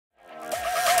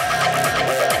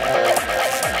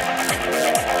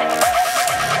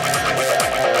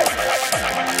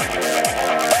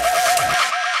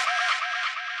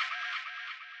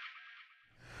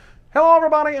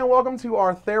morning and welcome to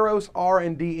our Theros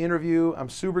R&D interview. I'm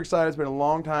super excited. It's been a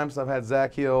long time since I've had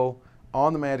Zach Hill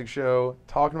on the Magic Show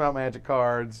talking about Magic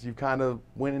cards. You kind of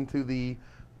went into the,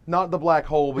 not the black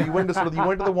hole, but you went to the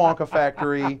Wonka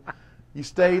factory. You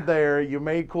stayed there. You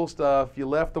made cool stuff. You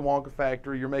left the Wonka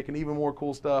factory. You're making even more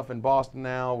cool stuff in Boston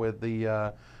now with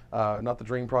the not the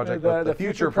Dream Project, but the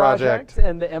Future Project.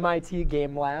 And the MIT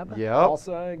Game Lab. Yep.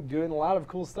 Also doing a lot of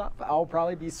cool stuff. I'll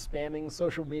probably be spamming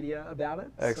social media about it.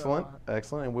 Excellent,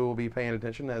 excellent. And we will be paying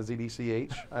attention as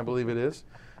ZDCH, I believe it is,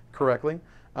 correctly.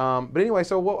 But anyway,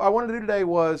 so what I wanted to do today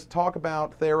was talk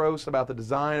about Theros, about the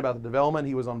design, about the development.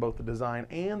 He was on both the design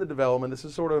and the development. This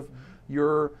is sort of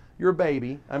your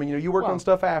baby. I mean, you worked on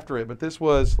stuff after it, but this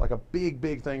was like a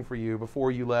big thing for you before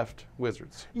you left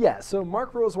Wizards. Yeah, so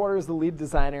Mark Rosewater is the lead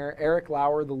designer, Eric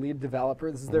Lauer the lead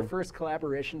developer. This is their first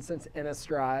collaboration since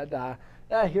Innistrad.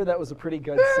 I hear that was a pretty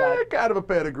good set. Kind of a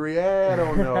pedigree, I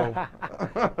don't know.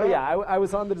 But yeah, I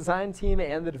was on the design team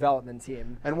and the development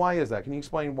team. And why is that? Can you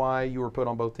explain why you were put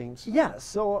on both teams? Yeah,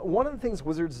 so one of the things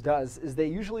Wizards does is they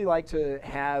usually like to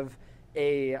have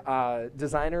a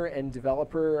designer and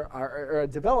developer, or a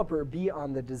developer be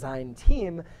on the design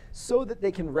team so that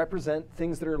they can represent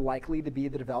things that are likely to be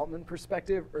the development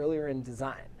perspective earlier in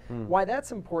design. Why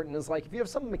that's important is, like, if you have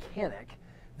some mechanic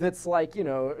that's like, you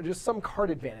know, just some card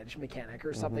advantage mechanic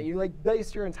or something, you like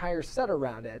base your entire set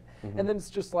around it, and then it's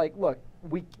just like, look,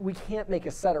 we can't make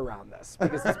a set around this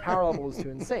because this power level is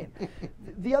too insane.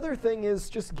 The other thing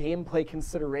is just gameplay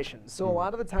considerations. So a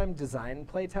lot of the time design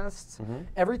play tests,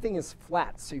 everything is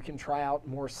flat so you can try out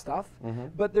more stuff,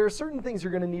 but there are certain things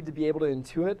you're going to need to be able to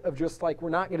intuit of, just like, we're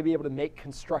not going to be able to make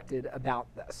constructed about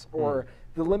this, or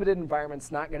the limited environment's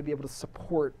not going to be able to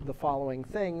support the following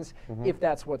things if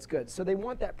that's what's good. So they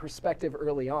want that perspective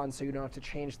early on so you don't have to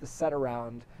change the set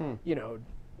around, you know,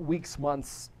 weeks,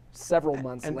 months, several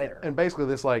months later. And basically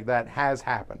this, like, that has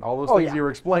happened. All those things you were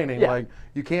explaining, like,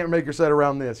 you can't make your set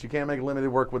around this, you can't make limited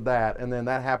work with that, and then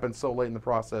that happens so late in the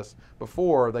process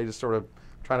before they just sort of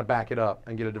trying to back it up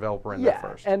and get a developer in there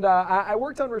first. And I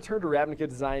worked on Return to Ravnica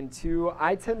design too.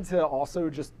 I tend to also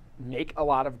just make a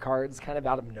lot of cards kind of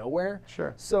out of nowhere.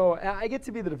 Sure. So I get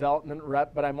to be the development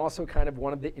rep, but I'm also kind of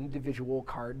one of the individual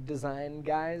card design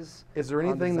guys. Is there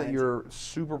anything that you're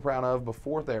super proud of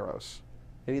before Theros?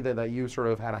 Anything that you sort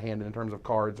of had a hand in terms of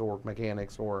cards or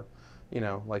mechanics, or, you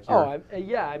know, like your...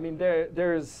 yeah, I mean,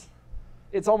 there's...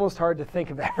 It's almost hard to think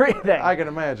of everything. I can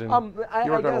imagine.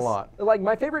 You worked on a lot. Like,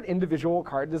 my favorite individual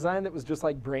card design that was just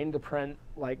like brain to print,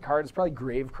 like, card is probably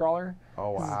Gravecrawler.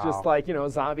 Oh, wow. This is just like, you know,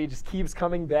 zombie just keeps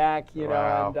coming back, you know,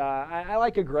 and I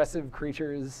like aggressive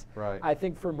creatures. Right. I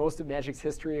think for most of Magic's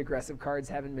history, aggressive cards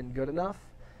haven't been good enough.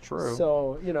 True.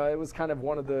 So, you know, it was kind of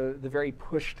one of the very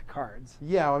pushed cards.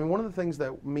 Yeah, I mean, one of the things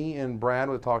that me and Brad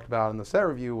would talked about in the set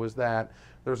review was that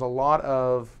there's a lot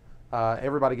of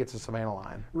everybody gets a Savannah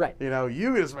line. Right. You know,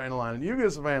 you get a Savannah line, and you get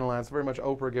a Savannah line. It's very much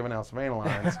Oprah giving out Savannah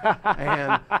lines.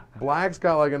 And black's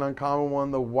got like an uncommon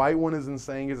one. The white one is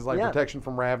insane because it's like protection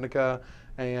from Ravnica.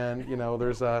 And, you know,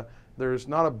 there's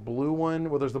not a blue one.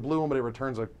 Well, there's the blue one, but it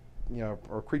returns a, you know,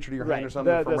 or creature to your hand or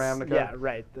something from Ravnica. Yeah,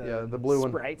 right. The blue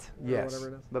Sprite, one. Yes. Or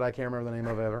whatever it is. That I can't remember the name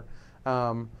of ever.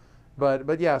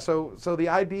 But yeah, so the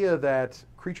idea that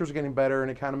creatures are getting better, and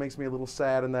it kind of makes me a little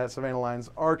sad, and that Savannah lines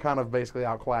are kind of basically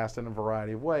outclassed in a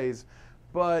variety of ways.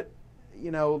 But, you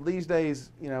know, these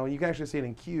days, you know, you can actually see it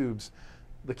in cubes.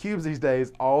 The cubes these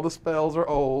days, all the spells are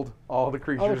old, all the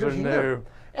creatures are new.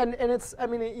 And it's, I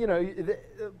mean, you know,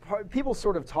 people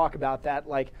sort of talk about that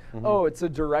like, oh, it's a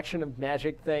direction of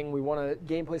Magic thing. We want a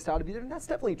gameplay style to be there. And that's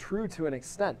definitely true to an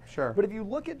extent. Sure. But if you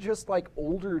look at just like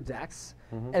older decks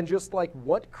and just like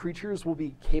what creatures will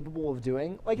be capable of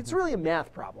doing, like it's really a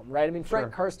math problem, right? I mean,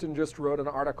 Frank Karsten just wrote an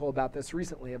article about this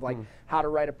recently of like how to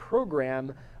write a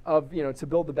program of, you know, to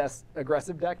build the best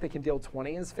aggressive deck that can deal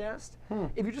 20 as fast.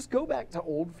 If you just go back to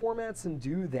old formats and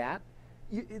do that,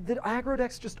 the aggro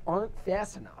decks just aren't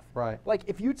fast enough. Right. Like,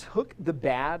 if you took the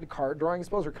bad card drawing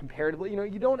spells, or comparatively, you know,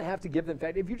 you don't have to give them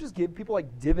fact. If you just give people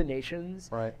like divinations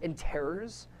and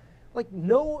terrors, like,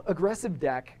 no aggressive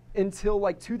deck until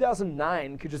like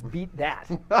 2009 could just beat that.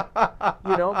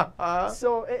 You know?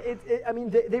 So I mean,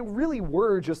 they really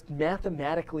were just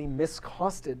mathematically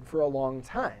miscosted for a long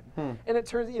time. And it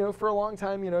turns, you know, for a long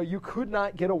time, you know, you could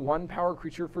not get a 1-power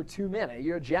creature for 2 mana.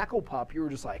 You're a Jackal Pup, you were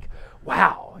just like,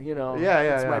 wow, you know,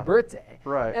 it's my birthday.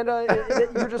 Right. And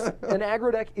you're just, an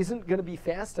aggro deck isn't going to be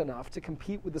fast enough to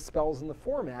compete with the spells in the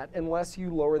format unless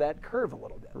you lower that curve a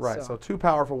little bit. Right, so 2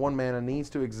 power for 1 mana needs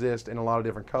to exist in a lot of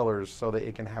different colors so that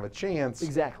it can have a chance.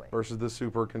 Exactly. Versus the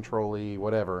super control-y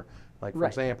whatever. Like, for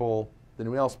example, the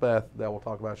new Elspeth that we'll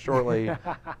talk about shortly,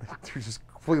 just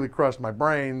completely crushed my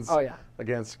brains. Oh, yeah.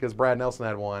 Because Brad Nelson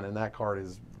had one, and that card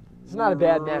is. It's not a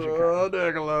bad Magic card.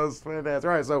 Ridiculous. Fantastic.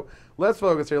 All right, so let's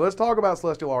focus here. Let's talk about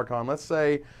Celestial Archon. Let's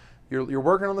say you're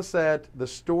working on the set. The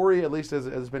story, at least as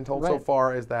has been told so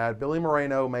far, is that Billy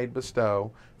Moreno made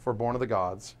Bestow for Born of the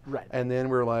Gods. Right. And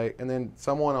then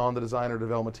someone on the designer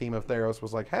development team of Theros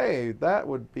was like, hey, that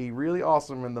would be really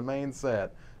awesome in the main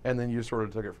set. And then you sort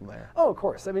of took it from there. Oh, of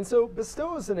course. I mean, so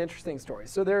Bestow is an interesting story.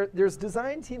 So there's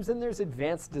design teams and there's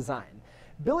advanced design.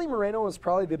 Billy Moreno was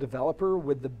probably the developer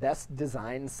with the best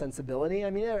design sensibility.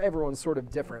 I mean, everyone's sort of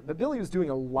different, but Billy was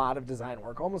doing a lot of design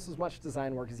work, almost as much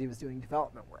design work as he was doing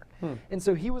development work. And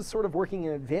so he was sort of working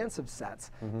in advance of sets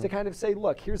to kind of say,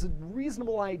 look, here's a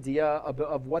reasonable idea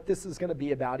of what this is going to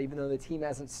be about, even though the team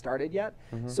hasn't started yet,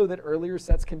 so that earlier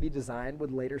sets can be designed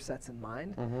with later sets in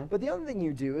mind. But the other thing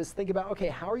you do is think about, okay,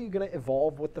 how are you going to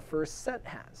evolve what the first set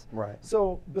has? Right.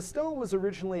 So Bestow was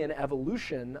originally an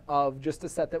evolution of just a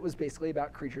set that was basically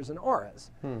about creatures and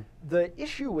auras. The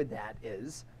issue with that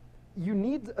is you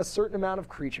need a certain amount of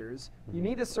creatures, you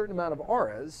need a certain amount of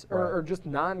auras, or just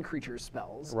non-creature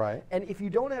spells. Right. And if you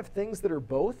don't have things that are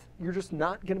both, you're just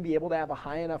not going to be able to have a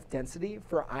high enough density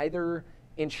for either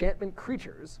enchantment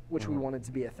creatures, which we wanted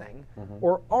to be a thing,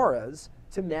 or auras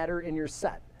to matter in your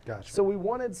set. Gotcha. So we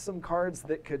wanted some cards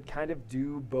that could kind of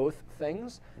do both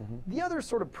things. The other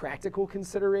sort of practical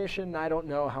consideration, I don't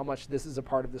know how much this is a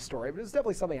part of the story, but it's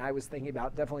definitely something I was thinking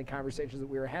about, definitely conversations that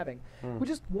we were having. We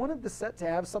just wanted the set to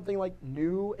have something like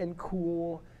new and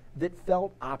cool that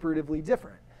felt operatively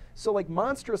different. So like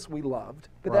Monstrous we loved,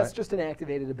 but that's just an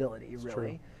activated ability,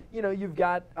 really. You know, you've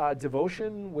got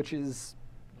Devotion, which is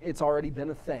it's already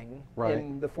been a thing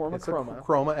in the form of Chroma.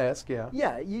 Chroma-esque, yeah.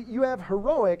 Yeah, you have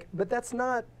Heroic, but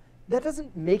that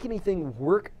doesn't make anything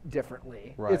work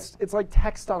differently. Right. It's like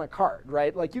text on a card,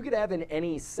 right? Like you could have in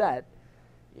any set,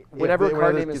 whatever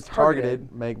card name is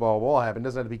targeted, make blah, blah, blah happen. It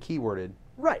doesn't have to be keyworded.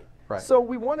 Right. Right. So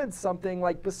we wanted something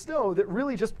like Bestow that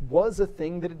really just was a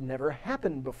thing that had never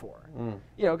happened before.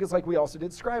 You know, because like we also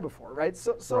did Scry before, right?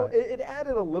 So it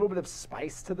added a little bit of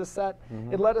spice to the set.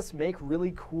 It let us make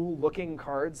really cool looking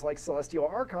cards like Celestial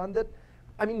Archon that,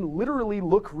 I mean, literally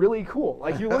look really cool.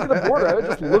 Like you look at the border, it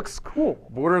just looks cool.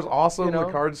 Border's awesome. You know?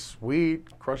 The card's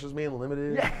sweet. Crushes me in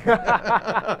limited.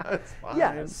 It's fine.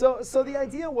 Yeah. So the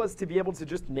idea was to be able to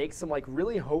just make some like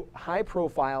really high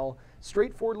profile,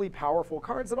 straightforwardly powerful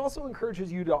cards that also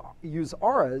encourages you to use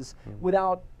auras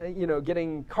without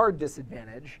getting card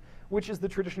disadvantage, which is the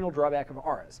traditional drawback of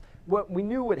auras. What we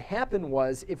knew would happen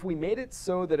was if we made it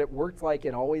so that it worked like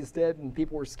it always did and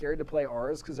people were scared to play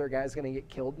auras because their guy's going to get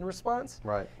killed in response,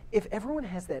 if everyone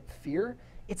has that fear,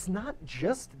 it's not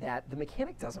just that the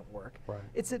mechanic doesn't work.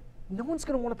 It's that no one's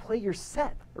going to want to play your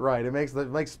set. Right. It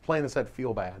makes playing the set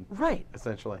feel bad. Right.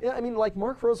 Essentially. Yeah. I mean, like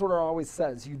Mark Rosewater always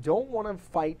says, you don't want to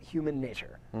fight human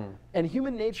nature. And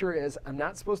human nature is, I'm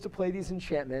not supposed to play these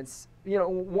enchantments. You know,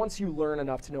 once you learn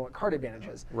enough to know what card advantage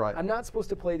is. Right. I'm not supposed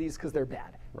to play these because they're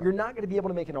bad. You're not going to be able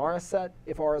to make an aura set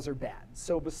if auras are bad.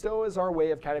 So Bestow is our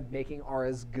way of kind of making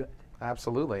auras good.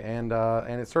 Absolutely, and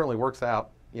it certainly works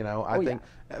out. You know, I think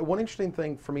one interesting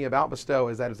thing for me about Bestow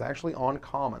is that it's actually on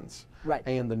commons. Right.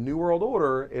 And the New World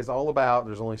Order is all about,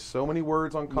 there's only so many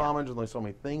words on commons, there's only so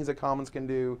many things that commons can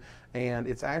do. And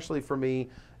it's actually, for me,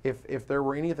 if there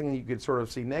were anything that you could sort of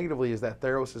see negatively, is that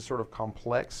Theros is sort of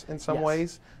complex in some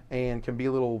ways and can be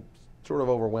a little sort of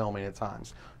overwhelming at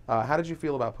times. How did you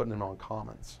feel about putting them on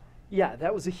commons? Yeah,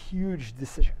 that was a huge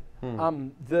decision.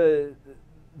 The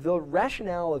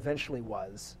rationale eventually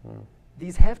was,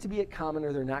 these have to be at common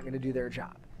or they're not going to do their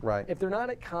job. Right. If they're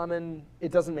not at common,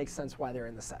 it doesn't make sense why they're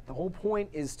in the set. The whole point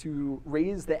is to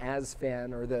raise the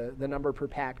ASFAN, or the number per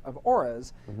pack of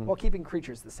auras, while keeping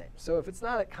creatures the same. So if it's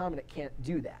not at common, it can't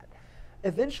do that.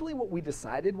 Eventually what we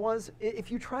decided was, if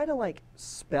you try to like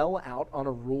spell out on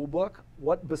a rule book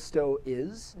what Bestow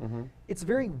is, it's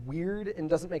very weird and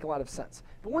doesn't make a lot of sense.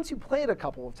 But once you play it a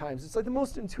couple of times, it's like the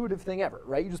most intuitive thing ever,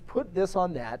 right? You just put this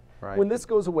on that. When this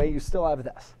goes away, you still have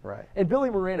this. And Billy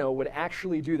Moreno would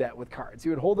actually do that with cards. He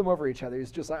would hold them over each other.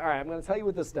 He's just like, all right, I'm going to tell you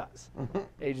what this does. And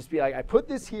he'd just be like, I put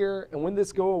this here, and when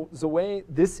this goes away,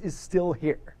 this is still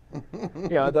here. You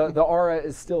know, the aura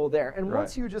is still there. And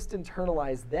once you just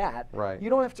internalize that,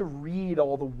 you don't have to read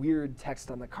all the weird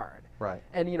text on the card.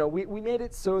 And, you know, we made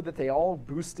it so that they all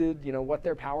boosted, you know, what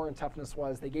their power and toughness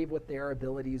was. They gave what their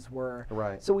abilities were.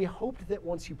 So we hoped that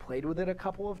once you played with it a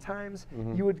couple of times,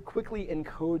 you would quickly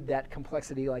encode that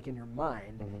complexity like in your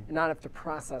mind and not have to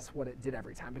process what it did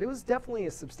every time. But it was definitely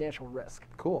a substantial risk.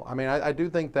 Cool. I mean, I do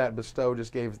think that Bestow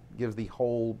just gives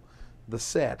the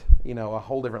set, you know, a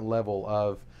whole different level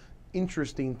of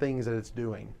interesting things that it's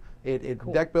doing.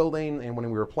 Deck building, and when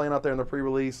we were playing out there in the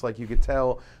pre-release, like you could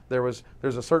tell there's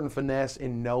a certain finesse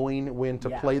in knowing when to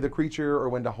play the creature or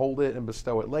when to hold it and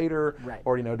bestow it later. Right.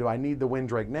 Or do I need the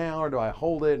Windrake now, or do I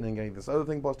hold it and then get this other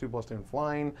thing +2/+2 and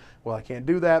flying? Well, I can't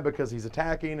do that because he's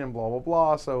attacking and blah blah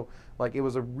blah. So like it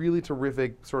was a really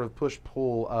terrific sort of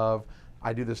push-pull of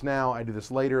I do this now, I do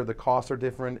this later. The costs are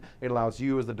different. It allows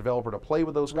you as the developer to play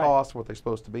with those costs, what they're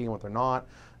supposed to be and what they're not,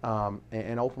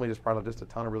 and ultimately just brought just a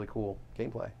ton of really cool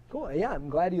gameplay. Cool. Yeah, I'm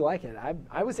glad you like it.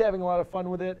 I was having a lot of fun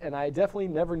with it, and I definitely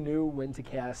never knew when to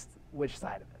cast which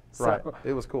side of it. So, right.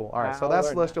 It was cool. All right, so I'll that's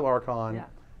learn Celestial Archon. Yeah.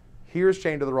 Here's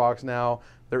Chained to the Rocks now.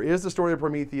 There is the story of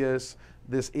Prometheus.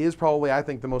 This is probably, I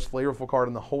think, the most flavorful card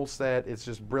in the whole set. It's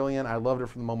just brilliant. I loved it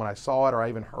from the moment I saw it or I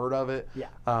even heard of it.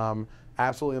 Yeah.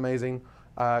 Absolutely amazing.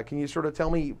 Can you sort of tell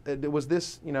me, was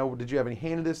this, did you have any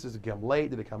hand in this? Did it come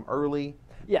late? Did it come early?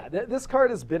 Yeah, this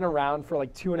card has been around for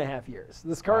like 2.5 years.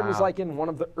 This card was like in one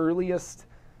of the earliest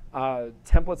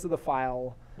templates of the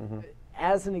file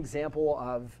as an example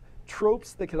of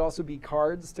tropes that could also be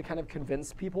cards to kind of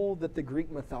convince people that the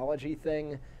Greek mythology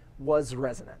thing was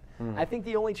resonant. I think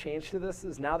the only change to this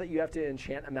is now that you have to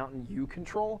enchant a mountain you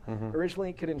control. Originally,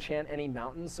 it could enchant any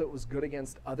mountain, so it was good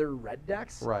against other red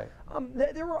decks. Right.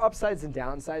 There were upsides and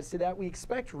downsides to that. We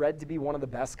expect red to be one of the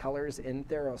best colors in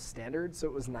Theros Standard, so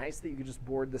it was nice that you could just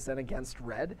board this in against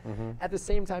red. At the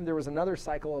same time, there was another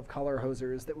cycle of color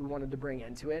hosers that we wanted to bring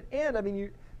into it, and I mean,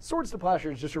 Swords to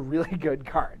Plowshare is just a really good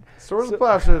card. Swords to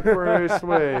Plowshare is pretty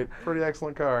sweet. Pretty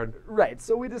excellent card. Right.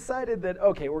 So we decided that,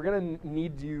 okay, we're going to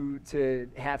need you to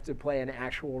have to play an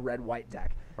actual red-white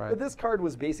deck. Right. But this card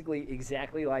was basically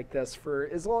exactly like this for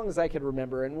as long as I could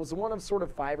remember and was one of sort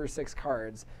of 5 or 6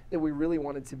 cards that we really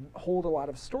wanted to hold a lot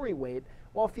of story weight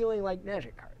while feeling like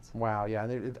Magic cards. Wow, yeah,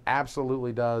 and it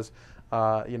absolutely does.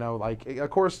 Of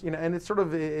course, and it's sort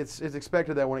of it's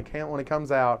expected that when it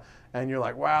comes out, and you're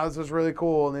like, wow, this is really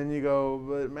cool, and then you go,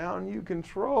 but mountain you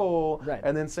control, right.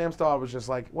 And then Sam Stahl was just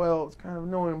like, well, it's kind of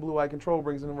annoying. Blue-eye control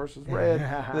brings in versus red.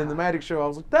 And then the Magic show, I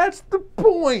was like, that's the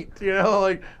point,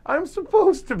 like I'm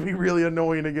supposed to be really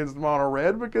annoying against mono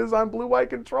red because I'm blue-eye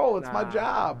control. It's my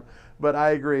job. But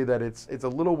I agree that it's a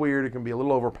little weird. It can be a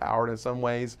little overpowered in some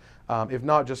ways, if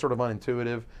not just sort of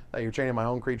unintuitive. That you're chaining my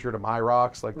own creature to my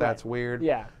rocks, like that's weird.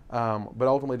 Yeah. But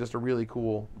ultimately, just a really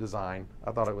cool design.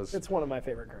 I thought it was. It's one of my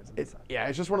favorite cards in the set. Yeah,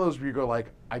 it's just one of those where you go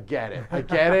like, I get it. I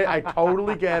get it. I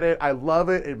totally get it. I love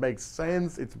it. It makes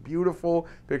sense. It's beautiful.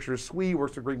 Picture is sweet.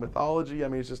 Works with Greek mythology. I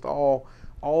mean, it's just all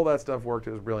that stuff worked.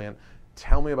 It was brilliant.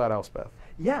 Tell me about Elspeth.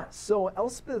 Yeah, so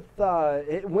Elspeth,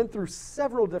 it went through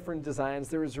several different designs.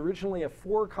 There was originally a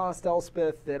 4-cost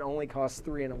Elspeth that only costs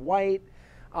 3 and a white.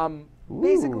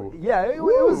 Basically, yeah, it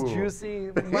was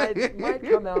juicy. Might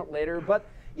come out later, but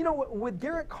with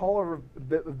Garrett Caller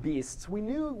of Beasts, we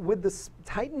knew with the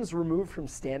Titans removed from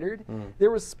Standard, there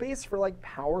was space for like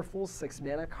powerful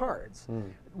 6-mana cards.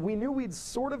 We knew we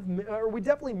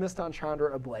definitely missed on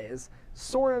Chandra Ablaze.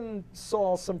 Soren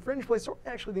saw some fringe play. Soren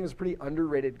actually think it was a pretty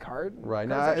underrated card. Right.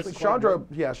 Now, it's Chandra,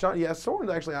 Soren's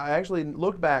actually, I actually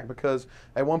looked back because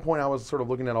at one point I was sort of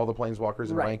looking at all the Planeswalkers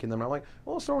and ranking them. And I'm like,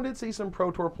 well, Soren did see some Pro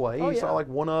Tour play. He saw like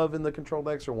one of in the control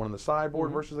decks or one in the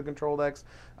sideboard versus the control decks.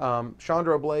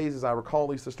 Chandra Ablaze, as I recall,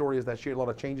 at least the story is that she had a lot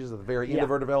of changes at the very end of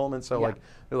her development. So like,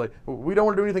 they're like, we don't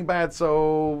want to do anything bad,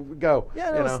 so go.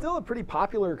 Yeah, it was still a pretty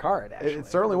popular card, actually. It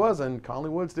certainly was, and Conley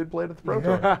Woods did play it at the Pro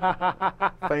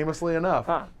Tour, famously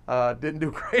enough. Didn't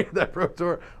do great at that Pro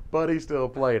Tour, but he still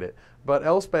played it. But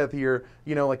Elspeth here,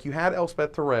 like you had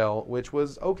Elspeth Terrell, which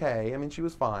was okay. I mean, she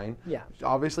was fine. Yeah.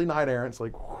 Obviously, Knight Errant's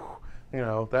like,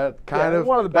 that kind of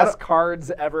one of the best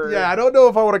cards ever. Yeah, I don't know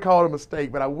if I want to call it a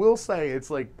mistake, but I will say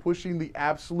it's like pushing the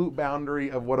absolute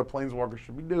boundary of what a Planeswalker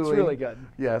should be doing. It's really good.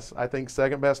 Yes, I think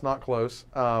second best, not close.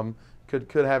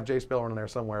 Could have Jay Spellrun in there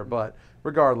somewhere, but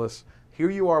regardless, here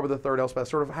you are with a third Elspeth.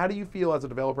 Sort of, how do you feel as a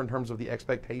developer in terms of the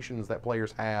expectations that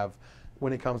players have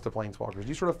when it comes to Planeswalkers? Do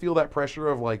you sort of feel that pressure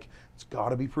of like, it's got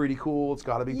to be pretty cool, it's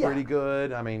got to be pretty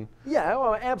good? I mean, yeah,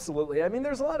 well, absolutely. I mean,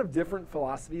 there's a lot of different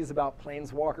philosophies about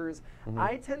Planeswalkers.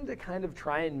 I tend to kind of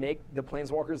try and make the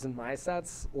Planeswalkers in my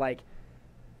sets like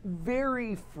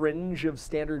very fringe of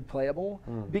standard playable,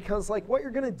 because like what you're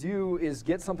gonna do is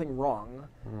get something wrong,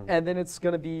 and then it's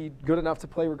gonna be good enough to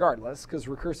play regardless, because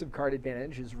recursive card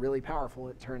advantage is really powerful,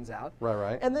 it turns out.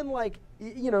 Right. And then like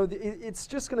it's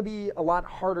just going to be a lot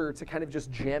harder to kind of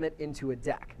just jam it into a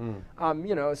deck.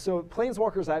 So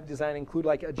planeswalkers I've designed include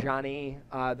like Ajani,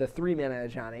 the 3-mana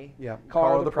Ajani,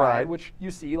 Call of the Pride, which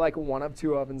you see like 1 of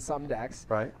 2 of in some decks.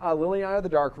 Right. Liliana of the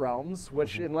Dark Realms,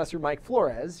 which unless you're Mike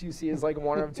Flores, you see as like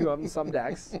 1 of 2 of in some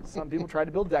decks. Some people try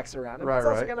to build decks around it. It's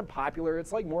also kind of popular.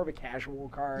 It's like more of a casual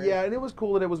card. Yeah, and it was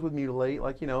cool that it was with Mutilate.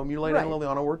 Like, Mutilate and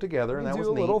Liliana worked together, and that was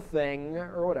neat. Do a little thing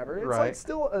or whatever. It's like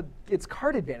still it's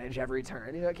card advantage every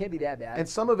turn. It can't be that bad. And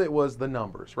some of it was the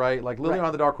numbers, right? Like Liliana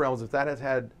of the Dark Realms, if that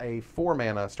had a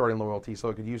 4-mana starting loyalty, so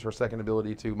it could use her second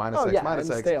ability to -X,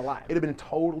 -X, stay alive. it'd have been a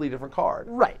totally different card.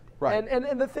 Right.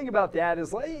 And the thing about that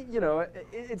is, like,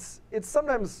 it's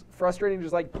sometimes frustrating to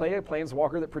just like play a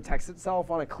planeswalker that protects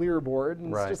itself on a clear board,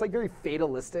 and it's just like very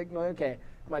fatalistic. Like, okay,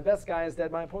 my best guy is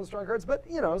dead, my opponent's drawing cards, but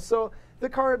so the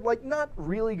card, like, not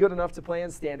really good enough to play in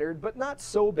standard, but not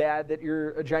so bad that you're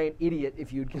a giant idiot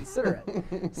if you'd consider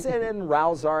it. Send in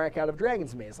Ral Zarek out of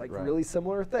Dragon's Maze, like really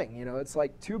similar thing. It's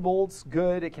like 2 bolts,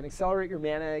 good. It can accelerate your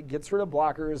mana, gets rid of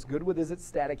blockers, good with its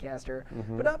Staticaster,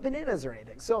 but not bananas or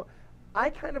anything. So I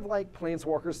kind of like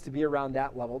planeswalkers to be around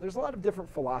that level. There's a lot of different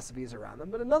philosophies around them,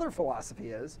 but another philosophy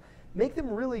is make them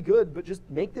really good, but just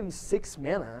make them 6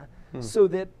 mana so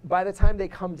that by the time they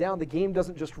come down, the game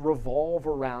doesn't just revolve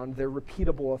around their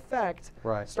repeatable effect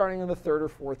starting on the 3rd or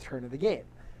 4th turn of the game.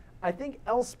 I think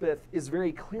Elspeth is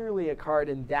very clearly a card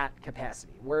in that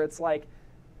capacity, where it's like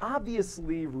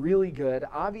obviously really good,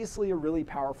 obviously a really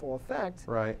powerful effect,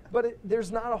 but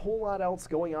there's not a whole lot else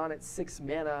going on at 6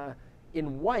 mana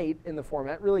in white in the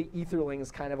format. Really, Aetherling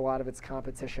is kind of a lot of its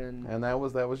competition. And that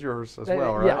was yours as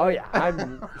well, right? Yeah, oh yeah.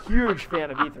 I'm a huge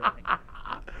fan of Aetherling.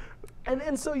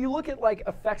 And so you look at like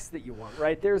effects that you want,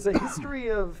 right? There's a history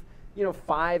of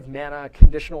 5-mana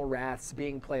conditional wraths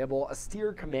being playable. A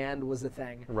steer command was a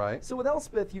thing. Right. So with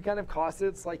Elspeth, you kind of cost it.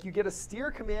 It's like you get a steer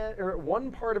command, or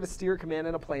one part of a steer command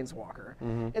in a planeswalker.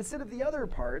 Instead of the other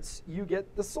parts, you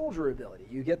get the soldier ability.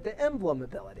 You get the emblem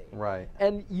ability. Right.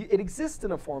 And it exists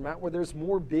in a format where there's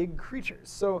more big creatures.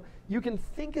 So you can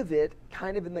think of it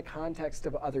kind of in the context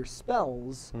of other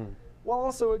spells, while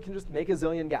also it can just make a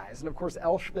zillion guys. And of course,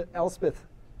 Elspeth's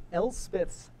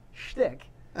shtick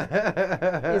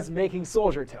is making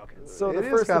soldier tokens. So the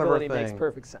first ability makes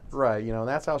perfect sense. Right, and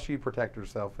that's how she protects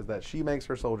herself, is that she makes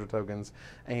her soldier tokens.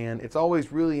 And it's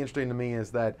always really interesting to me is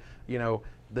that,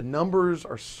 the numbers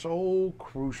are so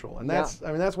crucial. And that's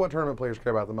that's what tournament players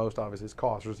care about the most, obviously, is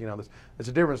cost. There's, there's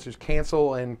a difference. There's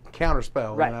cancel and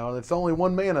counterspell, and it's only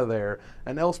 1 mana there.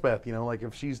 And Elspeth, like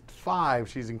if she's 5,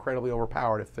 she's incredibly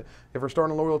overpowered. If her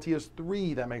starting loyalty is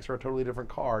 3, that makes her a totally different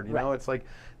card. It's like,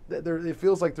 it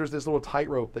feels like there's this little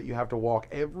tightrope that you have to walk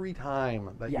every time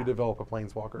that you develop a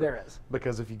planeswalker. There is.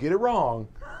 Because if you get it wrong,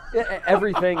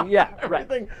 everything,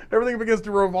 everything begins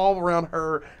to revolve around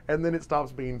her, and then it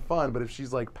stops being fun. But if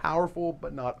she's like powerful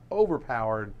but not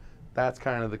overpowered, that's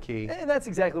kind of the key. And that's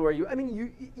exactly where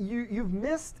you've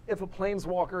missed if a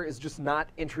planeswalker is just not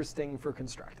interesting for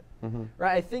constructing.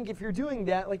 Right? I think if you're doing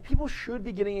that, like, people should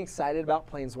be getting excited about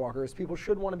planeswalkers. People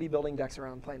should want to be building decks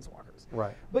around planeswalkers.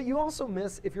 Right. But you also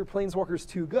miss if your planeswalker's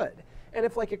too good. And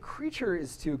if like a creature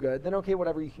is too good, then okay,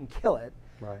 whatever, you can kill it.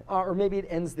 Right. Or maybe it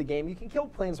ends the game. You can kill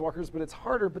planeswalkers, but it's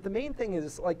harder. But the main thing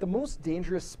is, like, the most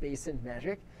dangerous space in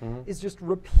Magic is just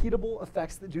repeatable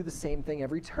effects that do the same thing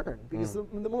every turn. Because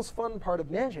the most fun part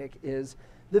of Magic is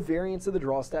the variance of the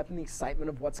draw step and the excitement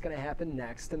of what's going to happen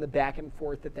next and the back and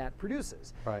forth that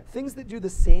produces. Right. Things that do the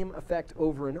same effect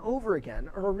over and over again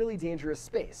are a really dangerous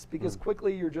space, because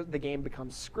quickly the game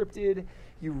becomes scripted.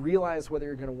 You realize whether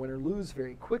you're going to win or lose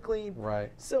very quickly.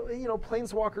 Right. So,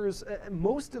 planeswalkers,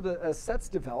 most of a set's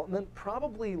development,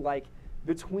 probably like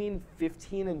between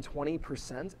 15 and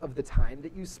 20% of the time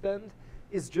that you spend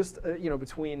is just,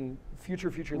 between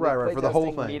future play for the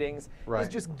whole thing. Meetings, is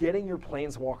just getting your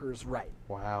planeswalkers right.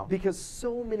 Wow. Because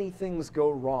so many things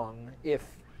go wrong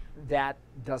if that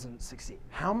doesn't succeed.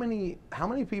 How many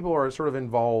people are sort of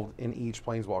involved in each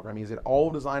planeswalker? I mean, is it all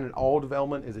design and all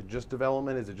development? Is it just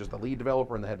development? Is it just the lead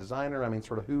developer and the head designer? I mean,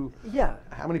 sort of who? Yeah.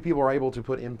 How many people are able to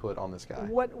put input on this guy?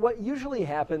 What usually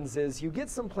happens is you get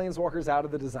some planeswalkers out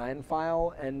of the design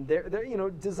file, and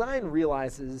design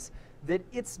realizes that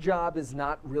its job is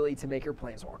not really to make your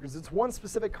planeswalkers. It's one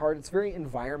specific card. It's very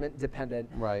environment dependent.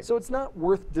 Right. So it's not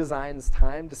worth design's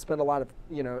time to spend a lot of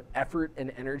effort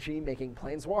and energy making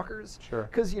planeswalkers. Sure.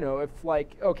 Because if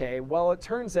it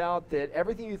turns out that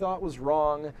everything you thought was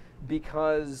wrong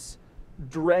because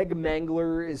Dreg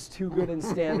Mangler is too good in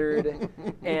standard,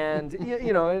 and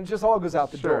it just all goes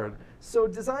out the door. So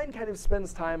design kind of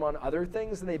spends time on other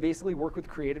things, and they basically work with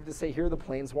creative to say, here are the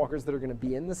planeswalkers that are going to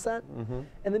be in the set.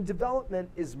 And then development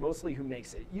is mostly who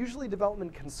makes it. Usually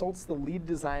development consults the lead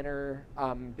designer,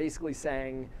 basically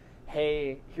saying,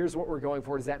 hey, here's what we're going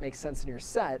for. Does that make sense in your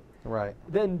set? Right.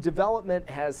 Then development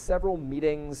has several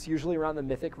meetings, usually around the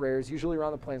mythic rares, usually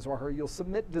around the planeswalker. You'll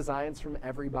submit designs from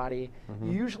everybody.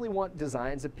 You usually want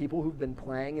designs of people who've been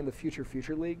playing in the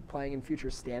Future League, playing in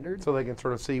Future Standard. So they can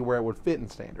sort of see where it would fit in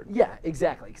Standard. Yeah,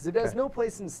 exactly. Because it has no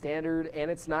place in Standard, and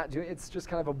it's not doing. It's just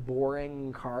kind of a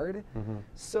boring card.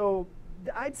 So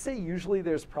I'd say usually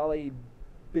there's probably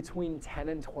between 10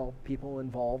 and 12 people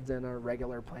involved in a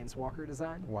regular planeswalker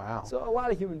design. Wow. So a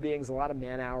lot of human beings, a lot of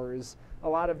man hours, a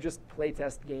lot of just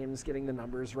playtest games, getting the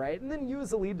numbers right. And then you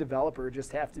as a lead developer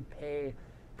just have to pay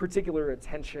particular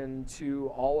attention to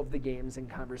all of the games and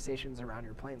conversations around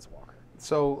your planeswalker.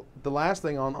 So the last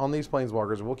thing on these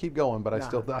planeswalkers, we'll keep going, but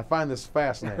I find this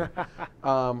fascinating.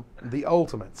 The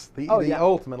ultimates, the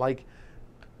ultimate, like,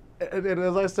 and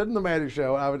as I said in the Magic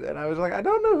show, I was like, I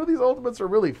don't know who these ultimates are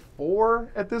really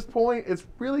for at this point. It's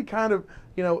really kind of,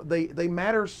 they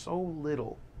matter so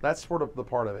little. That's sort of the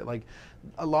part of it. Like,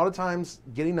 a lot of times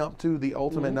getting up to the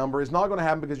ultimate number is not going to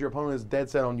happen because your opponent is dead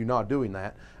set on you not doing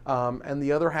that. And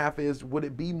the other half is, would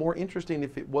it be more interesting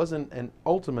if it wasn't an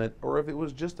ultimate or if it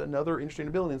was just another interesting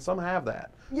ability? And some have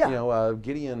that. Yeah.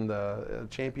 Gideon, the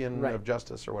champion of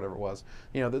justice or whatever it was.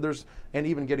 There's, and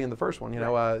even Gideon the first one.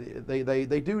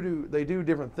 They do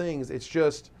different things. It's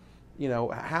just,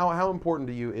 how important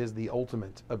to you is the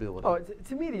ultimate ability? Oh,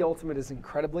 to me, the ultimate is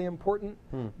incredibly important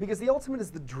because the ultimate is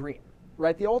the dream.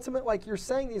 Right, the ultimate, like you're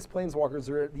saying, these planeswalkers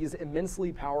are these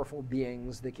immensely powerful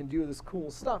beings that can do this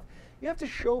cool stuff. You have to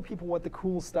show people what the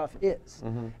cool stuff is.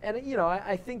 And,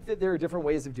 I think that there are different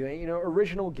ways of doing it.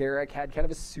 Original Garrick had kind of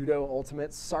a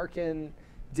pseudo-ultimate. Sarkhan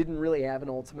didn't really have an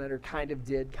ultimate, or kind of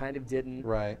did, kind of didn't.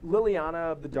 Right.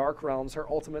 Liliana of the Dark Realms, her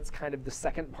ultimate's kind of the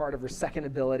second part of her second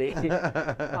ability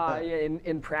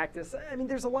in practice. I mean,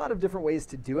 there's a lot of different ways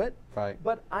to do it. Right.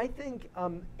 But I think,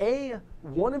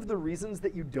 one of the reasons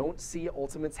that you don't see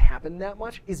ultimates happen that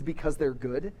much is because they're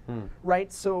good,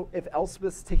 right? So if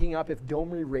Elspeth's ticking up, if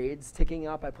Domri Raid's ticking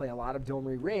up, I play a lot of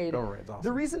Domri Raid. Domri Raid's awesome.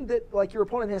 The reason that your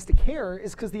opponent has to care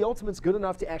is because the ultimate's good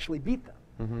enough to actually beat them.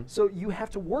 So you have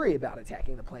to worry about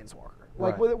attacking the planeswalker.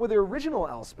 Like with the original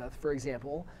Elspeth, for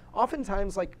example,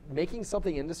 oftentimes making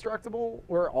something indestructible,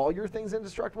 where all your things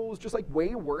indestructible, was just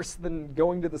way worse than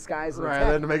going to the skies and attacking.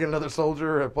 Right, and then making another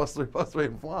soldier at +3/+3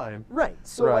 and flying. Right.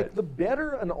 So the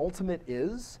better an ultimate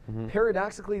is,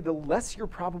 paradoxically, the less you're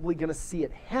probably going to see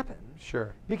it happen.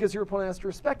 Sure. Because your opponent has to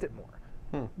respect it more.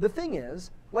 The thing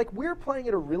is, we're playing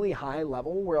at a really high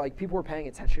level where people are paying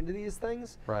attention to these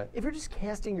things. Right. If you're just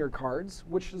casting your cards,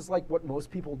 which is what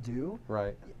most people do,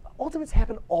 right, ultimates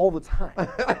happen all the time.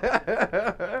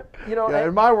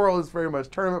 In my world, it's very much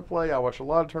tournament play. I watch a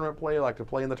lot of tournament play. I like to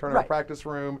play in the tournament practice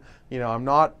room.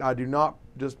 I do not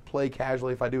just play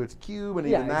casually. If I do, it's cube, and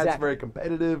even that's very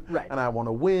competitive, and I want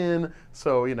to win.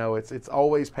 So it's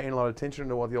always paying a lot of attention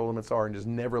to what the ultimates are and just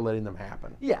never letting them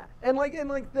happen. Yeah, and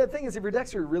the thing is, if your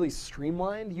decks are really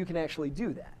streamlined, you can actually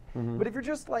do that. But if you're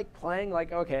just playing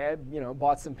okay, I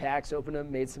bought some packs, opened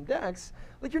them, made some decks,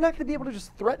 you're not going to be able to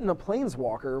just threaten a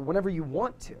planeswalker whenever you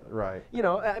want to. Right.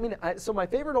 So my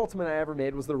favorite ultimate I ever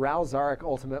made was the Ral Zarek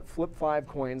ultimate, flip 5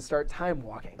 coins, start time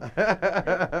walking.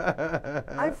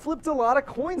 I flipped a lot of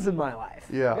coins in my life.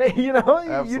 Yeah.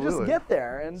 You just get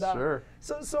there. And sure.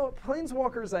 So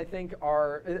planeswalkers, I think,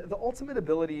 are the ultimate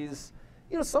abilities.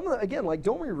 Some of the, again,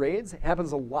 Domri Raids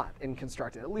happens a lot in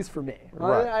Constructed, at least for me.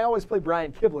 Right. I always play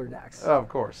Brian Kibler decks. Of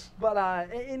course. But,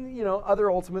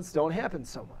 other ultimates don't happen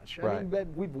so much. Right. I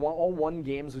mean, we've all won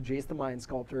games with Jace the Mind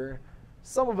Sculptor.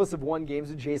 Some of us have won games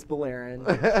with Jace Beleren.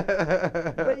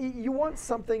 But you want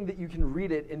something that you can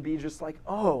read it and be just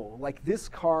this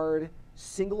card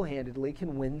single-handedly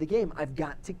can win the game. I've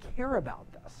got to care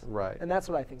about this. Right. And that's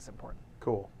what I think is important.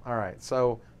 Cool. All right.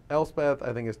 So Elspeth,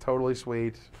 I think, is totally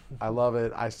sweet. I love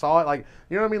it. I saw it,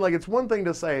 you know what I mean? It's one thing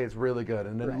to say it's really good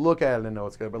and then look at it and know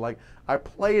it's good. But, I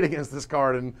played against this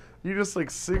card and you just,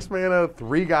 6 mana,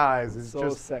 3 guys. It's so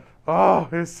just sick. Oh,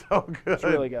 it's so good. It's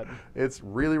really good. It's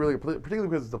really, really good, particularly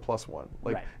because it's a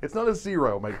 +1. It's not a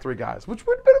 0, make 3 guys, which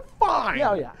would have been fine.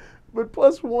 Yeah. But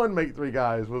 +1, make 3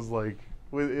 guys was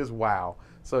is wow.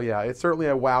 So yeah, it's certainly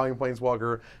a wowing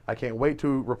planeswalker. I can't wait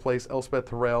to replace Elspeth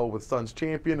Terrell with Sun's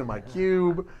Champion in my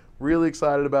cube. Really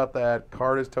excited about that.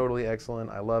 Card is totally excellent.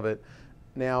 I love it.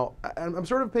 Now, I'm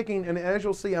sort of picking, and as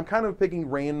you'll see, I'm kind of picking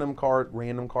random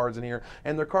cards in here.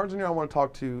 And there are cards in here I want to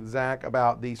talk to Zach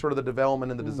about the sort of the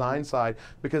development and the design side,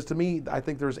 because to me, I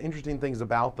think there's interesting things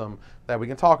about them that we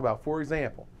can talk about. For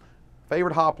example,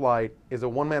 Favorite Hoplite is a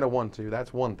 1-mana 1/2.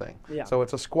 That's one thing. Yeah. So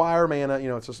it's a Squire mana. You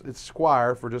know, it's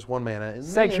Squire for just 1 mana. And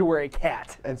Sanctuary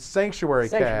Cat. And Sanctuary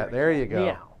Cat. There you go.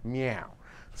 Meow. Meow.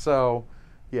 So,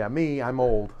 yeah, I'm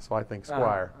old, so I think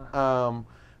Squire.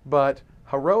 But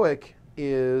Heroic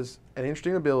is an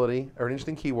interesting ability or an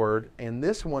interesting keyword, and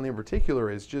this one in particular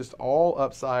is just all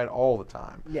upside all the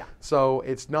time. Yeah. So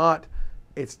it's not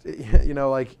just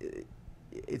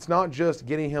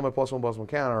getting him a +1/+1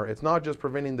 counter. It's not just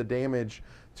preventing the damage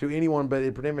to anyone, but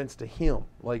it prevents to him.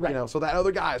 Like, right. So that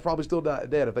other guy is probably still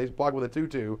dead if they block with a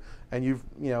 2/2 and do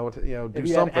if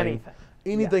you something. have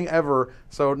anything ever.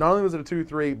 So not only was it a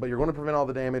 2/3, but you're going to prevent all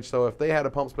the damage. So if they had a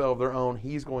pump spell of their own,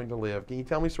 he's going to live. Can you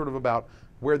tell me sort of about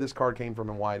where this card came from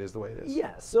and why it is the way it is?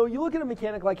 Yeah, so you look at a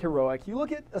mechanic like Heroic, you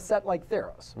look at a set like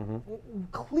Theros.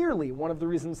 Clearly, one of the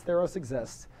reasons Theros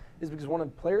exists is because one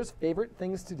of players' favorite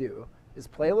things to do is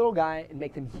play a little guy and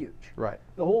make them huge. Right.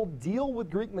 The whole deal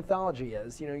with Greek mythology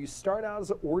is, you start out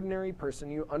as an ordinary person,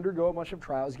 you undergo a bunch of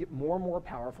trials, you get more and more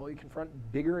powerful, you confront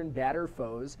bigger and badder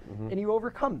foes, and you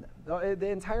overcome them. The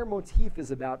entire motif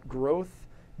is about growth,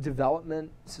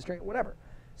 development, sustain, whatever.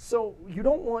 So you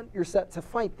don't want your set to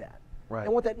fight that. Right.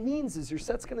 And what that means is your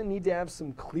set's going to need to have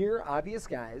some clear, obvious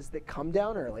guys that come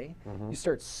down early. You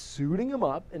start suiting them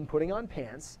up and putting on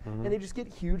pants, and they just get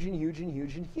huge and huge and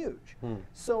huge and huge.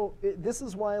 So this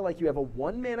is why, like, you have a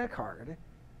 1-mana card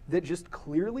that just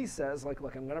clearly says, like,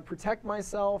 look, I'm going to protect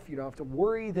myself. You don't have to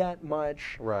worry that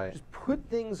much. Right. Just put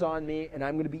things on me, and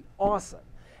I'm going to be awesome.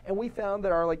 And we found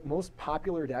that our most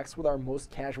popular decks with our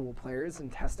most casual players in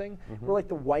testing were like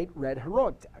the white-red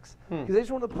heroic decks, because they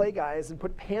just want to play guys and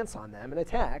put pants on them and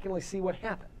attack and see what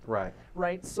happens. Right.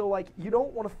 Right. So you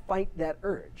don't want to fight that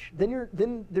urge.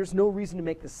 Then there's no reason to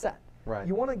make the set. Right.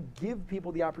 You want to give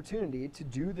people the opportunity to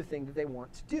do the thing that they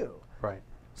want to do. Right.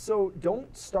 So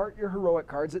don't start your heroic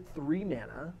cards at 3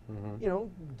 mana.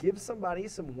 Give somebody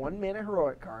some 1-mana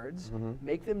heroic cards,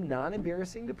 make them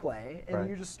non-embarrassing to play, and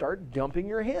you just start dumping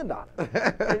your hand on them.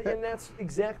 and that's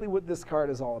exactly what this card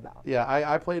is all about. Yeah,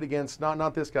 I played against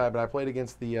not this guy, but I played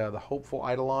against the hopeful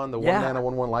Eidolon, the 1-mana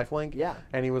 1/1 lifelink. Yeah.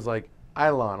 And he was like,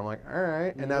 Eidolon. I'm like, all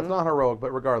right, and that's not heroic,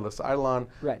 but regardless, Eidolon.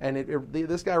 Right. And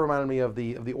this guy reminded me of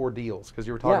the ordeals, because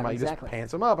you were talking about you just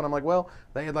pants him up, and I'm like, well,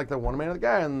 they had like the 1-mana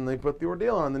guy, and they put the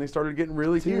ordeal on, and then he started getting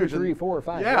really 2, huge. 3, 4,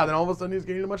 5. Yeah, then all of a sudden he's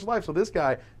gaining much life. So this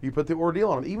guy, you put the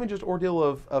ordeal on him, even just ordeal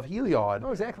of Heliod.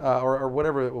 Oh, exactly. Or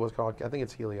whatever it was called. I think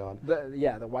it's Heliod.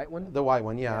 The white one. The white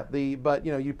one, yeah. But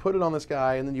you put it on this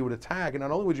guy, and then you would attack, and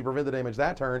not only would you prevent the damage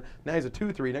that turn, now he's a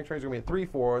 2/3. Next turn he's going to be a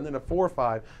 3/4, and then a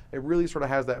 4/5. It really sort of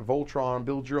has that Voltron,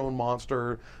 build your own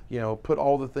monster, put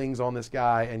all the things on this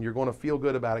guy, and you're going to feel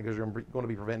good about it because you're going to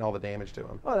be preventing all the damage to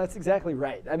him. Oh, that's exactly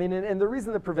right. I mean, and the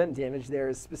reason to prevent damage there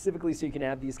is specifically so you can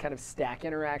have these kind of stack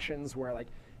interactions where, like,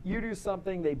 you do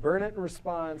something, they burn it in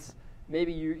response,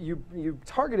 maybe you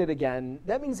target it again.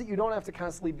 That means that you don't have to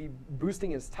constantly be boosting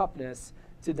his toughness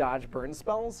to dodge burn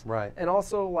spells. Right. And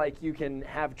also, like, you can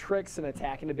have tricks and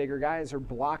attack into bigger guys or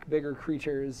block bigger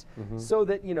creatures so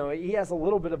that, he has a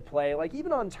little bit of play. Like,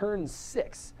 even on turn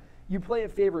 6, you play a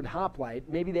favored hoplite,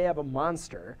 maybe they have a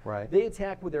monster. Right. They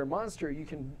attack with their monster, you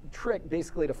can trick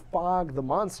basically to fog the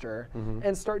monster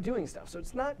and start doing stuff. So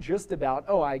it's not just about,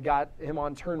 oh, I got him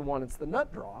on turn 1, it's the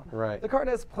nut draw. Right. The card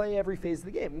has play every phase of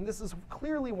the game. And this is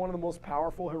clearly one of the most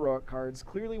powerful heroic cards,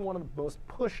 clearly one of the most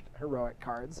pushed heroic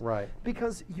cards. Right.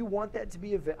 Because you want that to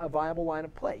be a viable line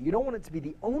of play. You don't want it to be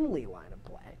the only line of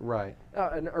play. Right.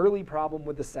 An early problem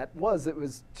with the set was it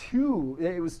was too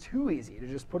easy to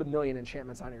just put 1,000,000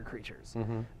 enchantments on your creatures.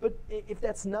 But if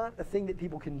that's not a thing that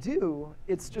people can do,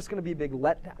 it's just going to be a big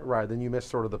letdown. Right. Then you missed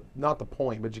sort of not the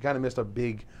point, but you kind of missed a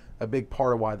big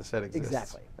part of why the set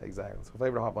exists. Exactly. So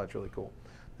favorite hoplite's really cool.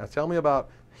 Now tell me about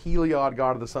Heliod,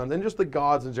 God of the Sun, and just the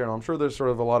gods in general. I'm sure there's sort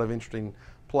of a lot of interesting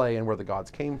play and where the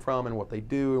gods came from and what they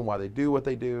do and why they do what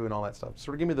they do and all that stuff.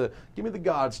 Sort of give me the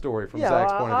god story from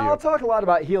Zach's point of view. I'll talk a lot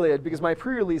about Heliod because my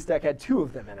pre-release deck had 2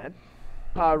 of them in it.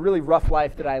 Really rough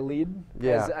life that I lead.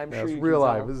 Yeah, I'm sure it's you real can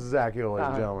life. tell. This is Zach Hill, ladies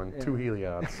and gentlemen. 2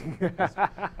 Heliods.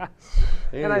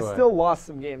 And I still lost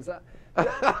some games.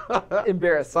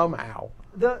 Embarrassing. Somehow.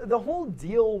 The whole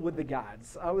deal with the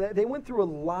gods, they went through a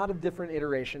lot of different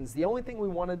iterations. The only thing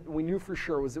we knew for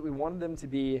sure was that we wanted them to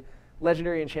be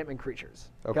legendary enchantment creatures,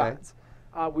 gods.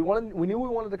 we knew we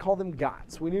wanted to call them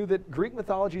gods. We knew that Greek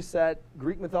mythology set,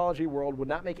 Greek mythology world would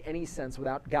not make any sense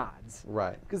without gods.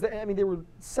 Right. Because they were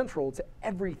central to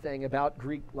everything about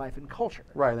Greek life and culture.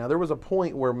 Right. Now there was a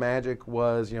point where magic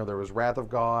was, there was Wrath of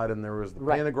God, and there was the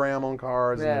pentagram on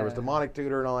cards, and there was demonic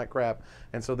tutor and all that crap.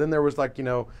 And so then there was like,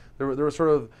 there was sort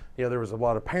of, there was a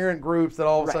lot of parent groups that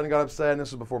all of a sudden got upset, and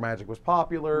this was before magic was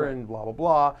popular, and blah, blah,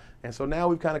 blah. And so now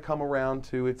we've kind of come around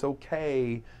to it's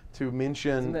okay to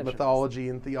mention mythology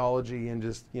and theology and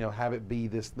just, have it be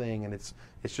this thing, and it's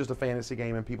just a fantasy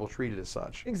game and people treat it as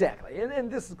such. Exactly.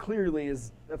 And this clearly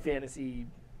is a fantasy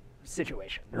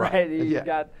situation, right? You've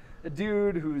got a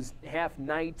dude who's half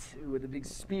knight with a big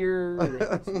spear,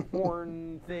 with some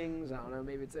horn things. I don't know,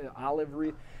 maybe it's an olive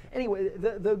wreath. Anyway,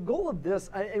 the goal of this,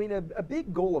 a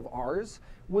big goal of ours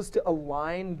was to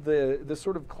align the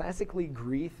sort of classically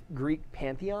Greek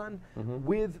pantheon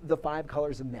with the 5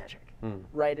 colors of magic,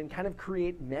 right? And kind of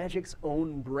create magic's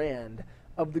own brand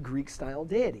of the Greek-style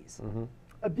deities.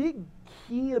 A big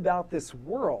key about this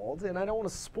world, and I don't want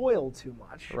to spoil too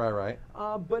much,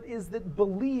 but is that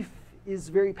belief is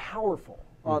very powerful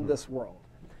on this world.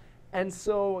 And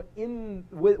so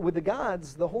with the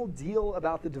gods, the whole deal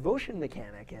about the devotion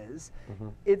mechanic is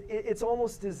it's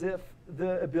almost as if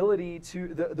the ability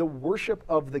to, the worship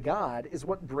of the god is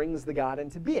what brings the god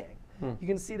into being. You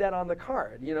can see that on the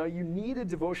card. You need a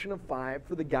devotion of 5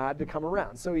 for the god to come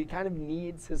around. So he kind of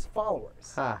needs his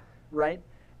followers, right?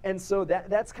 And so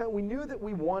that's kind of, we knew that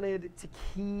we wanted to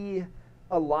key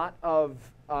a lot of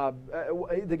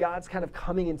the gods kind of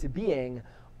coming into being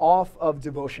off of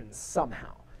devotions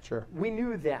somehow. Sure. We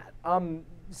knew that.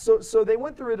 So they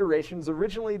went through iterations.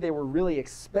 Originally, they were really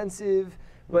expensive,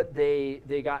 but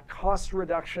they got cost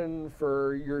reduction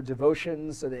for your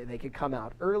devotions so they could come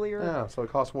out earlier. Yeah, so it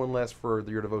costs 1 less for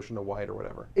your devotion to white or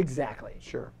whatever. Exactly.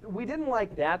 Sure. We didn't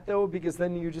like that, though, because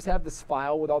then you just have this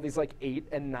file with all these, 8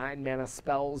 and 9 mana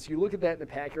spells. You look at that in the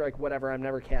pack, you're like, whatever, I'm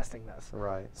never casting this.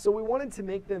 Right. So we wanted to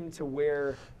make them to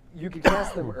where you could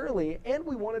cast them early, and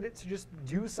we wanted it to just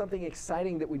do something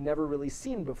exciting that we'd never really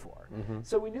seen before.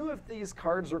 So we knew if these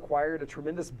cards required a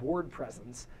tremendous board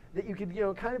presence, that you could,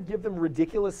 kind of give them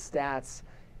ridiculous stats.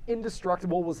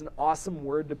 Indestructible was an awesome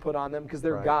word to put on them because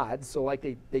they're gods, so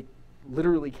they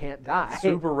literally can't die.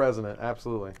 Super resonant,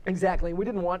 absolutely. Exactly. We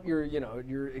didn't want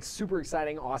your super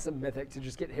exciting, awesome mythic to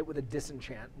just get hit with a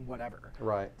disenchant and whatever.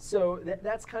 Right. So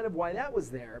that's kind of why that was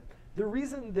there. The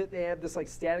reason that they have this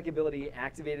static ability,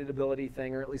 activated ability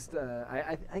thing, or at least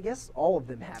I guess all of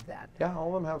them have that. Yeah, all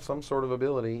of them have some sort of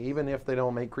ability, even if they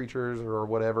don't make creatures or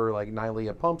whatever. Like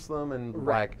Nylea pumps them, and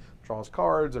black draws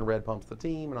cards, and red pumps the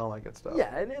team, and all that good stuff.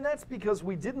 Yeah, and that's because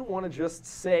we didn't want to just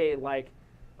say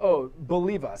oh,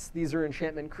 believe us, these are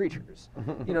enchantment creatures.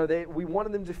 We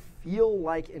wanted them to feel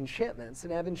like enchantments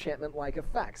and have enchantment-like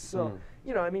effects. So,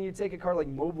 you take a card like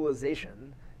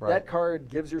Mobilization. That card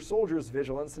gives your soldiers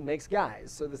vigilance and makes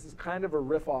guys. So this is kind of a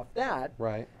riff off that.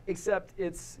 Right. Except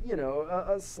it's,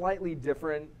 a slightly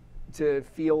different to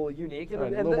feel unique. And, a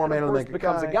and little more mana to make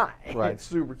becomes a guy. Right.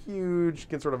 Super huge.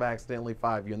 Can sort of accidentally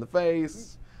 5 you in the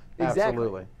face. Exactly.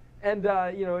 Absolutely. And,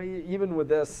 even with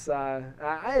this, I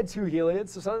had 2 Heliod,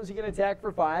 so sometimes you can attack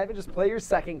for 5 and just play your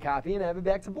second copy and have it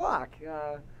back to block.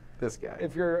 This guy.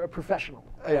 If you're a professional.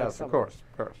 Yes, of course.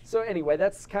 So anyway,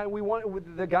 that's kind of, we want,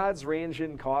 with the gods range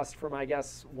in cost from, I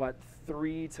guess,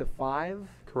 3 to 5?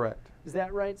 Correct. Is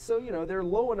that right? So, they're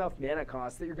low enough mana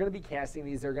cost that you're going to be casting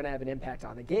these, they're going to have an impact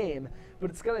on the game, but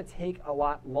it's going to take a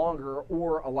lot longer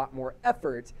or a lot more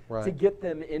effort to get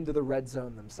them into the red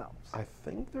zone themselves. I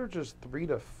think they're just 3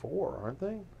 to 4, aren't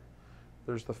they?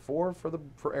 There's the 4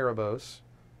 for Erebos,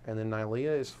 and then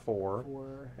Nylea is 4,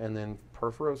 and then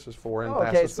Perforos is 4, and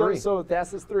Thassa's 3. So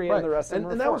Thassa's 3, and the rest of them are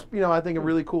 4. And that was, I think,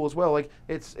 really cool as well.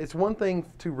 It's one thing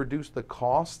to reduce the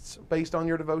costs based on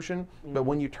your devotion, but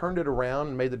when you turned it around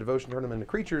and made the devotion turn them into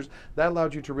creatures, that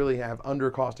allowed you to really have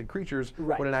under-costed creatures,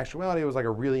 when in actuality it was like a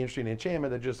really interesting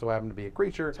enchantment that just so happened to be a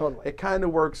creature. Totally. It kind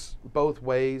of works both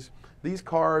ways. These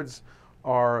cards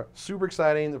are super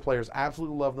exciting. The players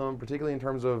absolutely love them, particularly in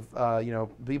terms of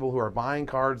people who are buying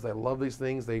cards. They love these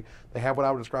things. They have what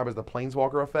I would describe as the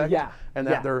Planeswalker effect. And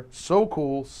that they're so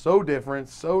cool, so different,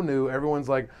 so new. Everyone's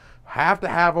like, have to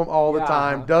have them all the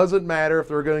time. Doesn't matter if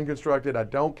they're good and constructed. I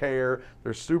don't care.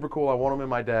 They're super cool. I want them in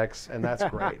my decks, and that's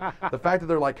great. The fact that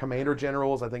they're like commander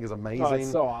generals, I think, is amazing. Oh,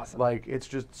 it's so awesome. It's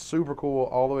just super cool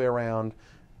all the way around.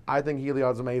 I think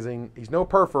Heliod's amazing. He's no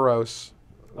Perforos,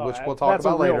 which we'll talk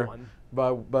about later.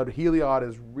 But Heliod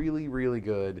is really, really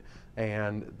good,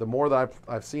 and the more that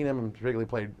I've seen him, and particularly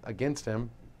played against him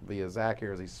via Zach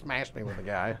here, as he smashed me with the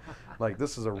guy,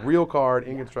 this is a real card,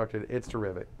 in constructed. It's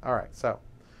terrific. All right, so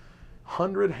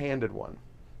 100-handed one.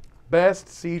 best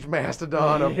Siege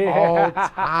Mastodon of all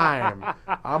time.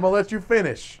 I'm gonna let you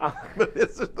finish, but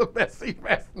this is the best Siege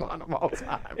Mastodon of all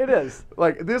time. It is.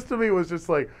 Like, this to me was just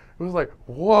like, it was like,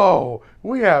 whoa,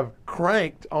 we have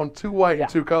cranked on 2 white and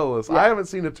 2 colorless. I haven't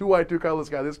seen a 2 white, 2 colorless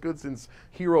guy this good since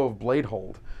Hero of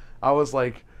Bladehold. I was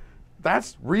like,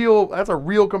 that's real. That's a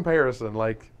real comparison.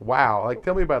 Like, wow. Like,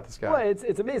 tell me about this guy. Well,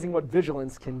 it's amazing what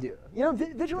Vigilance can do. You know,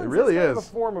 Vigilance really is kind of a is.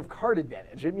 form of card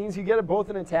advantage. It means you get both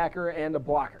an attacker and a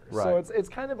blocker. Right. So it's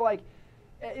kind of like,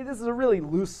 this is a really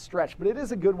loose stretch, but it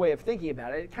is a good way of thinking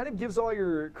about it. It kind of gives all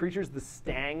your creatures the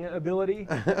Stang ability.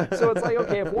 So it's like,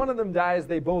 okay, if one of them dies,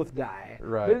 they both die.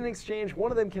 Right. But in exchange,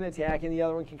 one of them can attack and the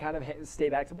other one can kind of stay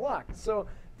back to block. So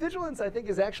Vigilance, I think,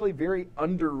 is actually very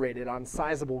underrated on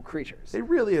sizable creatures. It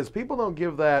really is. People don't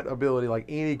give that ability like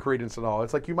any credence at all.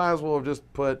 It's like you might as well have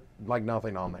just put like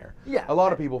nothing on there. Yeah. A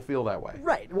lot of people feel that way.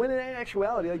 Right. When in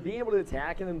actuality, like being able to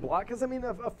attack and then block, because I mean,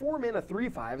 a 4-mana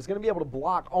 3/5 is going to be able to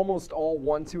block almost all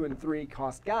 1, 2, and 3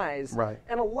 cost guys. Right.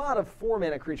 And a lot of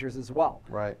 4-mana creatures as well.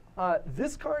 Right.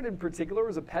 This card in particular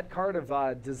was a pet card of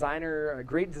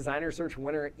great designer search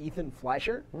winner Ethan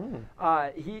Fleischer.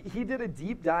 He did a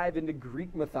deep dive into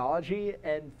Greek mythology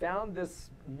and found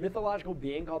this mythological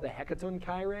being called the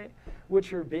Hecatonchires,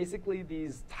 which are basically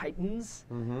these titans,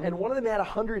 and one of them had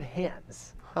 100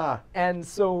 hands. Huh. And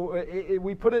so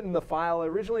we put it in the file.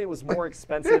 Originally, it was more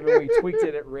expensive, and we tweaked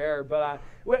it at rare. But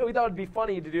we thought it'd be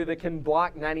funny to do that can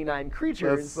block 99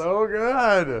 creatures. That's so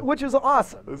good. Which is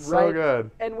awesome. It's right? so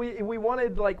good. And we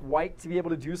wanted like white to be able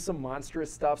to do some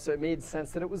monstrous stuff, so it made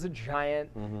sense that it was a giant.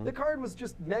 The card was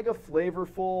just mega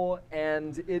flavorful,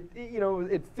 and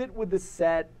it fit with the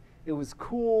set. It was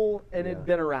cool, and it'd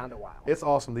been around a while. It's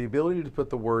awesome. The ability to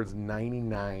put the words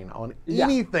 99 on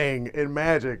anything in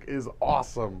Magic is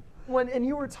awesome. And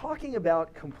you were talking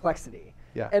about complexity.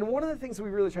 Yeah. And one of the things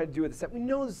we really try to do with the set, we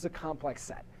know this is a complex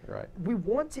set. Right. We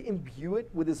want to imbue it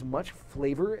with as much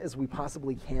flavor as we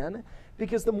possibly can,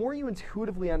 because the more you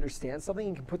intuitively understand something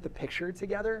and can put the picture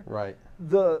together, Right.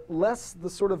 the less the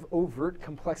sort of overt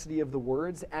complexity of the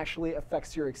words actually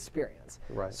affects your experience.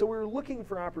 Right. So we were looking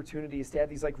for opportunities to have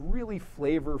these like really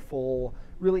flavorful,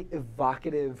 really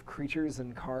evocative creatures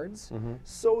and cards,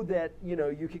 so that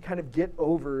you could kind of get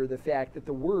over the fact that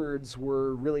the words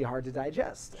were really hard to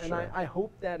digest. And Sure. I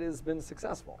hope that has been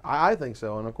successful. I think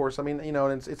so, and of course, I mean,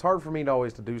 and it's hard for me to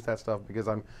always to do that stuff because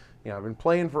I've been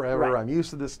playing forever. Right. I'm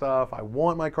used to this stuff. I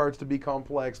want my cards to be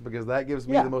complex because that gives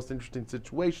me the most interesting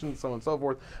situations, so on and so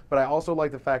forth. But I also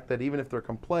like the fact that even if they're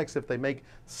complex, if they make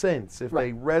sense, if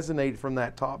they resonate from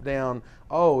that top down,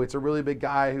 oh, it's a really big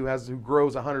guy who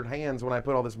grows 100 hands when I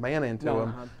put all this mana into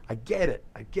him. I get it.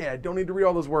 I don't need to read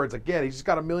all those words. I get it. He's just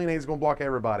got 1,000,000 hands. He's going to block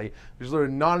everybody. There's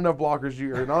literally not enough blockers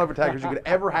or not enough attackers you could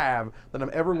ever have that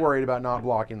I'm ever worried about not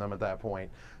blocking them at that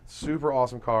point. Super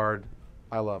awesome card.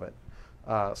 I love it.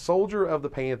 Soldier of the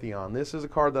Pantheon. This is a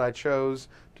card that I chose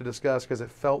to discuss because it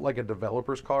felt like a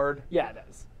developer's card. Yeah, it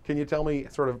does. Can you tell me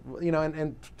sort of,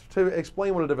 and to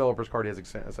explain what a developer's card is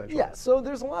essentially? Yeah, so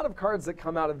there's a lot of cards that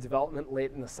come out of development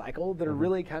late in the cycle that are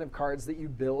really kind of cards that you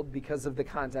build because of the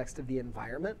context of the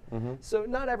environment. So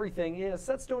not everything,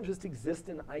 sets don't just exist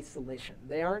in isolation.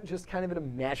 They aren't just kind of in a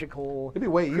magical... It'd be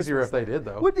way easier if they did,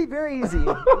 though. Would be very easy.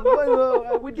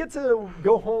 We'd get to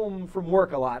go home from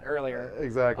work a lot earlier.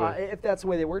 Exactly. If that's the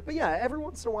way they work. But yeah, every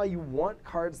once in a while you want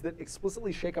cards that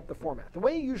explicitly shake up the format. The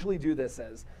way you usually do this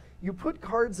is, you put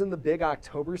cards in the big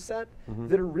October set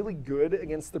that are really good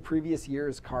against the previous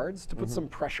year's cards to put some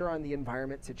pressure on the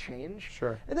environment to change.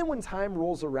 Sure. And then when time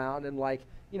rolls around and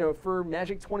for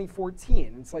Magic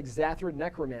 2014, it's like Zathrid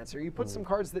Necromancer. You put some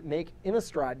cards that make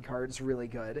Innistrad cards really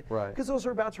good. Right. Because those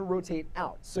are about to rotate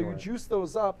out. So you juice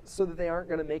those up so that they aren't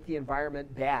going to make the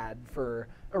environment bad for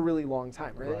a really long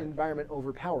time, or the environment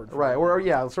overpowered. Right, or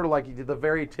sort of like the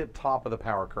very tip top of the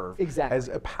power curve. Exactly. As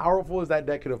powerful as that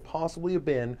deck could have possibly have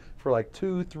been for like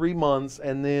 2-3 months,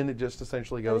 and then it just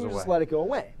essentially goes away. Just let it go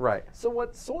away. Right. So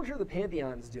what Soldier of the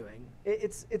Pantheon's doing,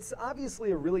 it's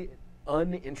obviously a really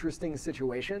uninteresting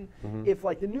situation. If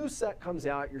like the new set comes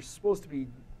out, you're supposed to be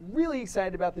really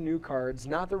excited about the new cards,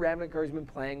 not the Ravnica cards you've been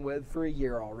playing with for a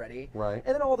year already. Right.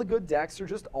 And then all the good decks are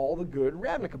just all the good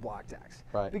Ravnica block decks.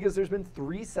 Right. Because there's been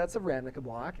 3 sets of Ravnica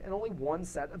block and only 1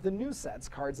 set of the new sets,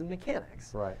 cards and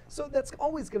mechanics. Right. So that's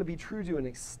always going to be true to an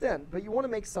extent, but you want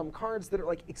to make some cards that are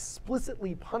like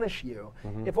explicitly punish you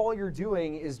if all you're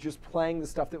doing is just playing the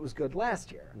stuff that was good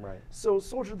last year. Right. So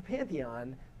Soldier of the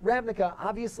Pantheon, Ravnica,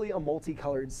 obviously a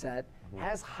multicolored set,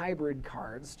 has hybrid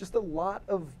cards, just a lot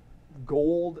of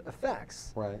gold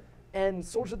effects. Right. And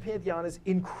Soldiers of the Pantheon is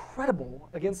incredible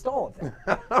against all of them.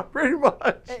 Pretty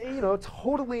much. And,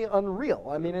 totally unreal.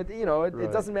 I mean,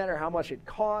 it doesn't matter how much it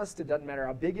costs. It doesn't matter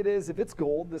how big it is. If it's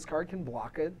gold, this card can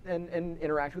block it and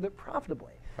interact with it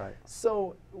profitably. Right.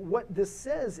 So what this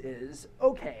says is,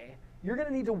 okay, you're going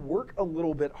to need to work a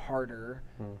little bit harder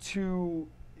to,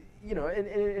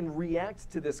 and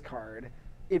react to this card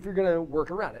if you're going to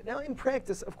work around it. Now, in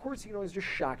practice, of course, you can always just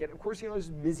shock it. Of course, you can always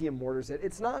Mizium Mortars it.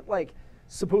 It's not like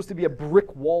supposed to be a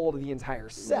brick wall to the entire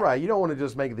set. Right. You don't want to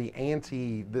just make the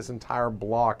anti this entire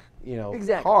block,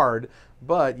 Exactly. card,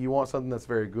 but you want something that's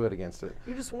very good against it.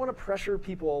 You just want to pressure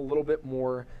people a little bit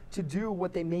more to do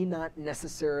what they may not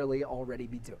necessarily already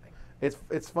be doing.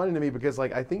 It's funny to me because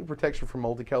I think protection from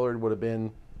multicolored would have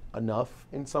been enough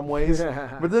in some ways,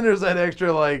 but then there's that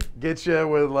extra get you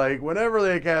with whenever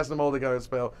they cast a multicolored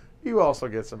spell, you also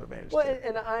get some advantage. Well,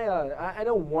 and I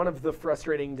know one of the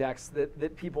frustrating decks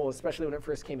that people, especially when it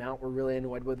first came out, were really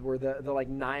annoyed with were the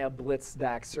Naya Blitz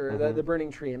decks or the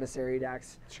Burning Tree Emissary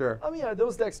decks. Sure. I mean,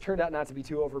 those decks turned out not to be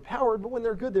too overpowered, but when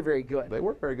they're good, they're very good. They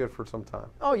were very good for some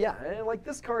time. Oh yeah, and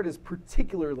this card is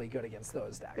particularly good against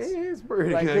those decks. It's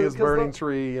pretty good against Burning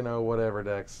Tree, whatever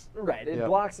decks. Right. It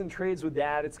blocks and trades with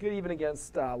that. It's good even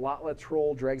against Lotla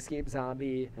Troll, Dregscape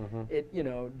Zombie. It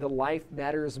the life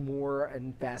matters more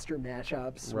and faster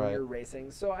matchups when you're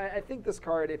racing. So I think this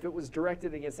card, if it was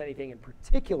directed against anything in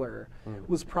particular,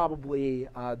 was probably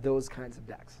those kinds of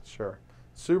decks. Sure.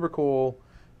 Super cool.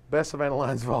 Best Savannah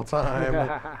lines of all time.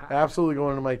 Absolutely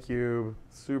going into my cube.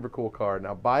 Super cool card.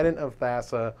 Now, Bident of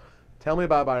Thassa. Tell me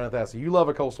about Bident of Thassa. You love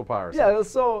a Coastal Piracy. Yeah,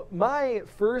 so my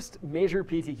first major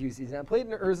PTQ season, I played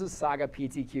in Urza's Saga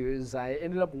PTQs. I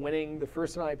ended up winning the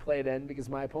first one I played in because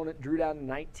my opponent drew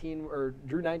 19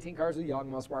 cards with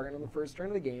Yawgmoth's Bargain on the first turn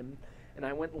of the game. And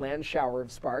I went Land Shower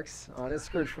of Sparks on his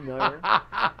Scourge Familiar.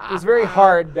 It was very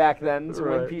hard back then to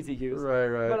win PTQs.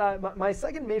 Right. But my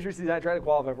second major season I tried to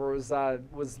qualify for was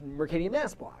Mercadian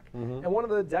Mass Block. And one of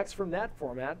the decks from that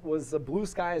format was a Blue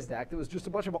Skies deck that was just a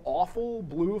bunch of awful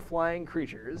blue flying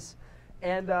creatures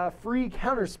and free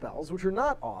counterspells, which are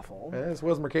not awful. And this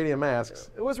was Mercadian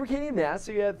Masks. It was Mercadian Mass,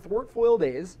 so you had Thwart Foil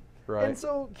Days. Right. And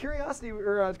so Curiosity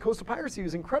or Coastal Piracy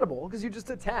was incredible because you just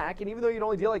attack, and even though you'd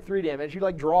only deal 3 damage,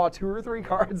 you'd draw 2 or 3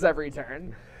 cards every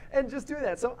turn, and just do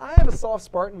that. So I have a soft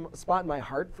spot in my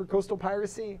heart for Coastal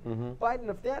Piracy. Bident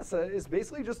of Thassa is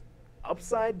basically just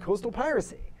upside Coastal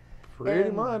Piracy. Pretty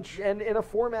much. And in a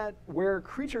format where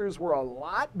creatures were a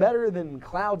lot better than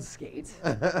Cloud Skate,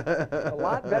 a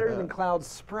lot better than Cloud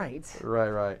Sprite.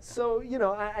 Right. So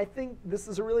I think this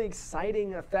is a really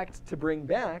exciting effect to bring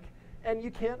back. And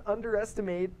you can't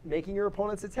underestimate making your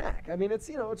opponents attack. I mean, it's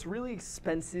really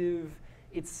expensive.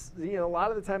 It's a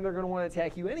lot of the time they're going to want to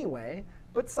attack you anyway,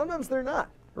 but sometimes they're not.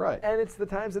 Right. And it's the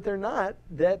times that they're not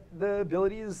that the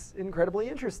ability is incredibly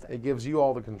interesting. It gives you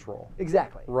all the control.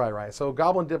 Exactly. Right. So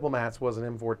Goblin Diplomats was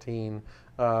an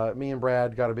M14. Me and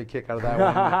Brad got a big kick out of that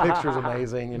one. The picture's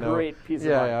amazing. Great piece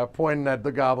of art. Yeah. Pointing at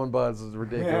the Goblin buds is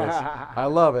ridiculous. I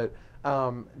love it.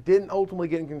 Didn't ultimately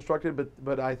get constructed,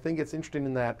 but I think it's interesting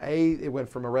in that it went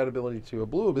from a red ability to a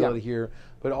blue ability here,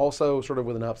 but also sort of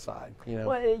with an upside.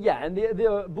 Well, yeah, and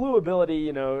the blue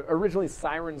ability, originally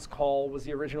Siren's Call was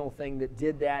the original thing that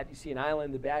did that. You see an island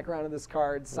in the background of this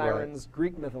card, Sirens,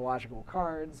 Greek mythological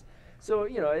cards. So,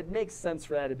 it makes sense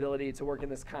for that ability to work in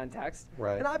this context.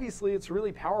 Right. And obviously, it's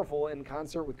really powerful in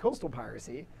concert with Coastal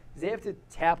Piracy, because they have to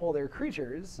tap all their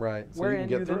creatures, right. So wherein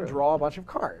you then draw a bunch of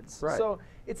cards. Right. So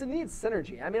it's a neat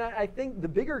synergy. I mean, I think the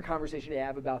bigger conversation to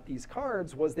have about these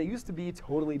cards was they used to be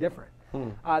totally different.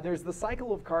 There's the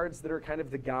cycle of cards that are kind of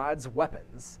the gods'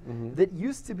 weapons that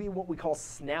used to be what we call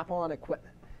snap-on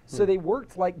equipment. So they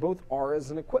worked like both auras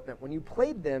and equipment. When you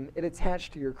played them, it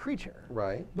attached to your creature.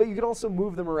 Right. But you could also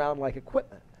move them around like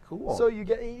equipment. Cool. So you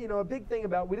get, a big thing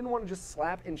about, we didn't want to just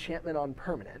slap enchantment on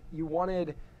permanent. You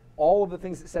wanted all of the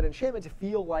things that said enchantment to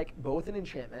feel like both an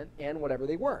enchantment and whatever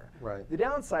they were. Right. The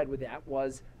downside with that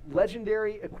was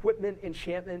legendary equipment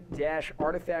enchantment -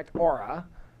 artifact aura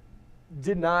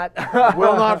did not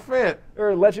will not fit.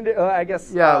 Or legendary, I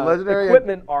guess. Yeah, legendary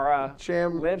equipment aura.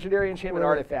 Legendary enchantment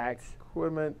artifact.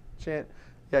 Equipment chant.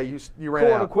 Yeah, you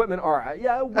ran out. Equipment aura.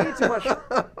 Yeah, way too much.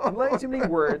 I'm letting too many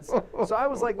words. So I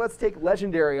was like, let's take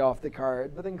legendary off the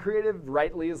card. But then creative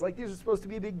rightly is like, these are supposed to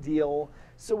be a big deal.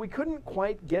 So we couldn't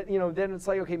quite get, then it's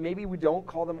like, okay, maybe we don't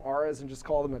call them auras and just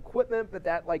call them equipment, but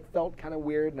that felt kind of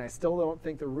weird, and I still don't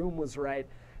think the room was right.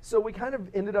 So we kind of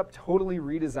ended up totally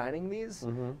redesigning these.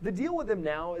 The deal with them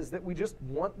now is that we just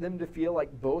want them to feel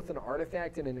like both an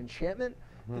artifact and an enchantment,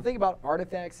 The thing about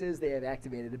artifacts is they have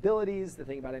activated abilities. The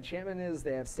thing about enchantment is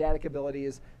they have static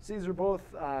abilities. So these are both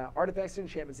artifacts and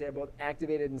enchantments. They have both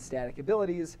activated and static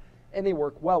abilities, and they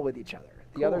work well with each other.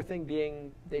 The other thing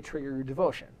being they trigger your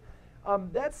devotion.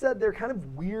 That said, they're kind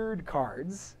of weird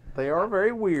cards. They are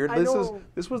very weird. I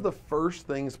This was the first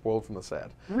thing spoiled from the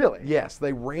set. Really? Yes,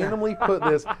 they randomly put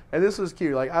this, and this was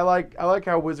cute. Like I like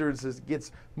how Wizards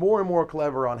gets more and more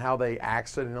clever on how they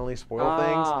accidentally spoil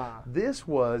things. This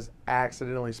was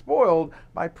accidentally spoiled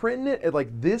by printing it at like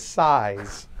this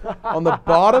size on the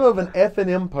bottom of an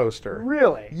F&M poster.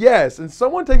 Really? Yes, and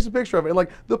someone takes a picture of it, and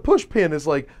like the push pin is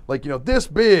like this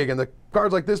big, and the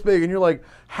card's like this big, and you're like,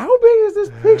 how big is this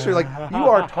picture? Like, you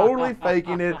are totally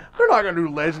faking it. They're not going to do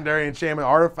legendary enchantment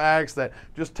artifacts that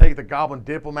just take the Goblin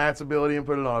Diplomat's ability and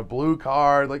put it on a blue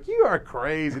card. Like, you are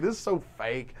crazy. This is so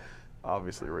fake.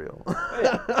 Obviously real.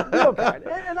 Yeah, real card.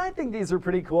 And I think these are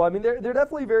pretty cool. I mean, they're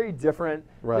definitely very different.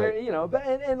 Right. They're, you know, but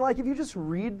and like if you just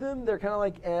read them, they're kind of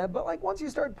like but like once you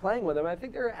start playing with them, I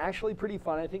think they're actually pretty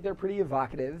fun. I think they're pretty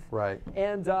evocative. Right.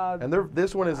 And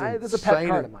this one is insane. this is a pet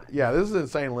card of mine. Yeah, this is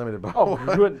insane limited. Oh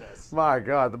goodness. My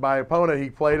God, my opponent, he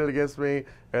played it against me,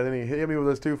 and then he hit me with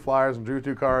his 2 flyers and drew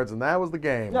 2 cards, and that was the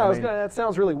game. No, that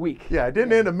sounds really weak. Yeah, it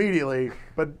didn't end immediately,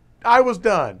 but I was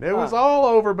done. It was all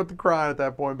over but the crying at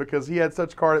that point because he had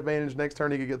such card advantage. Next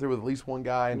turn he could get through with at least 1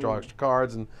 guy and draw extra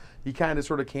cards, and he kind of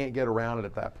sort of can't get around it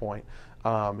at that point. He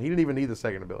didn't even need the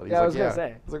second ability. He's I was gonna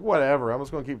say. He's like, whatever, I'm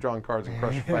just going to keep drawing cards and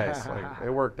crush your face. Like, it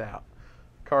worked out.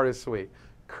 Card is sweet.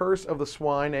 Curse of the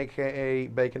Swine, a.k.a.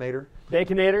 Baconator.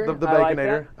 Baconator? The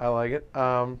Baconator. I like it.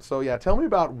 So, yeah, tell me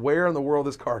about where in the world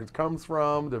this card comes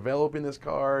from, developing this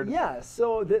card. Yeah,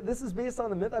 so this is based on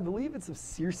the myth, I believe it's of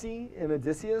Circe and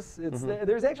Odysseus.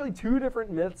 There's actually 2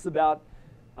 different myths about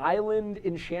island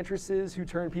enchantresses who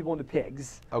turn people into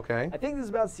pigs. Okay. I think this is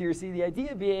about Circe. The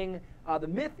idea being, the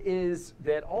myth is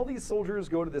that all these soldiers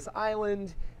go to this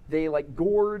island, they like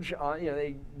gorge,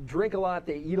 they drink a lot,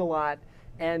 they eat a lot,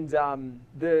 and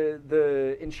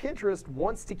the enchantress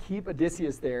wants to keep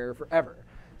Odysseus there forever.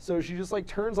 So she just like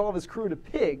turns all of his crew into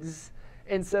pigs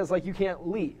and says like, you can't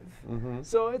leave.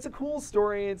 So it's a cool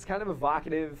story. It's kind of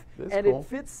evocative, and it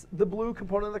fits the blue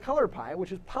component of the color pie,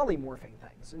 which is polymorphing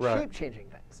things and shape-changing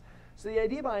things. So the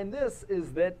idea behind this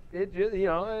is that it,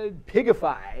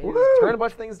 pigify, turn a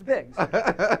bunch of things to pigs.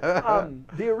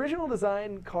 The original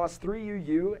design cost 3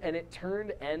 UU, and it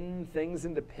turned N things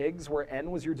into pigs, where N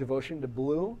was your devotion to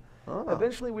blue.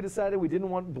 Eventually, we decided we didn't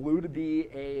want blue to be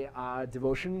a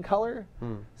devotion color,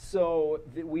 so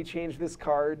we changed this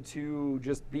card to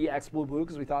just be X Blue Blue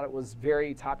because we thought it was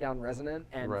very top-down resonant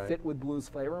and fit with blue's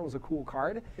flavor. It was a cool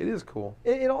card. It is cool.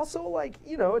 It also, like,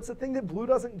 it's a thing that blue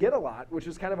doesn't get a lot, which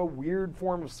is kind of a weird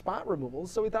form of spot removal.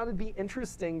 So we thought it'd be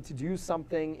interesting to do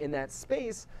something in that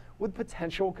space with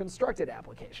potential constructed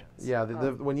applications. Yeah,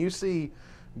 when you see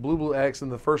Blue X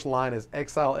and the first line is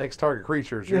exile X target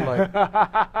creatures, you're like,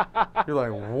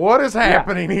 what is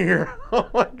happening here? Oh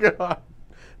my God.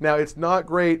 Now it's not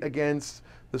great against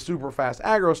the super fast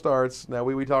aggro starts. Now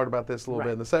we talked about this a little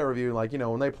bit in the set review, like,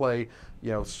 when they play,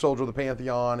 Soldier of the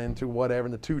Pantheon into whatever,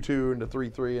 into 2/2 into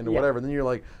 3/3 into whatever, then you're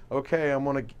like, okay, I'm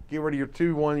gonna get rid of your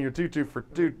 2/1, your 2/2 for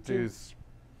 2/2s.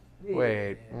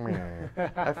 Wait,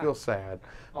 I feel sad.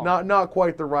 Not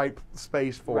quite the right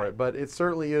space for it, but it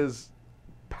certainly is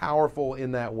powerful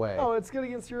in that way. Oh, it's good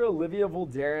against your Olivia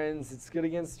Voldarens. It's good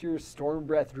against your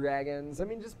Stormbreath Dragons. I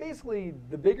mean, just basically,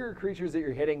 the bigger creatures that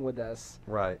you're hitting with this,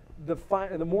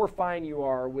 the more fine you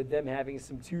are with them having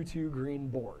some 2/2 green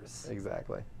boars.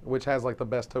 Exactly. Which has like the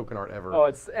best token art ever. Oh,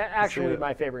 it's actually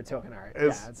my favorite token art.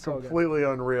 It's completely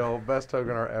unreal. Best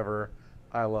token art ever.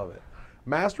 I love it.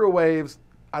 Master of Waves.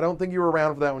 I don't think you were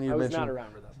around for that when you mentioned. I was not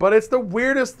around for this. But it's the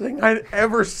weirdest thing I'd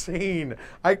ever seen.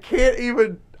 I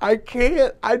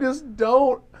just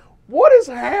don't. What is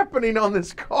happening on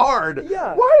this card?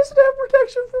 Yeah. Why does it have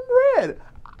protection from red?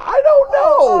 I don't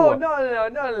know. Oh,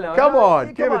 no. Come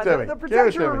on, give it to me. The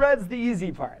protection from red's the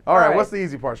easy part. All right, what's the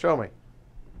easy part? Show me.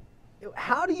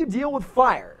 How do you deal with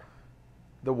fire?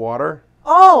 The water.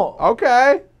 Oh.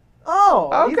 Okay. Oh,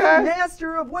 okay. He's the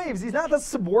master of waves. He's not the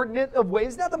subordinate of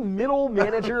waves. He's not the middle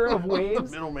manager of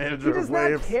waves. The middle manager of waves. He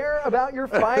does not care about your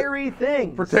fiery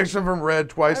things. Protection from red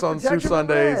twice on two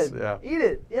Sundays. Yeah. Eat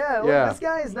it. Yeah. Look, this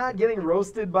guy is not getting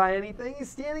roasted by anything. He's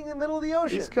standing in the middle of the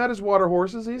ocean. He's got his water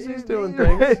horses. He's doing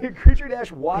things. Creature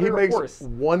dash water horse. He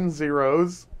makes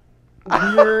 1/0s.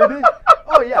 Weird.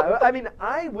 Oh, yeah. I mean,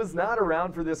 I was not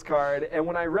around for this card, and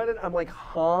when I read it, I'm like,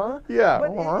 huh? Yeah.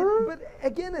 But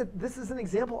again, this is an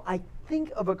example, I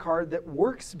think, of a card that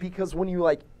works because when you,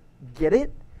 like, get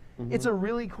it, it's a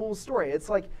really cool story. It's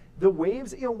like the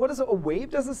waves, what is it? A wave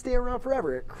doesn't stay around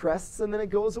forever. It crests and then it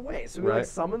goes away. So he like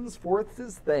summons forth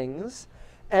his things,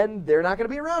 and they're not going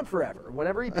to be around forever.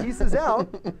 Whenever he pieces out,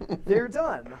 they're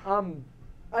done.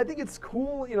 I think it's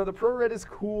cool. The Pro Red is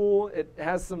cool. It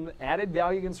has some added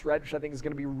value against Red, which I think is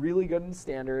going to be really good in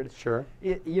Standard. Sure.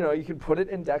 You can put it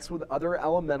in decks with other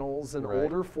elementals and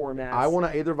older formats. I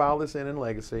want to Aether Vial this in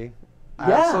Legacy. Yeah,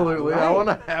 absolutely. right. I want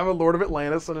to have a Lord of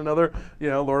Atlantis and another,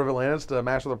 Lord of Atlantis to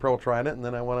match with a Pearl Trident, and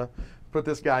then I want to put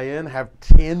this guy in, have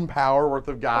 10 power worth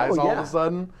of guys all of a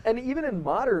sudden. And even in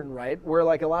Modern, right, where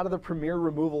like a lot of the premier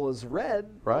removal is red,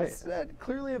 it's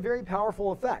clearly a very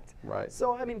powerful effect. Right.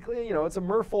 So, I mean, it's a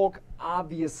Merfolk,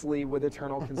 obviously, with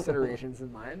eternal considerations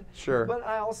in mind. Sure. But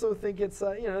I also think it's,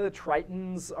 the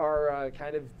Tritons are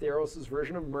kind of Theros'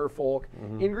 version of Merfolk.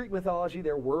 In Greek mythology,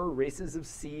 there were races of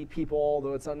sea people,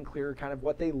 although it's unclear kind of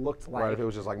what they looked like. Right, if it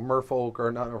was just like Merfolk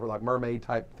or not, or like mermaid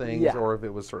type things, or if it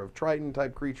was sort of Triton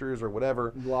type creatures or whatever.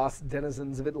 Lost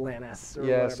denizens of Atlantis. Or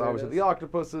obviously the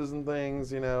octopuses and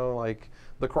things, like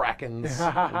the Krakens,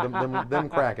 them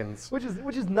Krakens.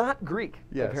 Which is not Greek,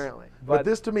 apparently. But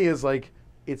this to me is like,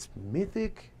 it's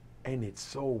mythic and it's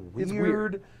so weird. It's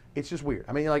weird. It's just weird.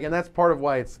 I mean, and that's part of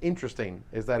why it's interesting,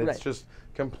 is that it's just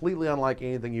completely unlike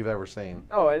anything you've ever seen.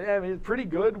 Oh, I mean, it's pretty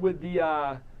good with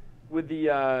the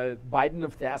Biden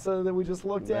of Thassa that we just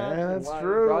looked at. Yeah, that's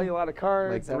true. Draw you a lot of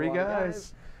cards. Like 3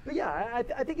 guys. But yeah,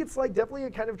 I think it's like definitely a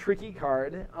kind of tricky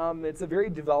card. It's a very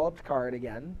developed card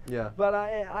again. Yeah. But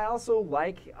I also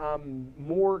like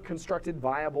more constructed,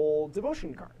 viable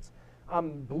devotion cards.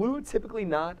 Blue, typically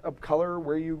not a color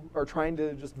where you are trying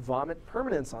to just vomit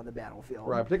permanence on the battlefield.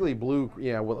 Right, particularly blue,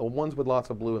 ones with lots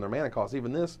of blue in their mana cost.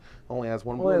 Even this only has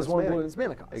one blue in its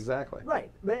mana cost. Exactly.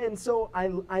 Right, and so I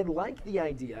like the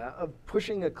idea of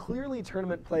pushing a clearly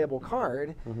tournament playable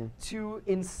card to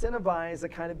incentivize a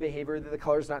kind of behavior that the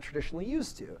color's not traditionally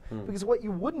used to. Because what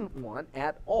you wouldn't want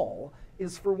at all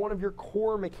is for one of your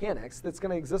core mechanics that's going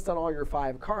to exist on all your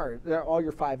 5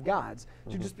 gods,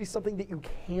 to just be something that you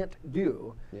can't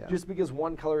do just because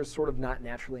one color is sort of not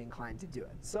naturally inclined to do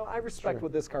it. So I respect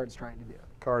what this card's trying to do.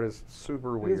 Card is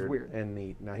super weird and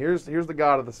neat. Now here's the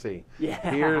God of the Sea. Yeah.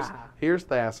 Here's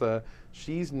Thassa.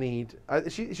 She's neat.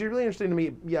 She's really interesting to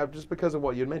me. Yeah, just because of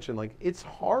what you mentioned. Like, it's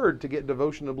hard to get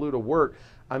Devotion to Blue to work.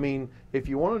 I mean, if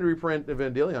you wanted to reprint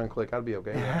Evangelion Click, I'd be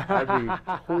okay with that. I'd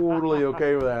be totally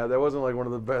okay with that. That wasn't like one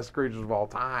of the best creatures of all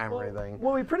time or anything.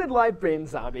 Well, we printed Livebane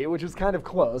Zombie, which is kind of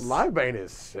close. Livebane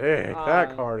is sick.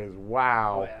 That card is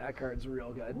wow. Oh yeah, that card's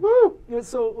real good. Woo!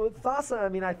 So with Thassa, I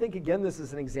mean, I think again this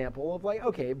is an example of like,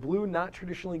 okay, blue not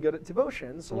traditionally good at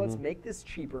devotion, so let's make this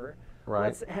cheaper. Right.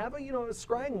 Let's have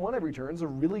scrying 1 every turn is a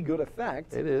really good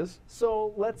effect. It is.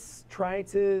 So let's try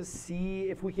to see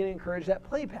if we can encourage that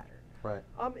play pattern. Right.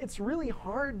 It's really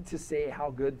hard to say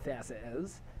how good Thassa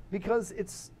is because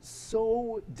it's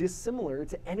so dissimilar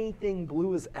to anything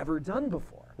blue has ever done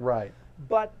before. Right.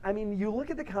 But, I mean, you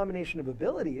look at the combination of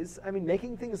abilities, I mean,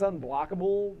 making things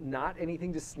unblockable, not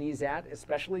anything to sneeze at,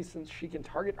 especially since she can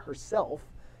target herself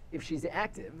if she's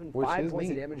active, and 5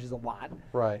 points of damage is a lot.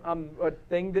 Right. A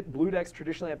thing that blue decks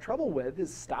traditionally have trouble with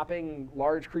is stopping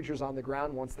large creatures on the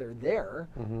ground once they're there.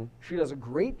 She does a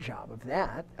great job of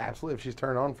that. Absolutely, if she's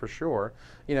turned on for sure.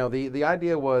 The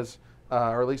idea was,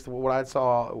 or at least what I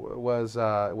saw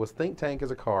was Think Tank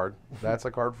as a card. That's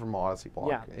a card from Odyssey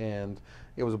block, and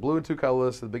it was a blue and 2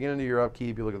 colorless. At the beginning of your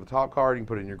upkeep, you look at the top card, you can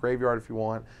put it in your graveyard if you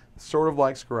want. Sort of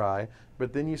like Scry,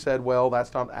 but then you said, well,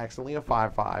 that's not accidentally a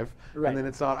 5/5, and then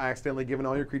it's not accidentally giving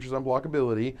all your creatures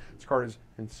unblockability. This card is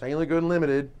insanely good and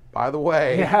limited, by the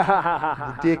way.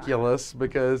 Ridiculous,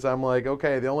 because I'm like,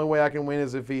 okay, the only way I can win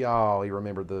is if he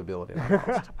remembered the ability and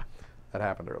I lost. That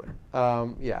happened earlier.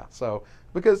 So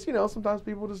because sometimes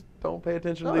people just don't pay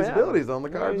attention to these abilities on the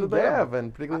cards that they have,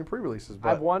 and particularly in pre-releases. But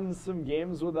I've won some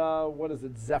games with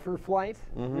Zephyr Flight,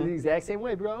 the exact same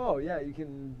way. Bro, you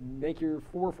can make your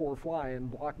 4/4 fly and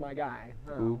block my guy.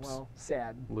 Oops. Well,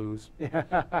 sad. Lose.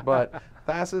 But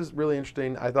Thassa's really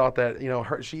interesting. I thought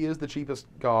that she is the cheapest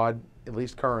god, at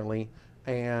least currently,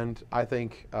 and I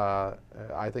think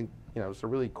it's a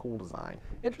really cool design.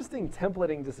 Interesting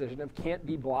templating decision of can't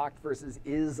be blocked versus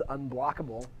is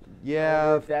unblockable.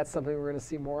 Yeah. If that's something we're going to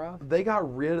see more of. They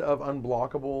got rid of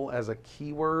unblockable as a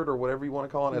keyword or whatever you want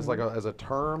to call it, as a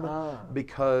term,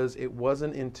 because it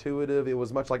wasn't intuitive. It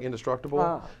was much like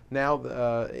indestructible.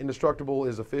 Now indestructible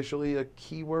is officially a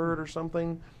keyword or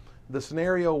something. The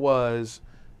scenario was,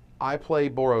 I play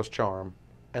Boros Charm,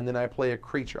 and then I play a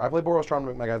creature. I play Boros Charm to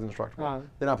make my guys indestructible.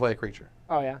 Then I play a creature.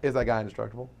 Oh yeah. Is that guy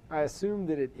indestructible? I assume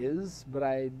that it is, but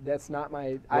that's not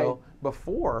my. Well,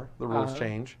 before the rules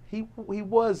change, he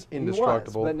was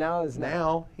indestructible. But now he's not.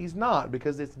 Now he's not,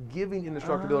 because it's giving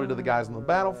indestructibility to the guys on the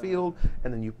battlefield,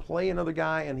 and then you play another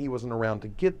guy, and he wasn't around to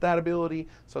get that ability,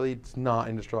 so it's not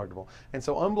indestructible. And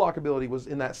so unblockability was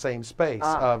in that same space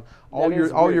of all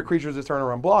your creatures this turn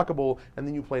are unblockable, and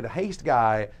then you play the haste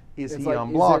guy. Is he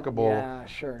unblockable? Yeah,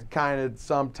 sure. Kind of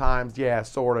sometimes, yeah,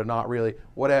 sort of, not really,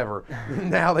 whatever.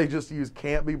 Now they just use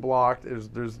can't be blocked.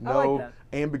 There's no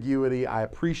ambiguity. I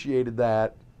appreciated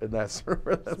that, and that's where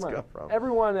that's come from.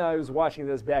 Everyone who's watching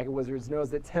this back at Wizards knows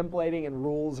that templating and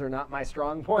rules are not my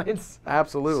strong points.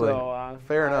 Absolutely. So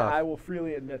fair enough. I will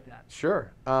freely admit that.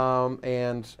 Sure.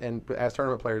 And as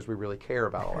tournament players, we really care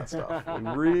about all that stuff. We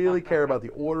really care about the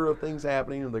order of things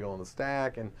happening, and they go on the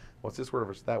stack, and what's this word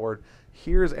versus that word.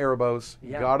 Here's Erebos,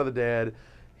 God of the Dead.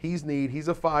 He's neat. He's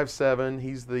a 5/7.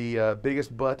 He's the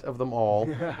biggest butt of them all,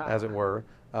 as it were.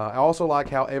 I also like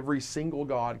how every single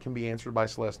god can be answered by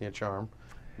Celestia Charm.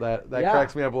 That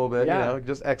cracks me up a little bit. You know,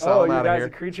 just exile them out of here. Oh, you guys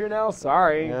a creature now?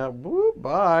 Sorry. Yeah. Whoop,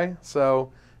 bye.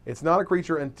 So it's not a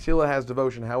creature until it has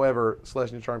devotion. However,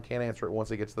 Celestia Charm can answer it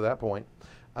once it gets to that point.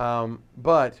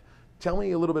 But tell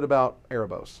me a little bit about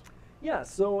Erebos. Yeah,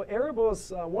 so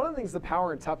Erebos, one of the things, the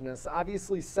power and toughness,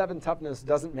 obviously 7 toughness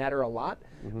doesn't matter a lot,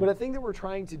 but a thing that we're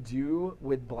trying to do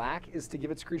with black is to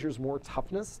give its creatures more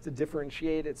toughness to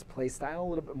differentiate its playstyle a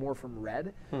little bit more from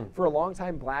red. For a long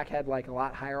time, black had like a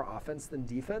lot higher offense than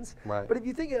defense. Right. But if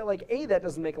you think like that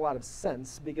doesn't make a lot of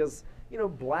sense because, you know,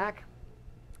 black,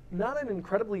 not an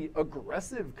incredibly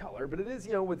aggressive color, but it is,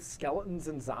 you know, with skeletons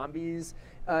and zombies,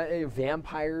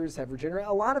 vampires have regenerate.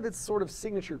 A lot of its sort of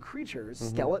signature creatures,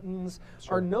 skeletons,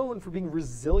 are known for being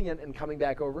resilient and coming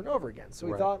back over and over again. So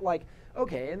we thought like,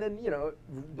 okay, and then, you know,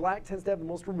 black tends to have the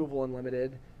most removal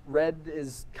unlimited, red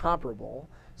is comparable.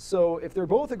 So if they're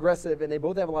both aggressive and they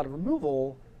both have a lot of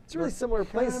removal, it's a really similar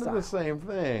play style. Kind of the same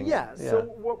thing. Yeah, so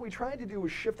what we tried to do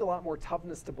was shift a lot more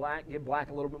toughness to black, give black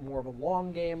a little bit more of a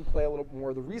long game, play a little bit more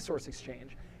of the resource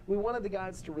exchange. We wanted the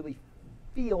guys to really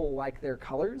feel like their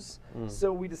colors,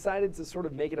 so we decided to sort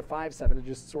of make it a 5/7 and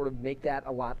just sort of make that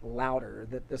a lot louder,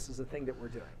 that this is a thing that we're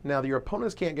doing. Now, your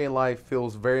opponents can't gain life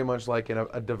feels very much like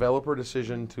a developer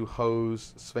decision to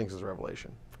hose Sphinx's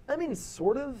Revelation. I mean,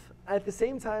 sort of. At the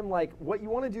same time, like, what you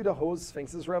want to do to hose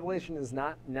Sphinx's Revelation is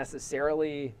not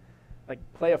necessarily like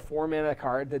play a 4-mana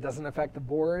card that doesn't affect the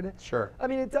board. Sure. I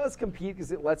mean, it does compete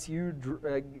because it lets you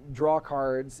draw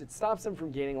cards. It stops them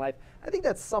from gaining life. I think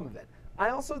that's some of it. I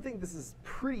also think this is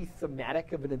pretty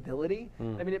thematic of an ability.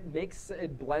 I mean,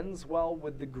 it blends well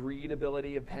with the greed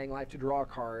ability of paying life to draw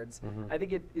cards. I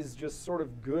think it is just sort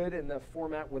of good in the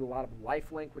format with a lot of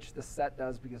lifelink, which the set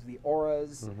does because of the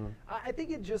auras. I think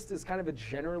it just is kind of a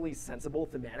generally sensible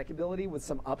thematic ability with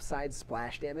some upside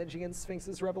splash damage against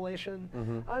Sphinx's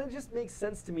Revelation. It just makes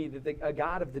sense to me that a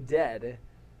god of the dead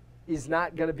is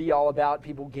not going to be all about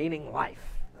people gaining life.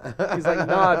 He's like,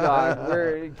 nah,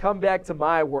 dog, come back to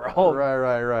my world.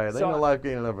 Right. There's no life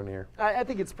gaining up in here. I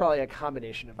think it's probably a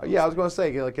combination of those. Yeah, I was going to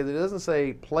say, like, 'cause it doesn't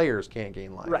say players can't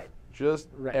gain life. Right. Just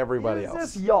everybody else.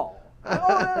 It's just y'all.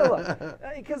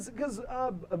 Because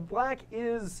black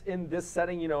is, in this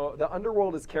setting, you know, the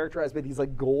underworld is characterized by these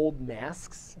like gold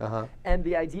masks, and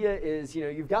the idea is, you know,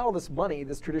 you've got all this money,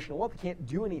 this traditional wealth, you can't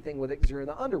do anything with it because you're in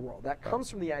the underworld. That comes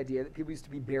from the idea that people used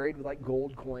to be buried with like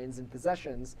gold coins and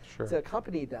possessions to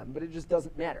accompany them, but it just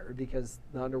doesn't matter because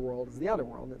the underworld is the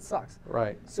underworld and it sucks.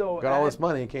 Right. So got all this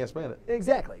money and can't spend it.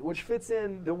 Exactly, which fits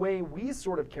in the way we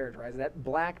sort of characterize that,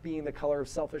 black being the color of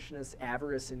selfishness,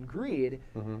 avarice, and greed.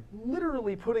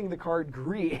 Literally putting the card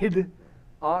greed,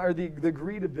 or the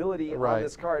greed ability on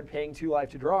this card, paying 2 life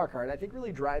to draw a card, I think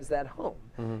really drives that home.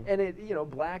 And it, you know,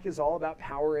 black is all about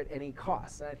power at any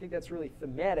cost, and I think that's really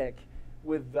thematic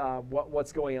with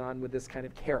what's going on with this kind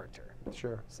of character.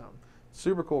 Sure. So,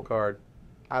 super cool card.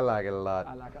 I like it a lot.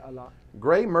 I like it a lot.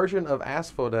 Gray Merchant of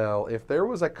Asphodel. If there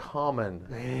was a common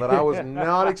that I was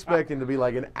not expecting to be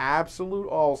like an absolute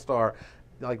all-star,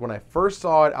 like when I first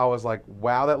saw it, I was like,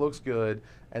 wow, that looks good.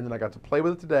 And then I got to play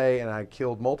with it today, and I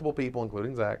killed multiple people,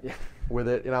 including Zach, with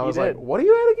it. And I was like, what are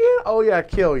you at again? Oh, yeah,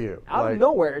 kill you. Out of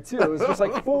nowhere, too. It was just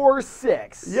like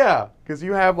 4/6. Yeah, because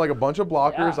you have like a bunch of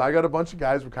blockers. I got a bunch of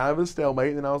guys with kind of a stalemate.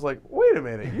 And then I was like, wait a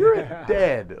minute, you're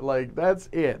dead. Like, that's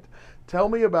it. Tell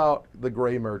me about the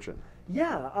Gray Merchant.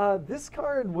 Yeah, this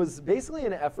card was basically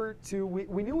an effort to,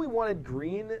 we knew we wanted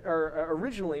green, or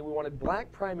originally we wanted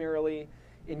black primarily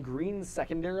in green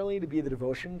secondarily to be the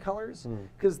devotion colors,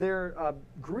 because they're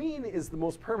green is the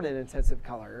most permanent intensive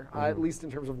color, at least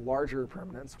in terms of larger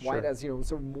permanence. White as, you know,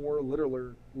 sort of more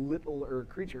littler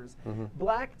creatures.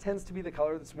 Black tends to be the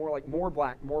color that's more like more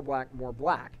black, more black, more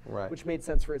black, which made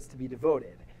sense for it to be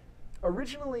devoted.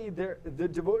 Originally, the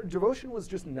devotion was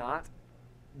just not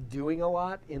doing a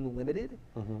lot in limited,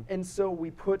 and so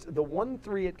we put the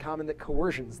 1/3 at common that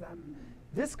coercions them.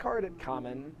 This card at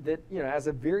common that, you know, has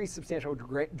a very substantial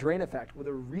drain effect with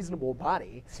a reasonable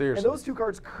body. Seriously. And those two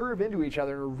cards curve into each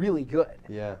other and are really good.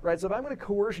 Yeah. Right. So if I'm going to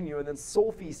coercion you and then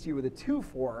soul feast you with a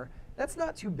 2/4, that's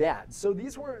not too bad. So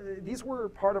these were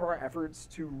part of our efforts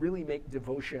to really make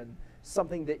devotion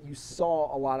something that you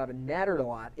saw a lot of and mattered a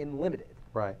lot in limited.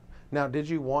 Right. Now, did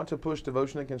you want to push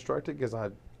devotion and constructed? Because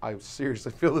I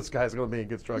seriously feel this guy's going to be in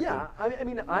constructed. Yeah, I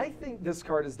mean, I think this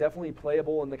card is definitely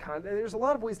playable in the there's a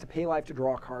lot of ways to pay life to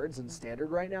draw cards in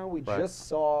standard right now. We just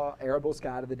saw Erebos,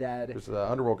 God of the Dead. There's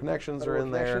Underworld Connections are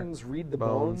in there. Read the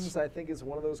Bones, I think, is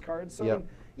one of those cards. So, I mean,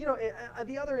 you know, at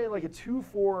the other end, like a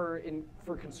 2/4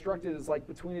 for constructed is like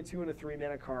between a 2 and a 3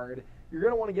 mana card. You're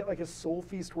going to want to get like a Soul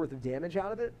Feast worth of damage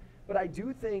out of it. But I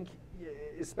do think,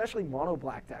 especially mono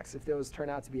black decks, if those turn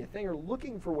out to be a thing, are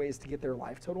looking for ways to get their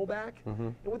life total back.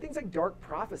 And with things like Dark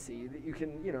Prophecy, that you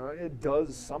can, you know, it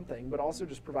does something, but also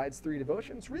just provides 3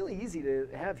 devotion. It's really easy to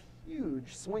have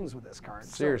huge swings with this card.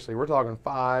 Seriously, we're talking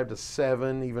 5 to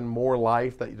 7, even more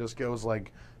life that just goes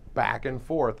like back and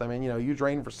forth. I mean, you know, you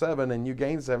drain for 7 and you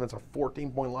gain 7. It's a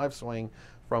 14-point life swing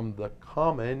from the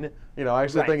common. You know, I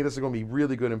actually think this is going to be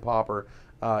really good in Pauper.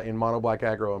 In mono black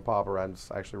aggro and Pauper. I'm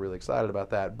just actually really excited about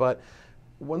that. But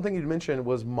one thing you mentioned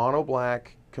was mono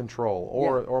black control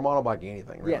or mono black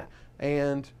anything, really.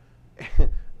 And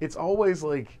it's always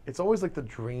like the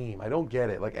dream. I don't get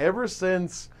it. Like ever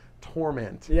since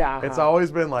Torment, it's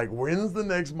always been like, when's the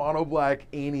next mono black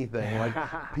anything?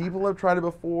 Like people have tried it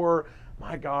before.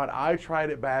 My God, I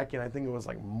tried it back in, I think it was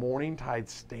like Morningtide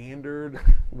Standard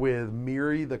with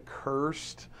Miri the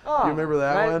Cursed. Oh, you remember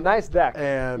that one? Nice deck.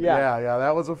 And yeah,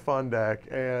 that was a fun deck.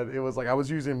 And it was like I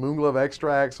was using Moonglove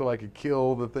Extract so I could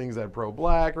kill the things that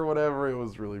pro-black or whatever. It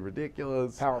was really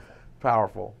ridiculous.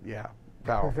 Powerful, yeah,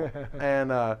 powerful.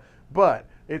 And but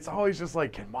it's always just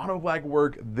like, can mono black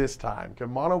work this time? Can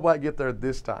mono black get there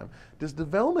this time? Does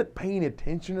development paying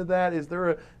attention to that? Is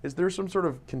there some sort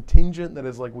of contingent that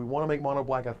is like, we want to make mono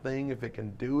black a thing if it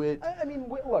can do it? I mean,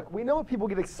 look, we know people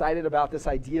get excited about this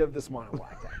idea of this mono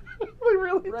black deck. We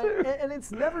really do. And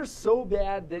it's never so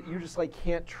bad that you just like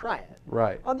can't try it.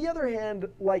 Right. On the other hand,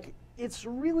 like, it's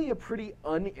really a pretty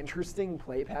uninteresting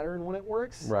play pattern when it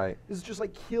works. Right. It's just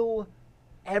like kill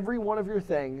every one of your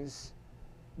things,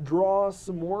 draw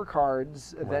some more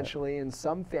cards eventually in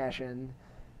some fashion,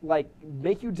 like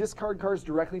make you discard cards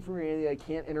directly from your hand that I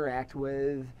can't interact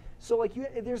with. So like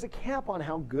there's a cap on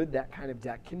how good that kind of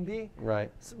deck can be. Right.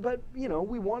 So, but you know,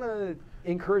 we want to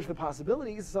encourage the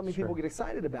possibilities, something people get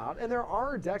excited about. And there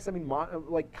are decks, I mean,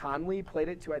 like Conley played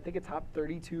it to I think a top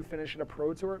 32 finish in a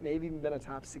Pro Tour, maybe even been a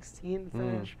top 16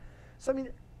 finish. So I mean,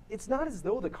 it's not as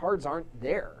though the cards aren't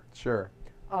there. Sure.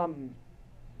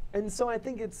 And so I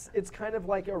think it's kind of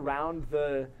like around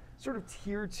the sort of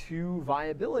tier 2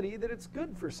 viability that it's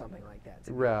good for something like that.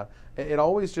 Yeah, it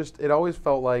always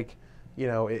felt like, you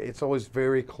know, it's always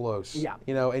very close. Yeah.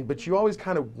 You know, but you always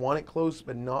kind of want it close,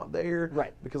 but not there.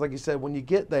 Right. Because like you said, when you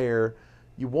get there,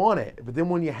 you want it, but then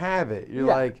when you have it, you're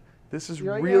like, this is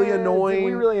like, really annoying. Did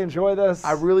we really enjoy this?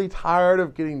 I'm really tired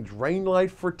of getting drain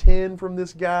life for 10 from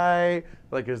this guy.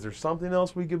 Like, is there something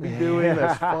else we could be doing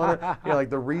that's fun? You know, like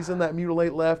the reason that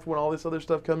Mutilate left when all this other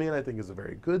stuff come in, I think is a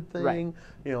very good thing. Right.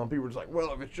 You know, and people are just like,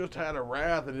 well, if it's just had a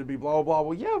Wrath, it'd be blah, blah, blah.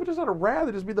 Well, yeah, if it just had a Wrath,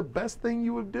 it'd just be the best thing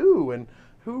you would do. And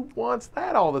who wants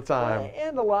that all the time?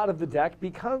 And a lot of the deck,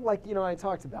 because like, you know, I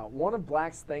talked about, one of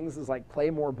Black's things is like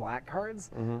play more black cards.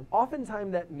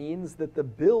 Oftentimes that means that the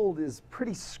build is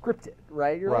pretty scripted,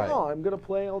 right? You're like, oh, I'm going to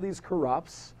play all these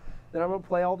Corrupts, then I'm going to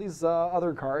play all these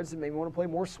other cards, and maybe want to play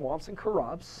more Swamps and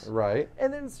Corrupts. Right.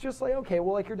 And then it's just like, okay,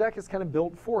 well, like your deck is kind of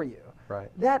built for you. Right.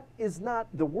 That is not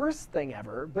the worst thing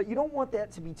ever, but you don't want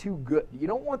that to be too good. You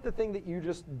don't want the thing that you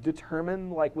just determine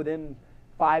like within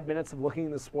 5 minutes of looking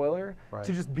at the spoiler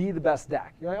to just be the best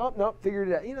deck. You're like, oh, no, figured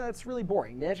it out. You know, that's really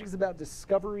boring. Magic's about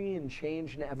discovery and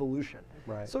change and evolution.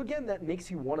 Right. So again, that makes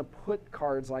you want to put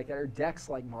cards like that, or decks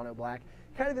like Mono Black,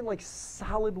 kind of in like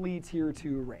solidly tier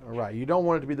 2 range. Right. You don't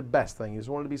want it to be the best thing. You just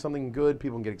want it to be something good.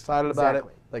 People can get excited about it.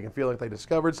 They can feel like they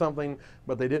discovered something,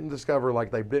 but they didn't discover, like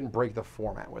they didn't break the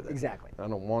format with it. Exactly. I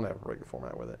don't want to ever break the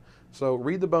format with it. So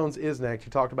Read the Bones is next.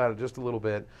 You talked about it just a little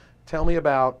bit. Tell me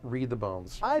about Read the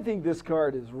Bones. I think this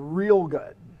card is real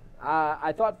good.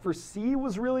 I thought For C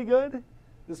was really good.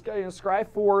 This guy, Scry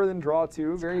 4, then Draw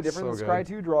 2, very different so than Scry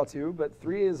good. 2, Draw 2, but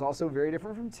 3 is also very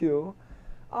different from 2.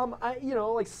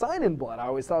 Like Sign in Blood, I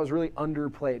always thought was a really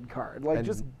underplayed card. Like,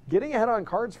 just getting ahead on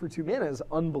cards for 2 mana is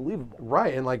unbelievable.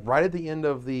 Right, and like right at the end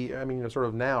of the, sort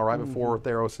of now, right before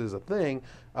Theros is a thing,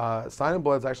 Sign in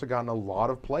Blood's actually gotten a lot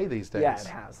of play these days. Yeah, it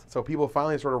has. So people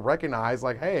finally sort of recognize,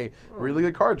 like, hey, really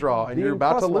good card draw, and Being you're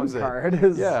about to +1 lose it. card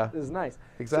is nice.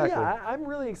 Exactly. So yeah, I'm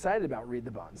really excited about Read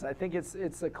the Bones. I think it's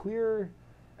a clear.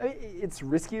 It's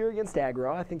riskier against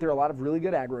aggro. I think there are a lot of really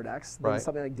good aggro decks than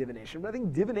something like Divination, but I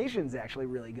think Divination's actually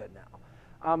really good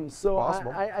now. So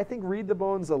I think Read the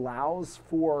Bones allows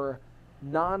for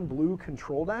non-blue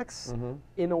control decks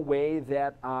in a way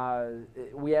that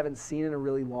we haven't seen in a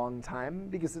really long time,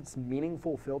 because it's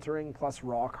meaningful filtering plus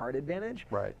raw card advantage.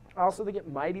 Right. I also think it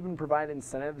might even provide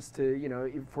incentives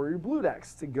to, for your blue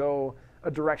decks to go a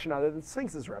direction other than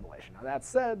Sphinx's Revelation. Now, that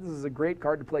said, this is a great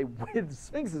card to play with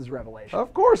Sphinx's Revelation.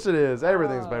 Of course it is.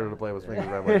 Everything's better to play with Sphinx's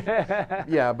Revelation.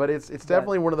 Yeah, but it's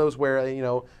definitely one of those where,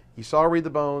 you saw Read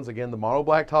the Bones. Again, the mono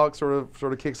black talk sort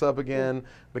of kicks up again,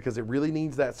 because it really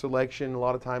needs that selection. A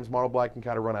lot of times mono black can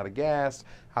kind of run out of gas.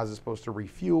 How's it supposed to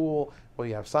refuel? Well,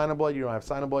 you have Sign of Blood, you don't have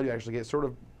Sign of Blood, you actually get sort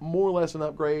of more or less an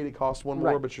upgrade. It costs 1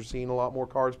 more, but you're seeing a lot more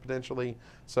cards potentially.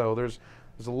 So there's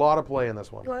a lot of play in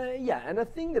this one. Yeah, and a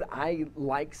thing that I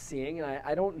like seeing, and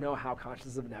I don't know how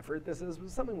conscious of an effort this is, but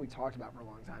it's something we talked about for a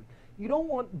long time. You don't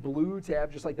want blue to have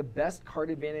just like the best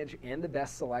card advantage and the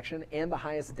best selection and the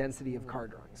highest density of card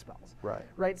drawing spells. Right.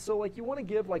 Right. So like you want to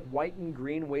give like white and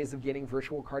green ways of getting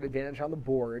virtual card advantage on the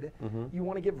board. You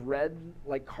want to give red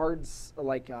like cards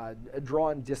like a draw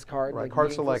and discard, like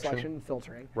card selection and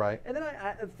filtering. Right. And then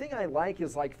the thing I like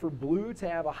is like for blue to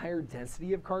have a higher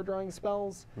density of card drawing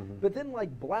spells, but then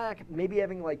like black maybe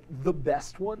having like the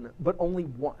best one but only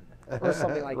one. Or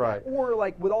something like that. Or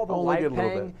like with all the life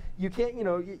pang, you can't,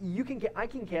 I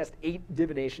can cast 8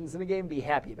 divinations in a game and be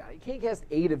happy about it. You can't cast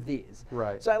 8 of these.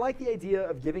 Right. So I like the idea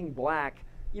of giving black,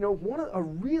 a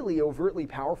really overtly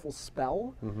powerful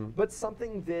spell, but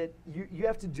something that you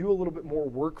have to do a little bit more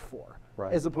work for.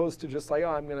 Right. As opposed to just like,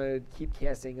 I'm going to keep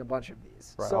casting a bunch of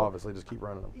these. Right, so, obviously, just keep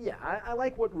running them. Yeah, I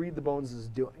like what Read the Bones is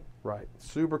doing. Right.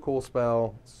 Super cool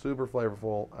spell, super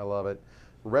flavorful. I love it.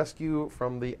 Rescue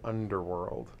from the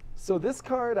Underworld. So this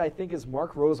card, I think, is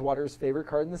Mark Rosewater's favorite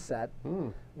card in the set.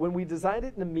 When we designed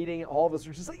it in a meeting, all of us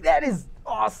were just like, that is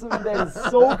awesome. That is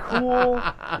so cool.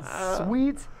 It's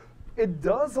sweet. It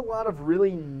does a lot of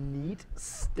really neat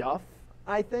stuff,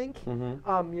 I think.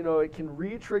 It can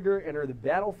re-trigger Enter the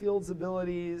Battlefield's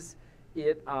abilities.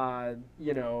 It,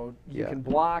 you can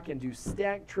block and do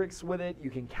stack tricks with it. You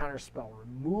can counterspell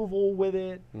removal with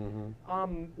it,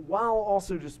 while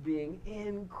also just being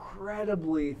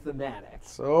incredibly thematic.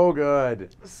 So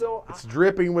good. So it's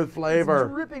dripping with flavor.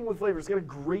 It's dripping with flavor. It's got a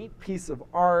great piece of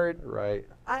art. Right.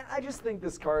 I just think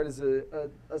this card is a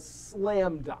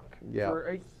slam dunk for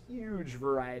a huge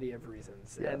variety of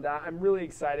reasons, and I'm really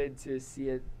excited to see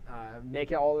it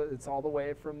make it all the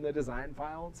way from the design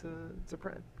file to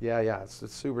print. Yeah,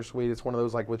 it's super sweet. It's one of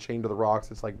those like with Chained to the Rocks.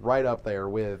 It's like right up there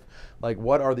with like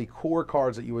what are the core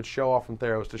cards that you would show off from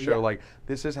Theros to show like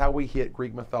this is how we hit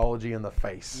Greek mythology in the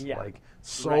face. Yeah. Like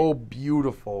so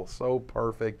beautiful, so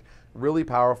perfect, really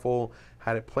powerful.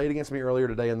 Had it played against me earlier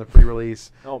today in the pre-release,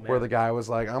 where the guy was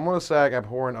like, I'm going to sack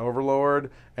Abhorrent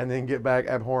Overlord and then get back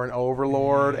Abhorrent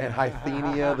Overlord and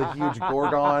Hythenia, the huge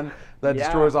Gorgon that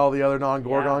destroys all the other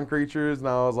non-Gorgon creatures. And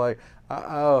I was like,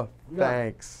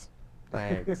 thanks.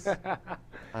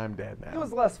 I'm dead now. It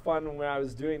was less fun when I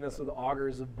was doing this with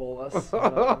Augurs of Bolas.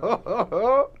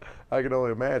 I can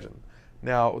only imagine.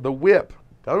 Now, the whip.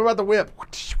 Tell me about the whip.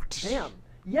 Damn.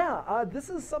 Yeah, this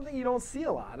is something you don't see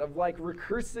a lot of, like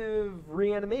recursive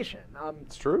reanimation.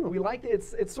 It's true. We like it.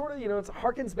 It's sort of, it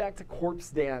harkens back to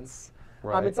Corpse Dance.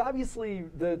 Right. It's obviously,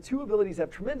 the two abilities have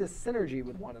tremendous synergy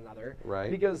with one another. Right.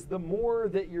 Because the more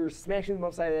that you're smashing them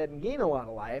upside the head and gain a lot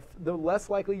of life, the less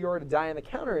likely you are to die in the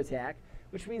counterattack,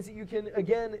 which means that you can,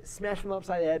 again, smash them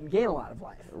upside the head and gain a lot of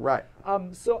life. Right.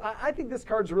 So I think this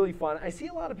card's really fun. I see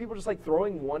a lot of people just like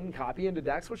throwing one copy into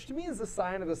decks, which to me is a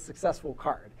sign of a successful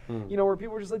card. Where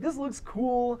people are just like, this looks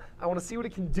cool. I want to see what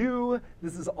it can do.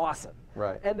 This is awesome.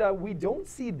 Right. And we don't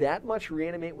see that much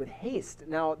reanimate with haste.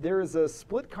 Now, there is a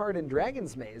split card in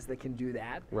Dragon's Maze that can do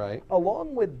that. Right.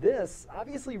 Along with this,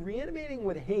 obviously reanimating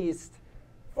with haste,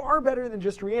 far better than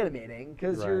just reanimating,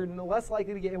 because you're less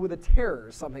likely to get hit with a terror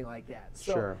or something like that.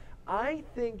 So I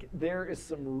think there is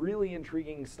some really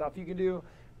intriguing stuff you can do.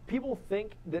 People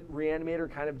think that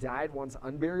Reanimator kind of died once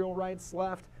Unburial Rites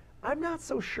left. I'm not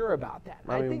so sure about that.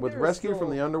 I mean, with Rescue from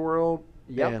the Underworld,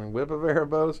 Yep. and Whip of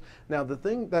Erebos. Now, the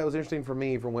thing that was interesting for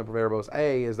me from Whip of Erebos,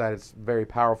 A, is that it's very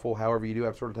powerful. However, you do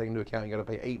have to sort of take into account you got to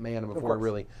pay 8 mana before it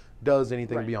really does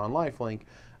anything beyond lifelink.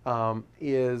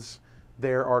 Is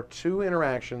there are 2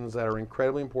 interactions that are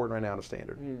incredibly important right now to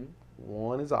Standard.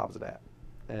 One is Obsidat,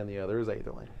 and the other is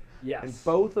Aetherling. Yes. And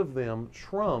both of them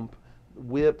trump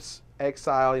Whip's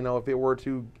exile. You know, if it were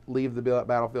to leave the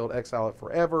battlefield, exile it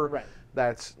forever. Right.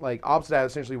 That's like Obsidat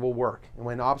essentially will work. And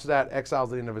when Obsidat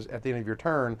exiles at the end of your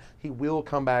turn, he will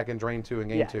come back and drain 2 and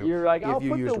gain 2. You're like, if I'll you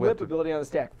put used the whip ability on the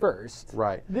stack first.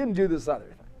 Right. Then do this other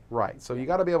thing. Right. So you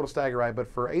got to be able to stagger right. But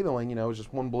for Aetherling, you know, it's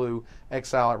just 1 blue,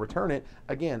 exile it, return it.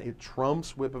 Again, it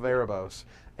trumps Whip of Erebos.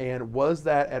 And was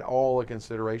that at all a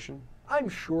consideration? I'm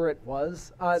sure it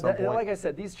was. Like I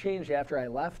said, these changed after I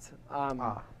left.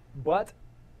 But,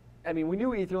 I mean, we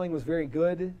knew Aetherling was very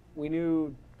good. We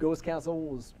knew Ghost Council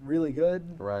was really good.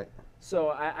 Right. So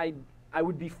I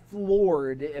would be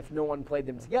floored if no one played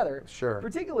them together. Sure.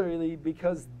 Particularly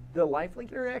because the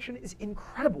lifelink interaction is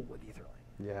incredible with Aetherling.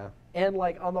 Yeah. And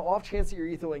like on the off chance that your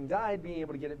Aetherling died, being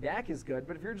able to get it back is good.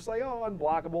 But if you're just like, oh,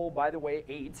 unblockable, by the way,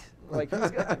 8, like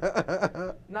he's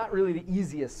not really the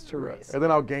easiest to race. And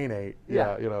then I'll gain 8.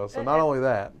 Yeah. You know, so not only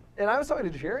that. And I was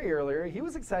talking to Jerry earlier. He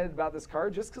was excited about this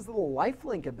card just because of the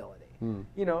lifelink ability.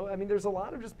 You know, I mean, there's a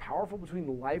lot of just powerful between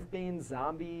Lifebane,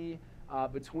 Zombie,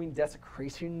 between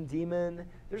Desecration Demon.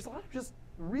 There's a lot of just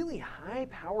really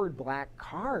high-powered black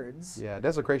cards. Yeah,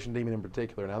 Desecration Demon in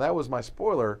particular. Now, that was my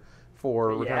spoiler for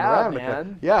Return to Ravnica.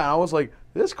 Man. Yeah, and I was like,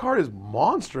 this card is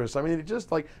monstrous. I mean, it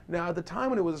just like, now at the time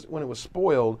when it was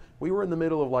spoiled, we were in the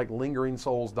middle of like Lingering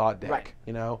Souls deck,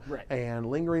 you know? Right. And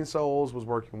Lingering Souls was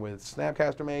working with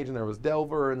Snapcaster Mage, and there was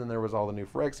Delver, and then there was all the new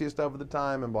Phyrexia stuff at the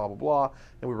time, and blah, blah, blah.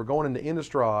 And we were going into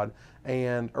Innistrad,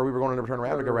 or we were going into Return to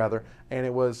Ravnica, rather, and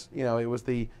it was, you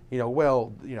know,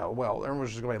 well, everyone's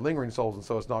just going to make Lingering Souls, and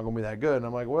so it's not going to be that good. And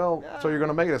I'm like, well, so you're going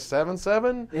to make it a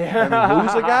 7/7 and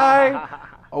lose a guy?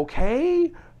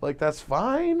 Okay, like that's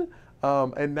fine.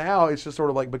 And now it's just sort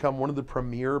of like become one of the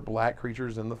premier black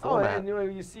creatures in the format. Oh, and you know,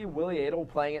 you see Willie Adel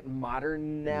playing it in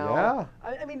Modern now.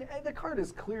 Yeah. I mean, the card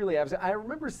is clearly absent. I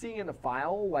remember seeing it in a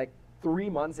file like 3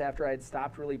 months after I had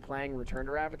stopped really playing Return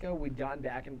to Ravnica. We'd gone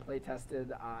back and play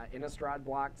tested Innistrad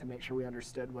block to make sure we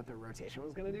understood what the rotation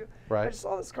was going to do. Right. I just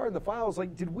saw this card in the file. I was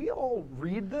like, did we all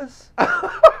read this?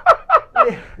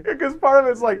 Because part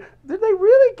of it's like, did they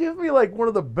really give me like one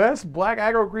of the best black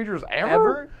aggro creatures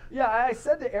ever? Yeah, I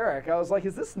said to Eric, I was like,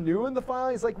 is this new in the file?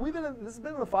 He's like, this has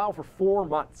been in the file for 4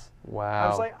 months. Wow. I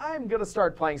was like, I'm going to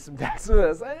start playing some decks with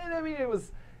this. And I mean,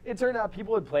 it turned out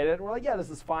people had played it and were like, yeah, this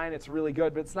is fine, it's really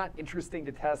good, but it's not interesting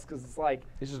to test because it's like,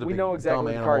 we know exactly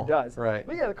what the card does. Right.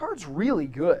 But yeah, the card's really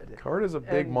good. The card is a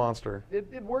big monster.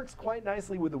 It works quite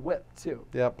nicely with the whip, too.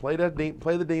 Yeah, play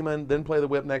the demon, then play the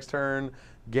whip next turn,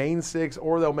 gain 6,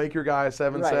 or they'll make your guy a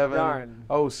 7/7. Right, darn.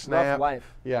 Oh, snap. Rough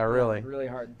life. Yeah, really. Yeah, really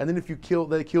hard. And then if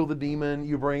they kill the demon,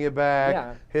 you bring it back,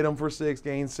 Yeah. hit them for 6,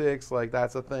 gain 6, like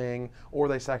that's a thing. Or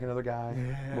they sack another guy.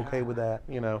 I'm okay with that,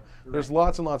 you know. There's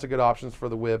lots and lots of good options for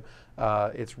the whip.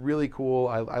 It's really cool.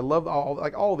 I love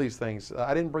all these things.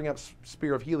 I didn't bring up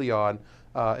Spear of Heliod,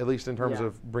 at least in terms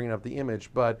of bringing up the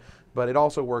image, but it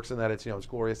also works in that it's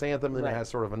Glorious Anthem, and then it has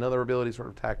sort of another ability sort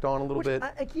of tacked on a little bit.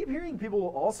 I keep hearing people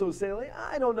also say, like,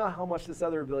 I don't know how much this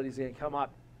other ability is going to come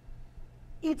up.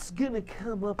 It's going to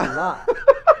come up a lot.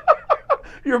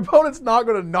 Your opponent's not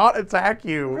going to not attack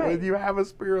you when you have a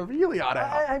Spear of Heliod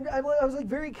out. I was like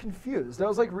very confused. I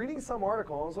was like reading some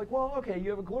article, and I was like, well, okay, you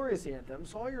have a Glorious Anthem,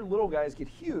 so all your little guys get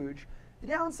huge. The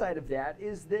downside of that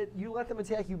is that you let them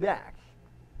attack you back.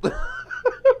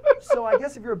 So I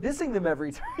guess if you're abyssing them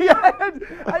every turn,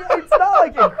 it's not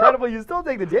like incredible. You still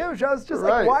take the damage. I was just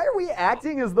like, why are we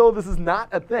acting as though this is not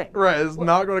a thing? Right, it's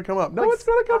not going to come up. No, it's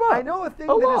going to come up. I know a thing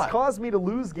that has caused me to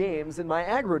lose games in my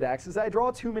aggro decks is I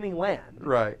draw too many land.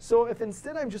 Right. So if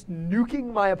instead I'm just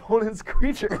nuking my opponent's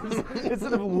creatures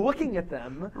instead of looking at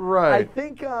them, I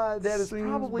think that is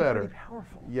probably pretty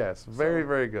powerful. Yes, very,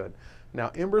 very good. Now,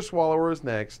 Ember Swallower is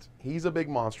next. He's a big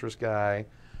monstrous guy.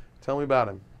 Tell me about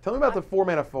him. Tell me about the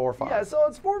 4-mana 4/5. Yeah, so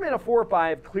it's 4-mana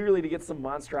 4/5 clearly to get some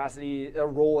monstrosity, a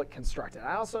role it constructed.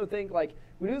 I also think like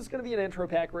we knew this was going to be an intro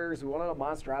pack rare, so we wanted a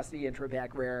monstrosity intro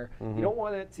pack rare. You don't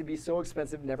want it to be so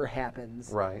expensive, never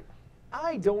happens. Right.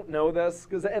 I don't know this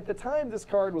because at the time this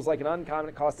card was like an uncommon.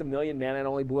 It cost 1 million mana and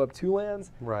only blew up 2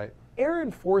 lands. Right. Aaron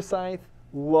Forsyth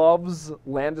loves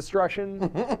land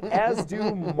destruction, as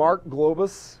do Mark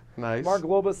Globus. Nice. Mark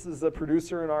Globus is a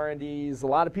producer in R&D. He's a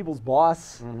lot of people's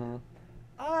boss.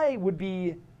 I would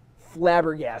be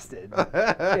flabbergasted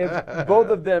if both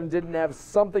of them didn't have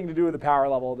something to do with the power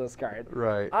level of this card.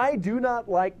 Right. I do not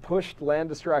like pushed land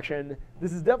destruction.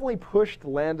 This is definitely pushed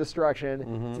land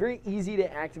destruction. It's very easy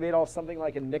to activate off something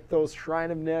like a Nykthos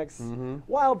Shrine of Nyx.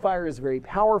 Wildfire is very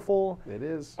powerful. It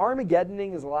is.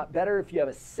 Armageddoning is a lot better if you have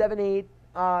a 7/8.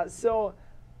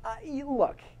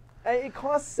 Look, it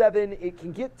costs 7. It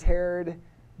can get teared,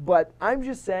 but I'm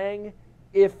just saying,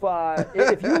 if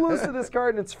you lose to this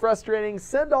card and it's frustrating,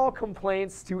 send all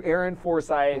complaints to Aaron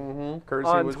Forsyth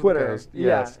on Twitter.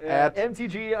 Yes, yeah, at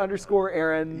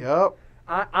MTG_Aaron. Yep.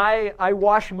 I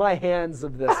wash my hands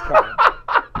of this card.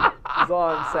 That's all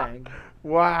I'm saying.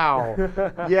 Wow.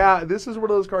 Yeah, this is one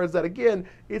of those cards that, again,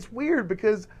 it's weird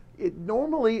because it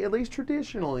normally, at least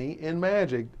traditionally in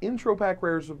Magic, intro pack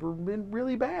rares have been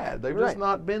really bad. They've just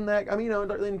not been that. I mean,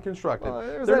 in constructed.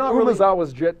 They're not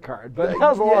Umezawa's Jit card, but that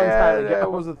was a long time ago.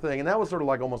 That was the thing, and that was sort of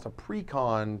like almost a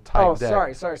pre-con type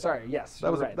deck. Sorry. Yes, that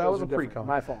was that was a pre-con.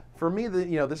 My fault. For me,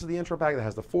 this is the intro pack that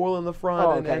has the foil in the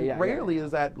front, and rarely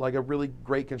is that like a really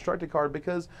great constructed card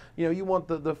because you want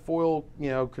the foil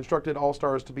constructed all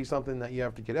stars to be something that you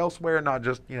have to get elsewhere, not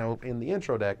just in the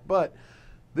intro deck, but.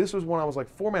 This was one I was like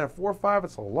 4 mana, 4/5.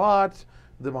 It's a lot.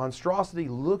 The monstrosity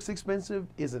looks expensive.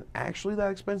 Isn't actually that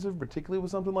expensive, particularly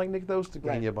with something like Nykthos to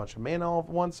gain you a bunch of mana all at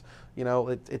once.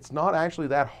 It's not actually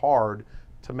that hard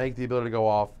to make the ability to go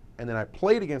off. And then I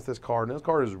played against this card, and this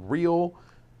card is real,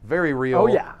 very real. Oh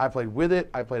yeah. I played with it.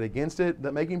 I played against it.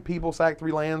 That making people sack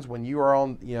 3 lands when you are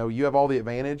on, you have all the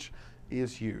advantage,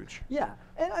 is huge. Yeah.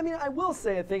 And I mean, I will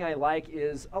say a thing I like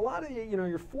is a lot of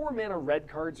your 4 mana red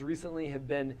cards recently have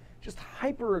been just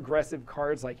hyper aggressive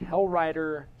cards like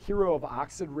Hellrider, Hero of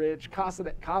Oxid Ridge, Koth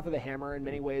of the Hammer in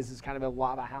many ways is kind of a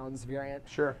Lava Hounds variant.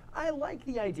 Sure. I like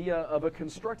the idea of a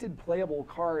constructed playable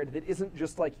card that isn't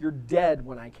just like you're dead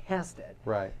when I cast it.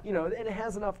 Right. And it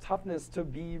has enough toughness to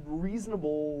be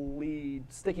reasonably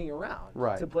sticking around.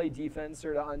 Right. To play defense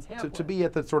or to untap. To be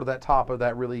at the sort of that top of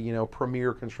that really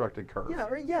premier constructed curve.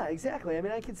 Yeah, exactly. I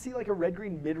mean, I could see like a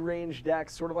red-green mid-range deck,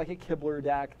 sort of like a Kibler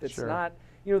deck that's not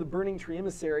the Burning Tree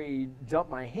Emissary dump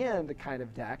my hand kind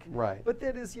of deck. Right. But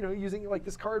that is, using like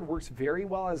this card works very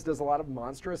well, as does a lot of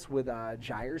Monstrous with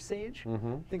Gyre Sage. I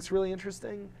think it's really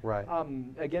interesting. Right.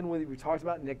 Again, we talked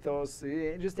about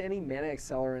Nykthos, just any mana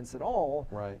accelerants at all.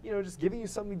 Right. Just giving you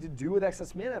something to do with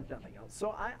excess mana if nothing else.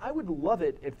 So I would love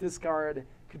it if this card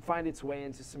could find its way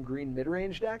into some green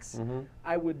mid-range decks.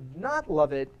 I would not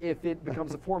love it if it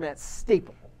becomes a format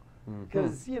staple.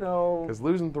 Because, Because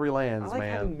losing 3 lands, I like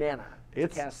man. having mana.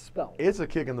 Cast spells. It's a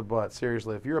kick in the butt,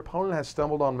 seriously. If your opponent has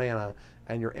stumbled on mana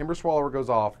and your Ember Swallower goes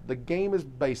off, the game is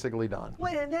basically done.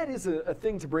 Well, and that is a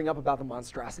thing to bring up about the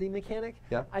monstrosity mechanic.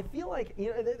 Yeah. I feel like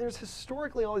there's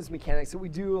historically all these mechanics that we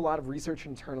do a lot of research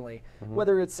internally,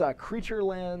 whether it's creature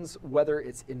lands, whether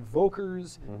it's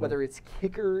invokers, whether it's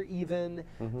kicker even.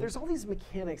 There's all these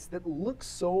mechanics that look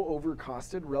so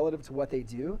overcosted relative to what they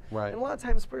do. Right. And a lot of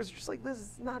times players are just like, this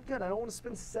is not good. I don't want to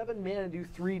spend 7 mana to do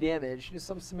 3 damage, do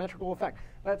some symmetrical effect.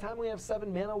 By the time we have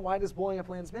 7 mana, why does blowing up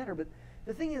lands matter? But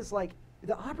the thing is, like,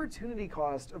 the opportunity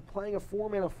cost of playing a 4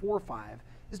 mana 4/5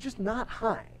 is just not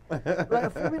high. Right? A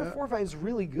 4 mana 4/5 is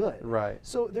really good. Right.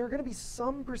 So there are going to be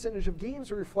some percentage of games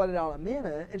where you're flooded out on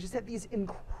mana and just have these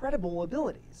incredible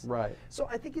abilities. Right. So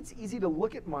I think it's easy to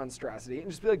look at monstrosity and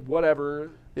just be like,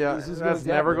 whatever. Yeah, that's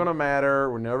never going to matter.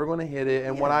 We're never going to hit it.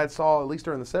 And what I saw, at least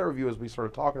during the set review, as we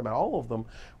started talking about all of them,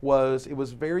 was it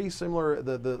was very similar.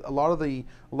 A lot of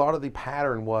the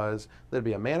pattern was there'd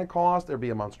be a mana cost, there'd be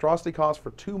a monstrosity cost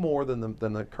for 2 more than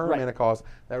the current mana cost.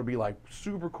 That would be like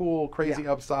super cool, crazy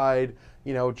upside.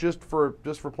 Just for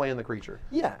playing the creature.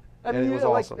 Yeah, I mean, it was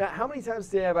awesome. How many times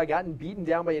today have I gotten beaten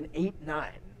down by an 8/9?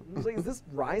 I was like, is this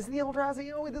Rise of the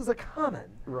Eldrazi? This is a common.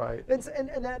 Right.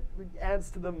 And that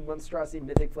adds to the monstrosity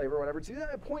mythic flavor or whatever too.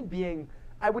 The point being,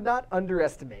 I would not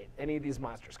underestimate any of these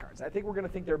monstrous cards. I think we're going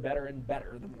to think they're better and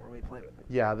better the more we play with them.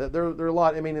 Yeah, they're a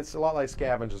lot. I mean, it's a lot like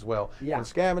Scavenge as well. Yeah. When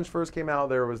Scavenge first came out,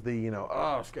 there was the,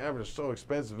 Scavenge is so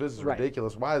expensive. This is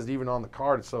ridiculous. Why is it even on the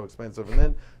card? It's so expensive. And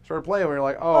then started playing, and you're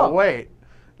like, wait.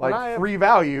 Like free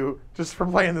value just for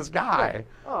playing this guy.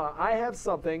 Right. I have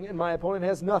something, and my opponent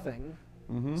has nothing.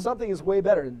 Something is way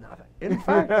better than nothing. In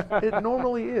fact, it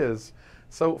normally is.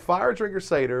 So Fire Drinker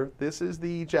Satyr, this is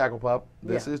the Jackal Pup.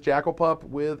 This is Jackal Pup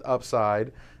with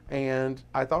upside. And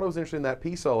I thought it was interesting that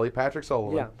P. Sully, Patrick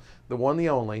Sullivan, the one, the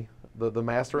only, the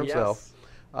master himself.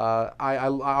 I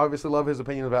obviously love his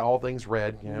opinion about all things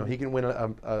red. He can win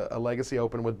a Legacy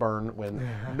Open with Burn when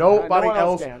nobody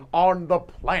else on the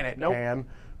planet can.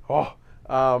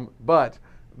 But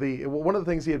one of the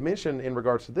things he had mentioned in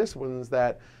regards to this one is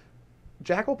that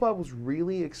Jackal Pup was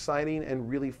really exciting and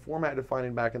really format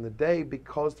defining back in the day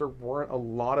because there weren't a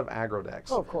lot of aggro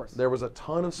decks. Oh, of course. There was a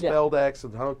ton of spell decks, a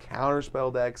ton of counter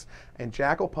spell decks, and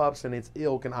Jackal Pups and its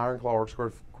ilk and Ironclaw,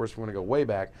 of course, if we want to go way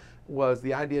back, was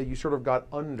the idea you sort of got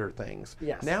under things.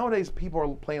 Yes. Nowadays, people are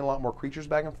playing a lot more creatures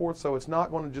back and forth, so it's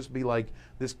not going to just be like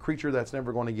this creature that's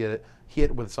never going to get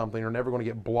hit with something or never going to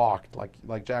get blocked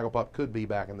like Jackal Pup could be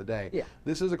back in the day. Yeah.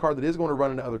 This is a card that is going to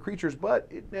run into other creatures, but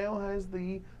it now has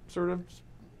the sort of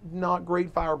not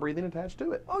great fire breathing attached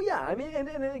to it. Oh yeah, I mean,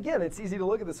 and again, it's easy to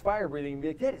look at this fire breathing and be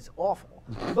like, that is awful.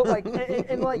 But like,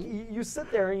 and like, you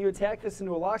sit there and you attack this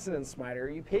into a Loxodon Smiter,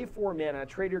 you pay 4 mana,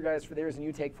 trade your guys for theirs, and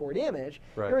you take 4 damage.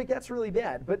 Right. You're like, that's really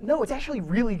bad. But no, it's actually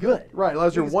really good. Right,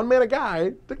 allows your 1 mana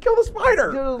guy to kill the spider.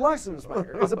 You know, the Loxodon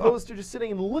Smiter, as opposed to just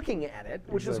sitting and looking at it,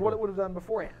 which is what it would have done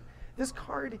beforehand. This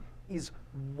card is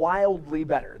wildly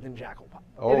better than Jackal Pup.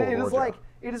 Oh, it is Lord, like,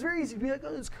 it is very easy to be like,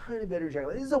 oh, it's kind of better than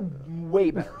Jackal Pup. This is a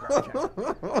way better card than Jackal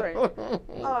Pup.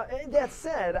 Right. And that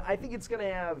said, I think it's going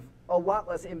to have a lot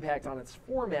less impact on its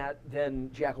format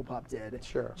than Jackal Pup did.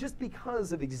 Sure. Just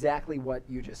because of exactly what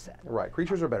you just said. Right,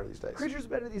 creatures are better these days. Creatures are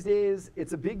better these days.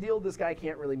 It's a big deal this guy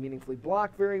can't really meaningfully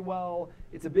block very well.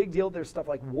 It's a big deal there's stuff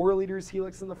like War Leader's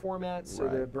Helix in the format, so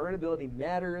the burn ability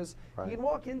matters. Right. You can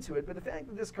walk into it, but the fact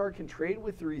that this card can trade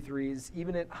with 3/3s,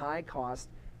 even at high cost,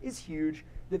 is huge.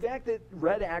 The fact that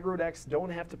red aggro decks don't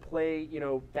have to play, you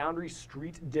know, Foundry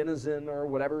Street Denizen or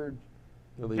whatever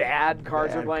bad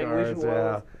cards are playing. Yeah,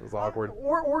 it was awkward.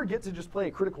 Or get to just play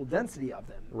a critical density of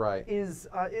them. Right. Is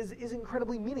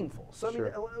incredibly meaningful. So I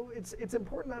mean, it's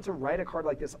important not to write a card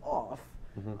like this off.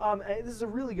 And this is a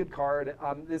really good card.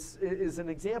 This is an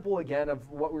example again of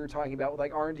what we were talking about with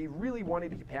like R&D really wanting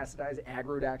to capacitize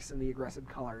aggro decks in the aggressive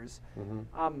colors.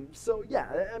 So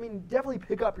yeah, I mean, definitely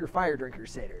pick up your Fire Drinker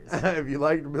Satyrs. If you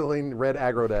like building red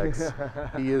aggro decks,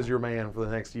 he is your man for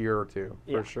the next year or two,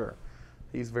 for sure.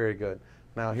 He's very good.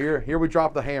 Now here we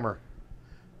drop the hammer.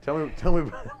 Tell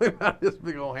me about this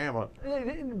big old hammer.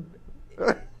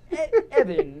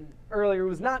 Evan earlier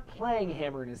was not playing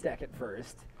hammer in his deck at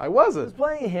first. I He wasn't. was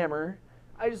playing a hammer.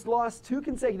 I just lost 2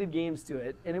 consecutive games to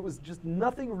it, and it was just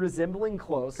nothing resembling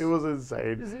close. It was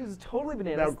insane. It was totally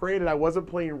bananas. Now, granted, I wasn't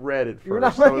playing red at were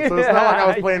not first, so playing- it's not like I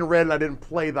was playing red and I didn't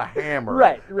play the hammer.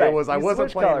 Right. It was I You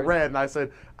wasn't switched playing colors. red, and I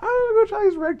said, I'm going to go try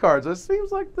these red cards. It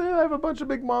seems like they have a bunch of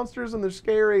big monsters and they're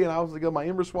scary, and I was going to go my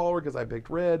Ember Swallower because I picked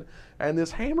red, and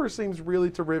this hammer seems really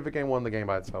terrific and won the game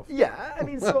by itself. Yeah, I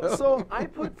mean, so I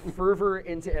put Fervor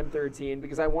into M13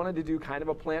 because I wanted to do kind of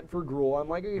a plant for Gruul. I'm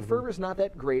like, okay, Fervor's not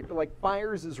that great, but like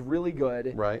Fires is really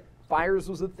good. Right. Fires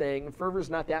was a thing. Fervor's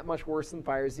not that much worse than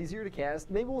Fires. Easier to cast.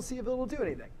 Maybe we'll see if it'll do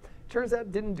anything. Turns out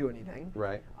it didn't do anything.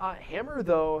 Right. Hammer,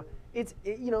 though,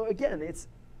 again, it's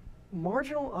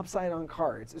marginal upside on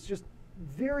cards. It's just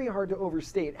very hard to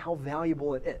overstate how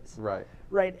valuable it is. Right.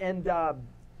 Right, and I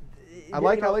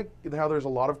like how there's a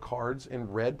lot of cards in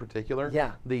red, particular.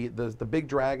 Yeah. The big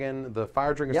dragon, the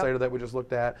Fire Drinker Yep. Satyr that we just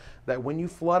looked at. That when you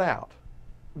flood out,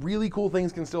 really cool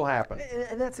things can still happen.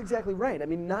 And that's exactly right. I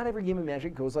mean, not every game of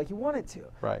Magic goes like you want it to.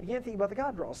 Right. You can't think about the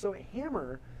God draw. So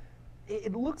Hammer,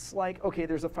 it looks like, okay,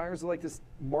 there's a Fires like this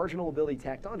marginal ability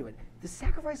tacked onto it. The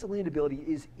Sacrifice of Land ability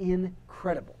is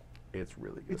incredible. It's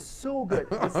really good. It's so good.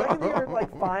 The second you're at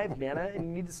like 5 mana and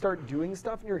you need to start doing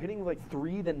stuff and you're hitting with like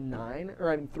 3 then 9,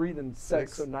 or I mean 3 then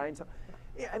 6, so 9. So,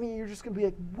 I mean, you're just going to be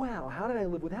like, wow, how did I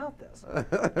live without this?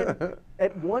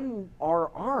 At 1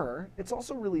 RR, it's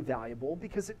also really valuable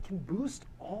because it can boost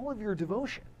all of your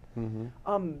devotion.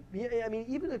 I mean,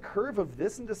 even a curve of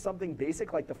this into something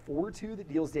basic like the 4/2 that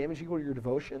deals damage equal to your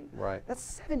devotion. Right. That's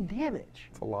 7 damage.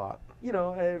 It's a lot. You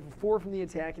know, 4 from the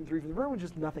attack and 3 from the burn with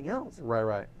just nothing else.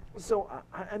 Right. So,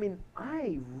 I mean,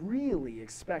 I really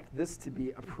expect this to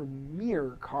be a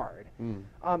premier card.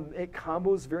 It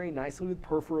combos very nicely with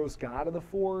Perforos, God of the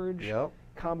Forge. Yep.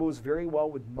 Combos very well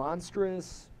with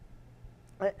Monstrous.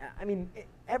 I mean,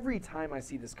 every time I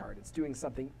see this card, it's doing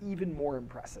something even more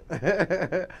impressive.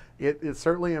 It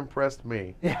certainly impressed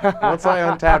me. Once I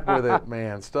untapped with it,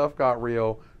 man, stuff got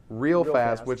real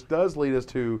fast, which does lead us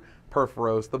to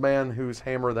Perforos, the man whose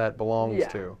hammer that belongs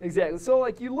to. Exactly. So,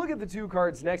 like, you look at the 2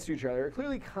 cards next to each other,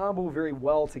 clearly combo very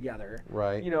well together.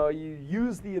 Right. You know, you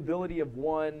use the ability of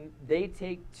 1, they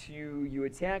take 2, you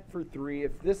attack for 3.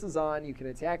 If this is on, you can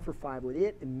attack for 5 with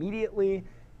it immediately,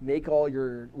 make all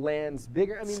your lands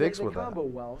bigger. I mean, 6 they with combo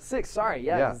that. well. 6, sorry,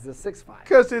 yeah. It's the 6/5.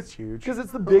 Because it's huge. Because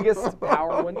it's the biggest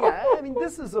power one. Yeah, I mean,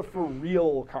 this is a for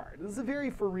real card. This is a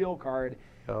very for real card.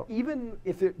 Yep. Even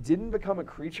if it didn't become a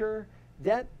creature,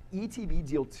 that ETB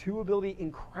deal 2 ability,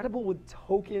 incredible with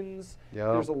tokens.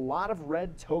 Yep. There's a lot of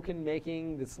red token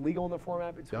making that's legal in the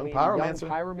format between Young Pyromancer.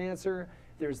 Pyromancer.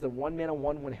 There's the 1-mana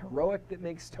 1/1 heroic that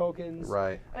makes tokens.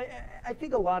 Right. I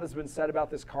think a lot has been said about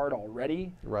this card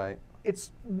already. Right.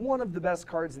 It's one of the best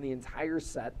cards in the entire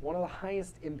set, one of the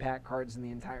highest impact cards in the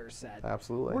entire set.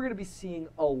 Absolutely. We're going to be seeing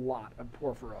a lot of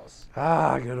Porphyros.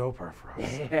 Ah, good old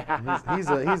Porphyros. Yeah.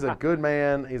 He's a good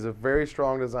man. He's a very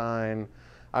strong design.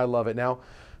 I love it. Now,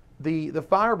 the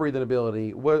fire breathing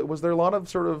ability, was there a lot of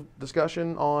sort of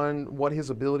discussion on what his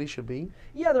ability should be?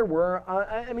 Yeah, there were.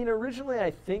 I mean, originally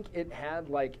I think it had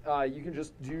like you can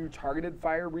just do targeted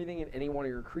fire breathing in any one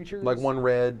of your creatures. Like one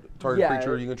red target Yeah.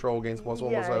 creature you control gains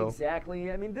 +1/+0. Yeah,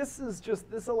 exactly. I mean, this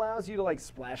allows you to like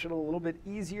splash it a little bit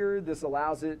easier. This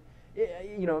allows it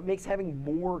makes having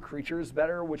more creatures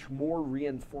better, which more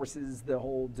reinforces the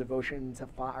whole devotion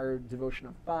to devotion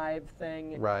of 5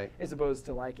 thing. Right. As opposed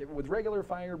to like with regular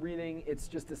fire breathing, it's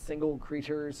just a single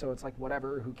creature, so it's like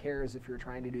whatever, who cares if you're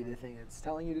trying to do the thing it's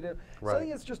telling you to do. Right. So I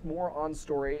think it's just more on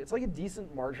story. It's like a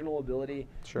decent marginal ability.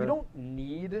 Sure. You don't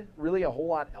need really a whole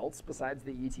lot else besides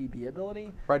the ETB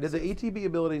ability. Right. Did the ETB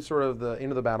ability sort of the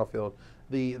end of the battlefield,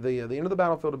 the end of the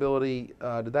battlefield ability,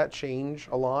 did that change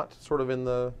a lot sort of in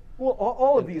the... Well,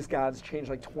 all of these gods change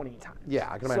like 20 times.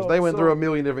 Yeah, I can imagine. They went through a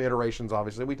million different iterations,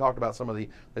 obviously. We talked about some of they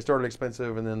started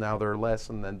expensive, and then now they're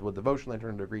less, and then with devotion, they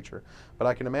turn into a creature. But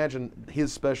I can imagine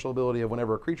his special ability of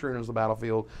whenever a creature enters the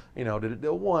battlefield, did it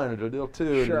deal 1, did it deal 2,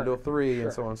 did it deal 3,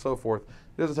 and so on and so forth.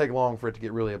 It doesn't take long for it to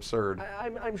get really absurd.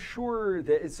 I'm sure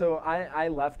that, so I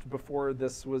left before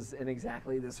this was in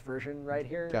exactly this version right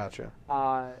here. Gotcha.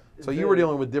 So you were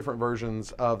dealing with different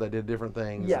versions that did different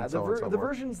things. Yeah, and so on and so the forth.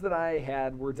 versions that I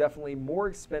had were definitely more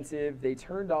expensive. They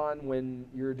turned on when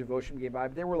your devotion gave by,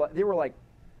 but they were like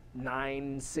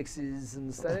 9 6s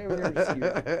and stuff. They were just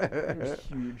huge. They were just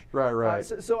huge. Right.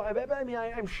 So I mean,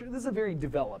 I'm sure this is a very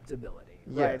developed ability.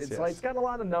 Right. Yes, It's like it's got a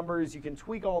lot of numbers. You can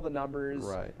tweak all the numbers.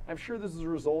 Right. I'm sure this is a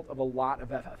result of a lot of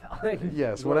FFL.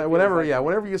 Yes.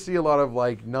 Whenever you see a lot of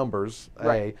like numbers,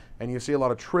 Right. A, and you see a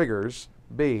lot of triggers,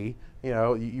 B,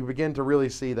 you begin to really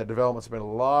see that development spent a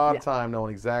lot of time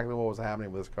knowing exactly what was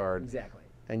happening with this card. Exactly.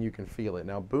 And you can feel it.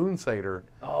 Now, Boon Satyr.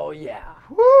 Oh yeah.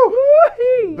 Woo!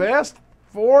 Woo-hee! Best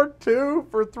 4/2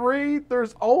 for 3.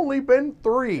 There's only been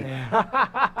 3.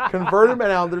 Converted them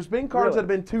out. There's been cards that have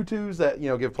been 2/2s that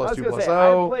give I was gonna say,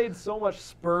 +2/+0. I played so much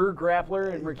Spur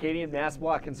Grappler and Mercadian Mass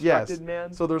Block Constructed, Yes.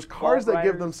 man. So there's cards that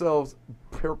give themselves,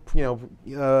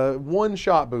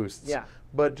 one-shot boosts. Yeah.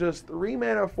 But just 3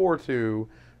 mana 4/2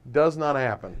 does not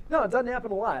happen. No, it doesn't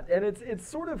happen a lot, and it's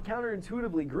sort of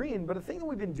counterintuitively green. But a thing that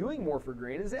we've been doing more for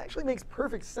green is it actually makes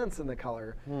perfect sense in the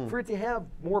color for it to have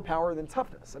more power than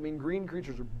toughness. I mean, green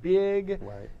creatures are big.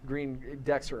 Right. Green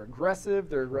decks are aggressive.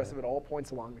 They're aggressive at all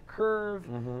points along the curve.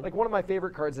 Like one of my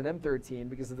favorite cards in M13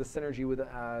 because of the synergy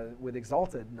with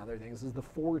Exalted and other things is the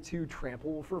 4/2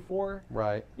 Trample for 4.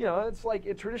 Right. It's like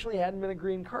it traditionally hadn't been a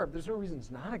green card. There's no reason it's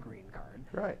not a green card.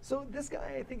 Right. So this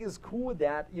guy, I think, is cool with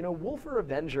that. Wolfer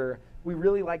Avenger, we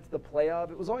really liked the play of.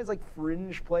 It was always like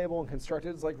fringe playable and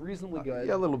constructed. It's like reasonably good.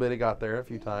 Yeah, a little bit. It got there a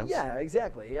few times. Yeah,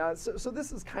 exactly. So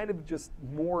this is kind of just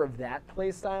more of that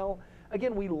play style.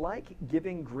 Again, we like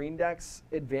giving green decks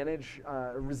advantage,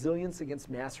 resilience against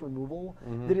mass removal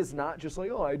that is not just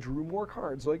like, oh, I drew more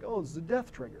cards. Like, oh, it's a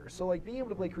death trigger. So like being able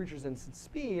to play creatures instant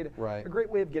speed, Right. a great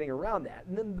way of getting around that.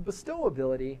 And then the bestow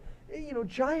ability,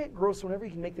 giant growths whenever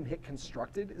you can make them hit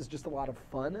constructed is just a lot of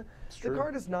fun. The true.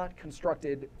 card is not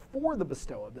constructed for the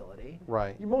bestow ability.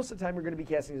 Right. Most of the time you're going to be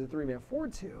casting as a 3-mana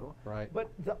 4/2. Right. But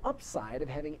the upside of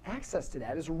having access to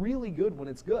that is really good when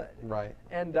it's good. Right.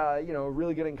 And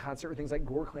really good in concert with things like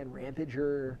Gore Clan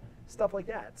Rampager, stuff like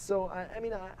that. So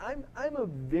I'm a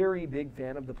very big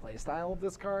fan of the play style of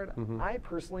this card. I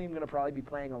personally am going to probably be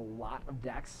playing a lot of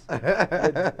decks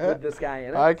with this guy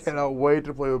in it. I cannot wait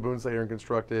to play with Boon Satyr and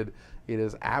Constructed. It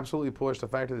is absolutely pushed. The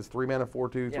fact that it's 3 mana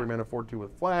 4/2, 3 mana 4/2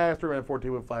 with flash, 3 mana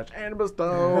 4/2 with flash and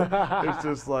bestow. It's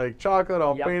just like chocolate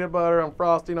on peanut butter, on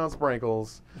frosting, on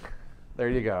sprinkles. There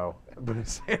you go. Boon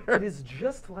Satyr. It is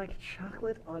just like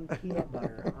chocolate on peanut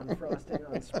butter on frosting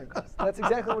on sprinkles. That's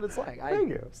exactly what it's like. Thank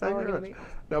you. Thank you don't very know much.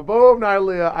 Now, Bow of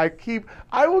Nylea,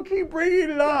 I will keep bringing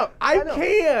it up. I know.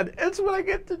 can. It's what I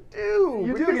get to do.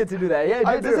 You do get to do that. Yeah.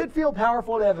 I Does do. it feel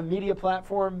powerful to have a media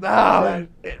platform? No,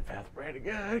 it felt pretty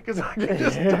good because I can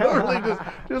just totally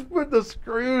just put the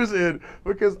screws in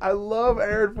because I love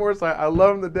Aaron Forsythe. I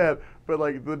love him to death. But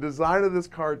like the design of this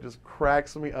card just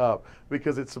cracks me up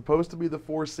because it's supposed to be the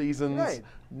 4 seasons. Right.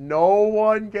 No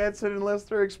one gets it unless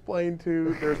they're explained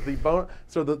to. There's the bonus.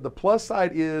 So the plus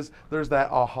side is there's that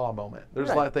aha moment. There's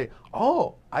Right. like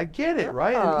oh, I get it,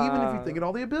 right? And even if you think of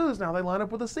all the abilities now, they line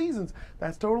up with the seasons.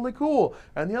 That's totally cool.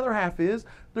 And the other half is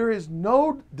there is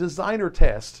no designer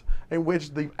test in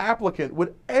which the applicant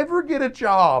would ever get a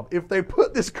job if they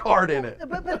put this card in it.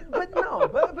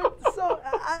 So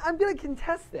I'm going to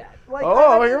contest that. Like,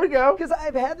 here we go. Because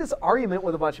I've had this argument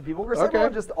with a bunch of people where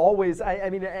someone just always,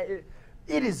 it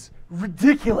is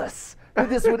ridiculous that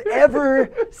this would ever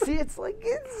see. It's like,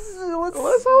 let's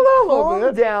hold on a little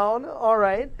bit. Down, all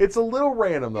right. It's a little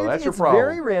random, though. That's your problem. It's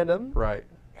very random. Right.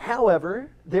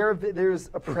 However, there's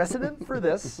a precedent for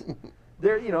this.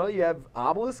 You have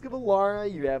Obelisk of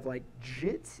Alara, you have like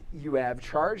JIT, you have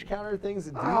charge counter things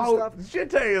that do stuff.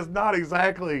 JIT is not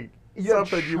exactly you have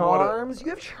something charms. you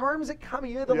have charms that come.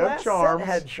 The last set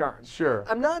had charms. Sure.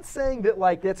 I'm not saying that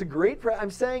like that's a great.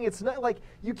 I'm saying it's not like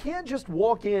you can't just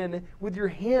walk in with your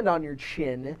hand on your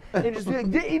chin and just be like,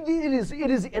 it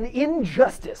is an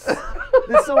injustice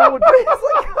that someone would.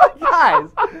 It's like, guys,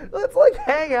 let's like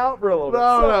hang out for a little bit.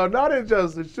 No, not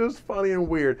injustice. It's just funny and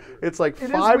weird. It's like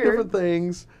 5 different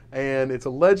things. And it's a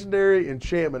legendary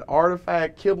enchantment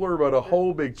artifact. Kibler wrote a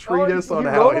whole big treatise on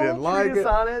how he didn't like it.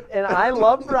 On it. And I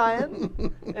love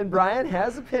Brian. And Brian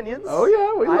has opinions. Oh,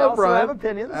 yeah, we love Brian. I also have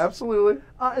opinions. Absolutely.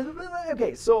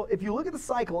 Okay, so if you look at the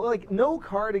cycle, like no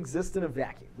card exists in a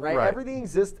vacuum, right? Everything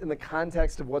exists in the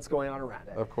context of what's going on around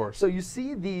it. Of course. So you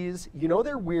see these,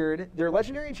 they're weird. They're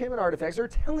legendary enchantment artifacts. They're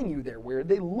telling you they're weird.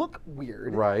 They look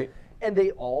weird. Right. And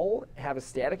they all have a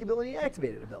static ability and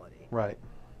activated ability. Right.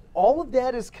 All of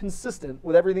that is consistent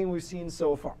with everything we've seen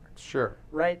so far. Sure.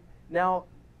 Right? Now,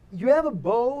 you have a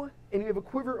bow and you have a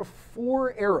quiver of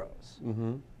 4 arrows.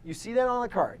 Mm-hmm. You see that on the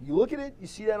card. You look at it, you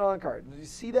see that on the card. You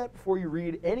see that before you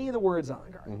read any of the words on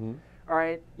the card. Mm-hmm. All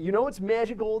right? You know it's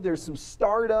magical. There's some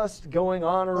stardust going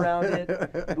on around it.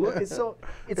 It's not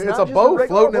a just bow a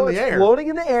floating in bow, the air. Floating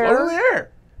in the air. Floating in the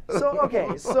air.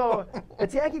 So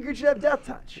attacking creatures have death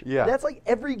touch. Yeah. That's like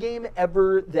every game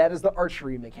ever that is the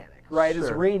archery mechanic, right? Sure.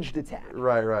 It's ranged attack.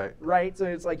 Right. Right? So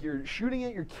it's like you're shooting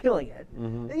it, you're killing it.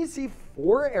 Mm-hmm. Then you see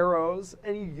 4 arrows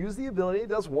and you use the ability, it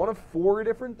does one of 4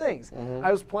 different things. Mm-hmm.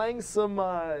 I was playing some,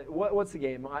 what's the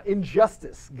game?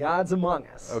 Injustice, Gods Among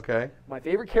Us. Okay. My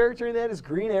favorite character in that is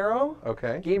Green Arrow.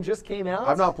 Okay. Game just came out.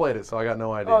 I've not played it, so I got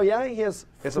no idea. Oh, yeah? He has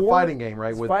It's a fighting game,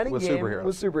 right? With superheroes.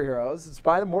 With superheroes. It's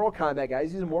by the Mortal Kombat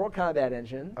guys. He's a Mortal Kombat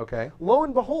engine. Okay. Lo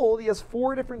and behold, he has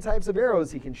 4 different types of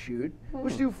arrows he can shoot,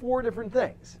 which do 4 different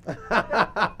things.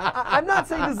 I'm not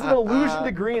saying this is an allusion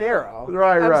to Green Arrow.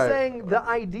 I'm saying the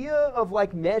idea of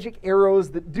like magic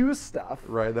arrows that do stuff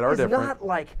that are is different. not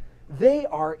like they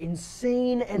are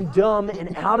insane and dumb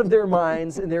and out of their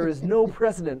minds, and there is no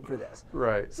precedent for this.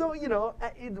 Right. So,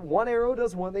 one arrow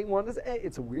does one thing, one does.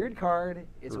 It's a weird card.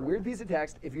 It's a weird piece of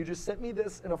text. If you just sent me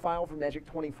this in a file from Magic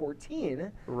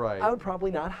 2014, I would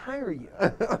probably not hire you.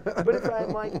 But if I'm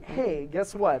like, hey,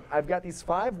 guess what? I've got these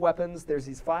 5 weapons. There's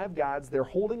these 5 gods. They're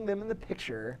holding them in the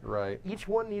picture. Right. Each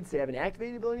one needs to have an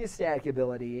activated ability, a static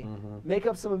ability, make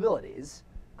up some abilities.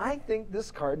 I think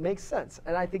this card makes sense,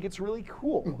 and I think it's really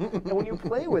cool. And when you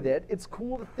play with it, it's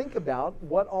cool to think about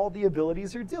what all the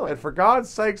abilities are doing. And for God's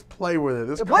sakes, play with it.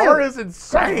 This card is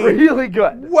insane. That's really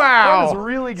good. Wow. That is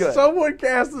really good. Someone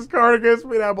cast this card against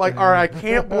me, and I'm like, all right, I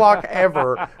can't block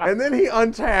ever. And then he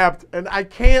untapped, and I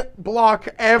can't block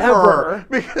ever.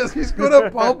 Because he's going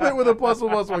to pump it with a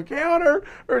 +1/+1 counter,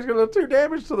 or he's going to do 2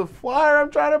 damage to the flyer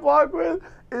I'm trying to block with.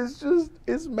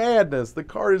 It's madness. The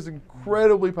card is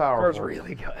incredibly powerful. The card's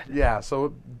really good. Yeah,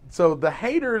 so the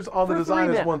haters on the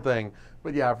design is one thing.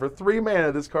 But yeah, for 3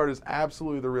 mana, this card is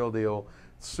absolutely the real deal.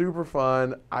 Super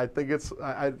fun. I think it's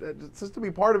just to be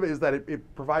part of it is that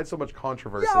it provides so much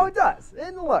controversy. Yeah, it does.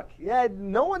 And look,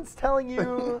 no one's telling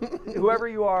you, whoever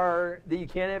you are, that you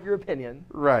can't have your opinion.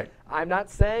 Right. I'm not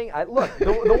saying, look,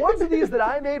 the ones of these that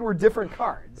I made were different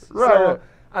cards. Right. So,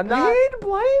 I'm not. You need to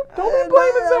blame. Don't be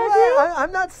blaming Zach.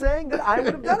 I'm not saying that I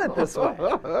would have done it this way.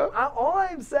 All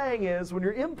I'm saying is when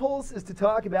your impulse is to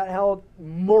talk about how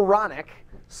moronic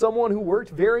someone who worked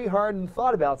very hard and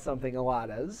thought about something a lot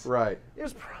is,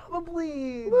 there's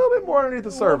probably a little bit more underneath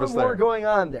the surface there. More going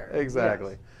on there.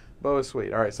 Exactly. Yes. Bow is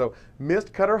sweet. All right, so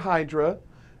Mist Cutter Hydra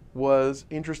was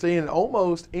interesting and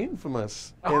almost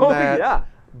infamous in that.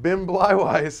 Ben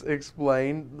Bleiweiss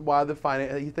explained why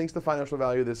he thinks the financial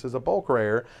value of this is a bulk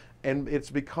rare, and it's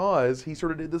because he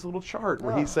sort of did this little chart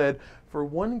where he said, for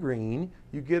 1 green,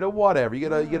 you get a whatever. You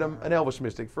get an Elvish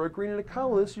Mystic. For a green and a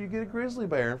colorless, you get a Grizzly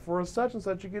Bear. And for a such and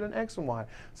such, you get an X and Y.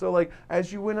 So like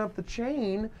as you went up the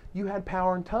chain, you had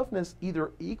power and toughness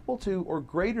either equal to or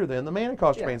greater than the mana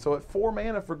cost chain. So at 4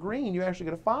 mana for green, you actually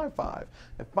get a 5/5.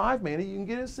 At 5 mana, you can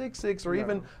get a 6/6 or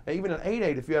even an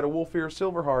 8/8 if you had a Wolfear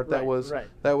Silverheart that was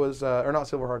or not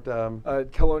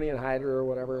Silverheart. Colonian Hydra or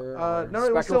whatever. No,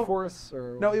 it was Spectral Force.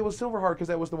 Or no, it was Silverheart because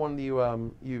that was the one that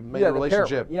you made a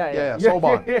relationship. Yeah. Soul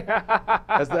bond.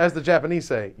 As the Japanese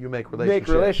say, you make relationship.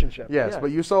 Make relationship. Yes,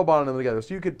 but you soul bonded them together,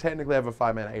 so you could technically have a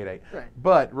 5 mana 8/8. Right.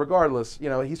 But regardless,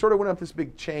 he sort of went up this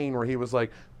big chain where he was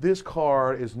like, this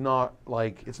card is not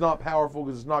it's not powerful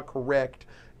because it's not correct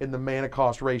in the mana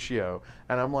cost ratio,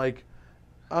 and I'm like,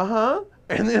 and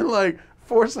then like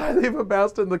Forsyth even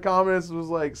bounced in the comments and was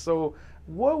like, so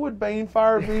what would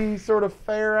Banefire be sort of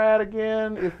fair at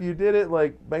again if you did it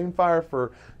like Banefire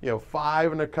for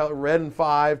 5 and a color, red and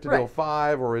 5 to deal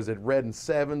 5, or is it red and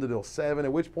 7 to deal 7?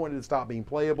 At which point did it stop being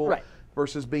playable?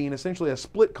 Versus being essentially a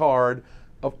split card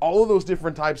of all of those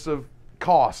different types of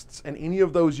costs, and any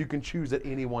of those you can choose at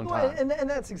any one time. And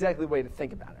that's exactly the way to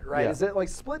think about it, right? Is that like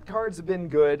split cards have been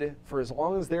good for as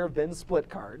long as there have been split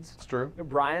cards. It's true.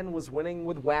 Brian was winning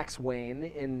with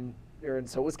Waxwayne and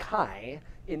so was Kai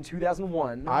in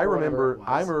 2001. I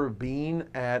remember being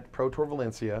at Pro Tour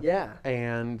Valencia. Yeah.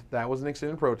 And that was an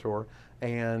extended Pro Tour.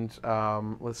 And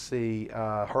let's see,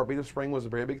 Heartbeat of Spring was a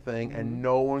very big thing, and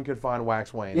no one could find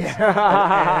Waxwaynes.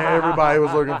 Yeah. And everybody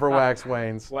was looking for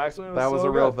Waxwaynes. Waxwayne was that was so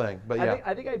a real good. thing. But yeah,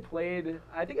 I think I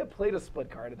played a split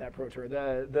card at that Pro Tour.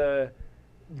 The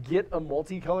get a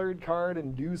multicolored card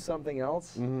and do something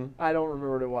else. I don't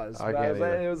remember what it was. I can't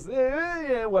either. It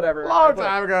was whatever. Long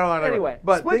time ago. Anyway,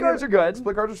 but split cards are good.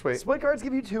 Split cards are sweet. Split cards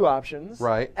give you 2 options.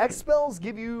 Right. X spells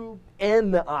give you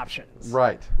N options.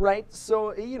 Right. Right.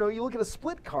 So you look at a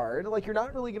split card, like you're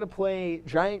not really going to play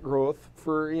Giant Growth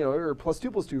for or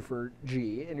 +2/+2 for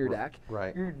G in your deck.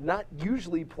 Right. You're not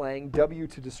usually playing W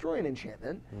to destroy an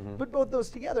enchantment, but both those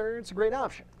together, it's a great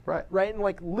option. Right. Right. And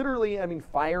like literally, I mean,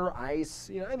 fire, ice.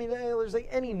 There's like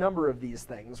any number of these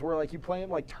things where like you play them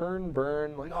like turn,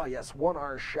 burn, like, oh yes,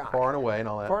 1R shot. Far and away and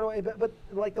all that. Far and away, but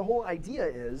like the whole idea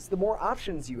is the more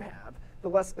options you have, the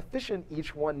less efficient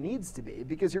each one needs to be,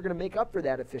 because you're going to make up for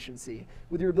that efficiency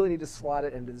with your ability to slot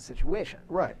it into the situation.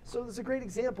 Right. So there's a great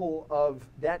example of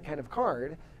that kind of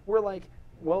card where like,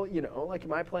 well, like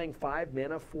am I playing 5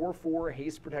 mana, 4/4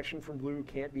 haste protection from blue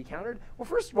can't be countered? Well,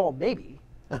 first of all, maybe.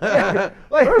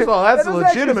 First of all, that's a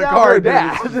legitimate card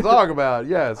to talk about,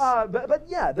 yes. But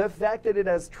yeah, the fact that it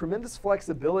has tremendous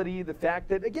flexibility, the fact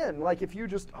that, again, like if you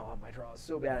just, my draw is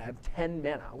so bad, I have 10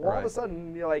 mana. Well, all of a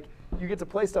sudden, you get to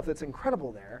play stuff that's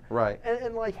incredible there. Right.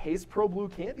 And like Haste Pro Blue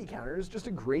can't be countered is just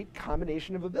a great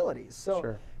combination of abilities.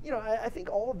 So, I think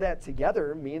all of that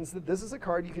together means that this is a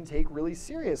card you can take really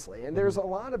seriously. And there's a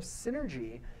lot of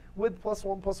synergy with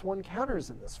 +1/+1 counters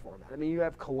in this format. I mean, you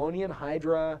have Colonian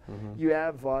Hydra, you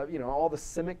have all the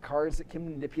Simic cards that can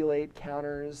manipulate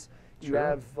counters. You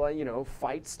have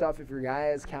fight stuff if your guy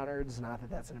has counters. Not that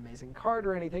that's an amazing card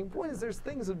or anything. Point is, there's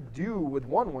things to do with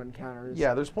 1/1 counters.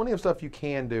 Yeah, there's plenty of stuff you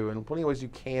can do and plenty of ways you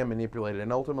can manipulate it.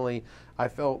 And ultimately, I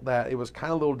felt that it was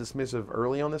kind of a little dismissive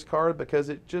early on this card because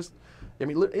it just, in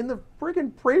the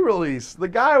freaking pre-release, the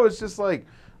guy was just like,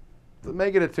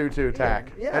 make it a 2/2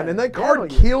 attack. And then that card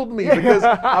killed me because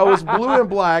I was blue and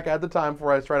black at the time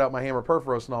before I tried out my Hammer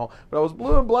Perforos and all. But I was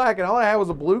blue and black, and all I had was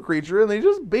a blue creature, and they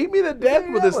just beat me to death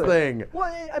with this thing.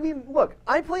 Well, I mean, look,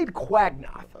 I played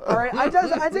Quagnoth. All right,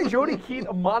 I did Jody Keith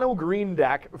a mono green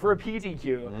deck for a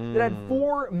PTQ that had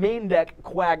 4 main deck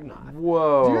Quagnoth.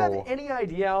 Whoa. Do you have any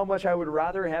idea how much I would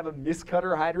rather have a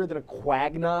Mistcutter Hydra than a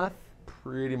Quagnoth?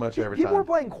 Pretty much every time. People were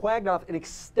playing Quagnoth and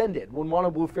Extended when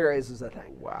Mono Blue Fairies was a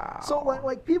thing. Wow. So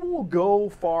like people will go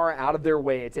far out of their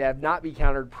way to have not be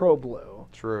countered Pro Blue.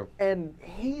 True. And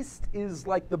Haste is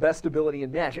like the best ability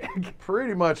in Magic.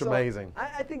 Pretty much amazing.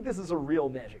 I think this is a real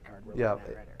Magic card.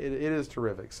 It is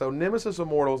terrific. So Nemesis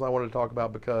Immortals I wanted to talk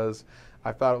about because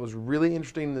I thought it was really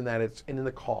interesting in that it's in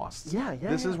the costs.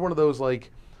 This is one of those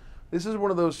This is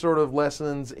one of those sort of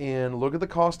lessons in look at the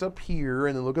cost up here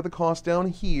and then look at the cost down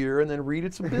here and then read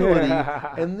its ability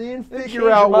and then figure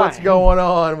out what's going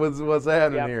on with what's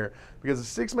happening here. Because a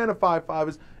 6 mana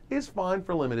 5/5 is fine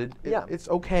for limited. It's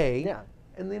okay.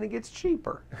 And then it gets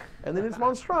cheaper. And then its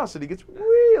monstrosity gets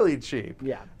really cheap.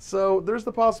 So there's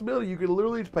the possibility you could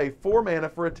literally pay 4 mana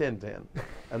for a 10/10.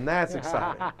 And that's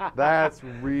exciting. That's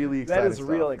really exciting. That is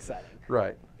real exciting.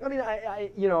 Right. I mean,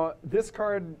 this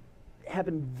card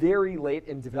happened very late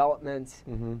in development.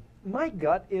 My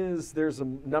gut is there's a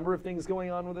number of things going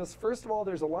on with this. First of all,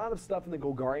 there's a lot of stuff in the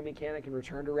Golgari mechanic in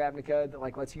Return to Ravnica that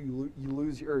like lets you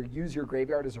use your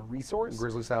graveyard as a resource.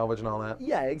 Grizzly salvage and all that.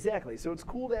 Yeah, exactly. So it's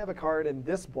cool to have a card in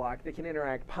this block that can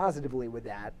interact positively with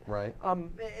that. Right.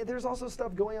 There's also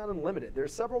stuff going on in Limited.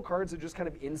 There's several cards that just kind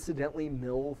of incidentally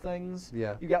mill things.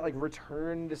 Yeah. You got like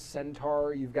Return to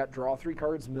Centaur. You've got draw 3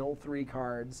 cards, mill 3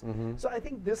 cards. So I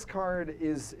think this card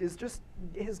is just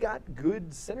has got good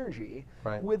synergy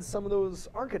with some of those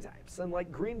archetypes. And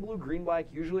like green, blue, green, black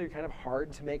usually are kind of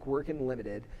hard to make work in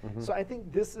Limited. So I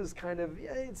think this is kind of,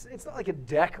 it's not like a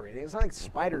deck or anything. It's not like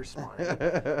Spider Spawning.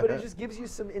 But it just gives you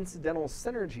some incidental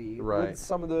synergy with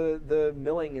some of the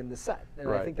milling in the set. And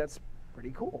I think that's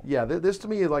pretty cool. Yeah, this to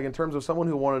me is like in terms of someone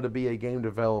who wanted to be a game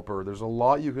developer, there's a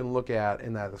lot you can look at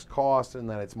in that it's cost and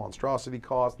that it's monstrosity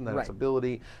cost and that it's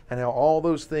ability and how all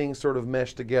those things sort of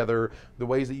mesh together, the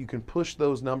ways that you can push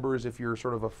those numbers if you're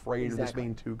sort of afraid of this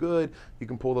being too good. You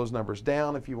can pull those numbers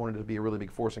down if you wanted to be a really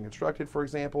big force and constructed, for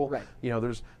example. You know,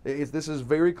 this is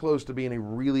very close to being a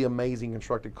really amazing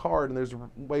constructed card, and there's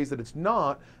ways that it's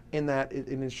not, in that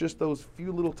and it's just those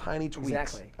few little tiny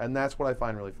tweaks. And that's what I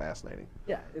find really fascinating.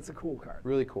 Yeah, it's a cool card.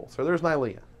 Really cool. So there's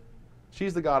Nylea.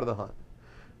 She's the god of the hunt.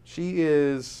 She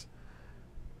is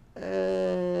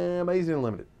amazing and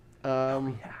limited.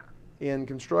 In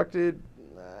constructed,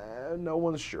 no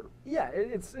one's sure. Yeah,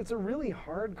 it's a really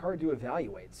hard card to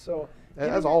evaluate. So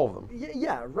as all of them.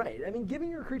 Yeah, right. I mean, giving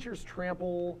your creatures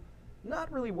trample, not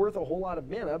really worth a whole lot of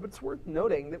mana, but it's worth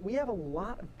noting that we have a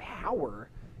lot of power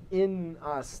in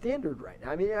Standard right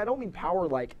now. I mean, I don't mean power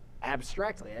like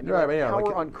abstractly. I mean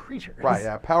power on creatures. Right,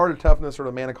 yeah. Power to toughness sort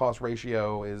of mana cost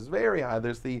ratio is very high.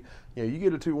 There's the, you know, you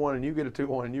get a 2/1 and you get a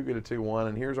 2/1 and you get a 2/1,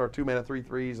 and here's our 2 mana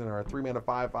 3/3s and our 3 mana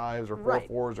 5/5s or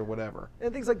 4/4s or whatever.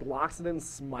 And things like Loxodon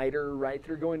Smiter, right?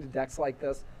 They're going to decks like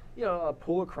this. You know, a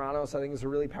Pool of Chronos, I think, is a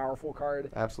really powerful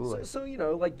card. Absolutely. So you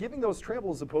know, like giving those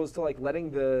trample as opposed to like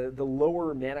letting the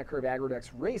lower mana curve aggro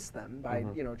decks race them by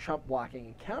you know, chump blocking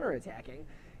and counterattacking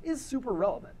is super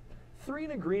relevant. 3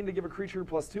 and a green to give a creature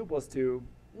 +2/+2,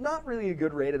 not really a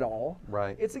good rate at all.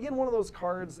 Right. It's again one of those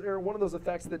cards, or one of those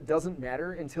effects that doesn't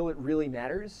matter until it really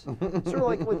matters. Sort of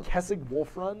like with Kessig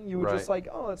Wolf Run, you would just like,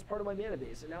 oh, that's part of my mana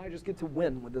base, and now I just get to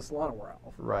win with this Llanowar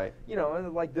Elf. Right. You know,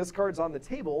 and like this card's on the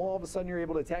table, all of a sudden you're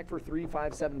able to attack for 3,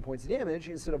 5, 7 points of damage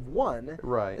instead of 1.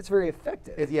 Right. It's very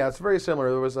effective. Yeah, it's very similar.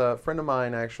 There was a friend of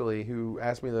mine actually who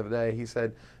asked me the other day. He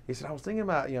said, I was thinking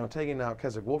about, you know, taking out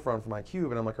Kessig Wolf Run from my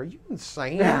cube, and I'm like, are you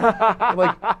insane?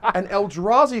 Like, an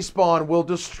Eldrazi spawn will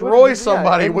destroy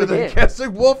somebody with a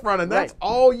Kessig Wolf Run, and that's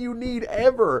all you need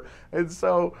ever. And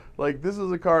so, like, this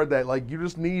is a card that, like, you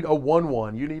just need a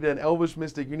 1/1. You need an Elvish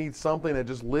Mystic. You need something that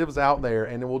just lives out there,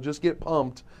 and it will just get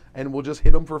pumped, and we'll just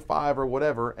hit them for 5 or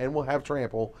whatever, and we'll have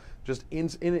trample just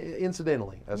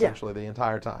incidentally, essentially, the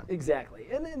entire time. Exactly.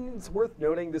 And it's worth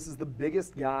noting this is the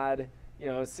biggest god. You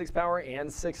know, 6 power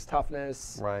and 6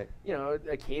 toughness. Right. You know,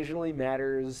 occasionally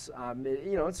matters.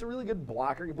 You know, it's a really good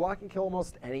blocker. You block and kill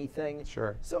almost anything.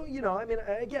 Sure. So, you know, I mean,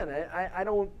 again, I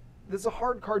don't, this is a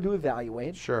hard card to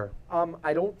evaluate. Sure.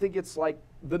 I don't think it's like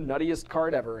the nuttiest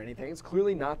card ever or anything. It's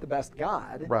clearly not the best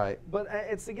god. Right. But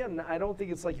it's, again, I don't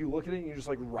think it's like you look at it and you just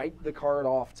like write the card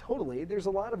off totally. There's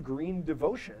a lot of green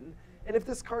devotion. And if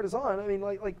this card is on, I mean,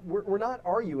 like we're not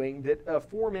arguing that a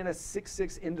 4 mana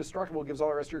 6/6 indestructible gives all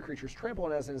the rest of your creatures trample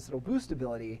and has an incidental boost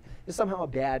ability is somehow a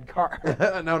bad card.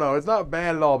 No, it's not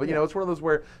bad at all. But you know, it's one of those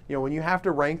where, you know, when you have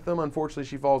to rank them, unfortunately,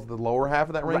 she falls to the lower half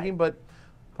of that ranking. But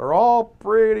they're all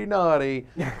pretty nutty.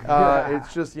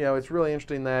 It's just, you know, it's really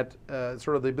interesting that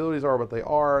sort of the abilities are what they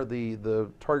are.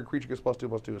 The target creature gets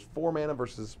 +2/+2 is 4 mana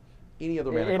versus any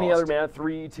other mana Any other mana,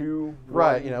 3, 2,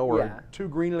 right, you know, or 2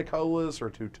 green and a colorless,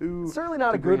 or 2/2. Certainly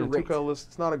not a good rate. 2 colorless.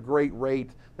 It's not a great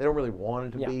rate. They don't really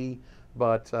want it to be,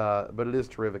 but it is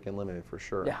terrific and limited for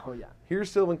sure. Yeah, oh yeah.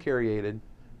 Here's Sylvan Caryatid.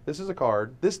 This is a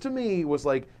card. This to me was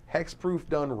like hexproof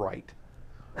done right.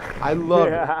 I love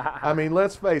it. I mean,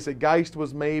 let's face it, Geist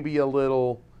was maybe a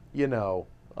little, you know,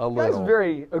 Geist was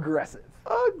very aggressive.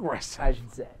 I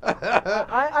should say.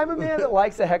 I'm a man that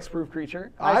likes a hexproof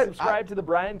creature. I subscribe to the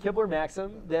Brian Kibler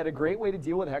maxim that a great way to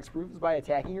deal with hexproof is by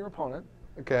attacking your opponent.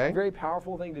 Okay. A very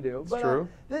powerful thing to do. It's true.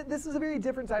 This is a very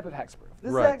different type of hexproof.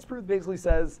 This hexproof basically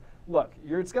says, look,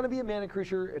 it's going to be a mana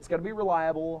creature. It's going to be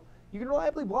reliable. You can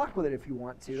reliably block with it if you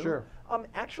want to. Sure.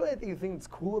 Actually, I think the thing that's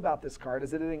cool about this card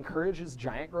is that it encourages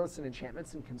giant growths and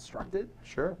enchantments in constructed.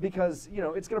 Sure. Because, you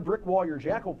know, it's going to brick wall your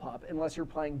Jackal Pup unless you're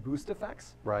playing boost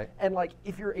effects. Right. And, like,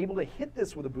 if you're able to hit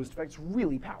this with a boost effect, it's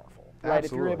really powerful. right?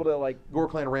 If you're able to like Gore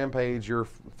Clan Rampage, your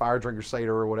Fire Drinker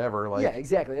Satyr or whatever. Like, yeah,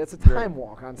 exactly. That's a time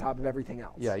walk on top of everything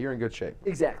else. Yeah, you're in good shape.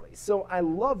 Exactly. So I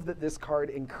love that this card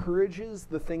encourages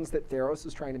the things that Theros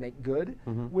is trying to make good,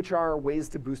 which are ways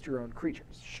to boost your own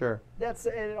creatures. Sure. That's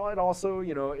and it also,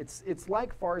 you know, it's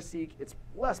like Farseek. It's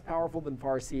less powerful than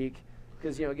Farseek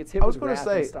because you know it gets hit I was with going to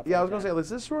wrath and say, stuff yeah, I like was going to say, is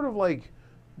this sort of like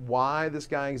why this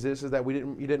guy exists? Is that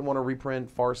you didn't want to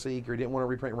reprint Farseek, or you didn't want to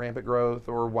reprint Rampant Growth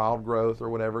or Wild Growth or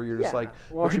whatever? You're just like,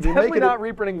 well, we should definitely be making not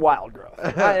reprinting Wild Growth.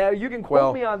 You can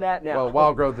quote me on that now. Well,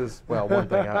 Wild Growth is one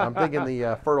thing. I'm thinking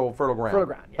the fertile ground. Fertile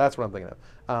ground, yeah. That's what I'm thinking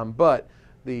of. But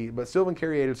Sylvan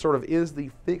Caryatid sort of is the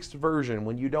fixed version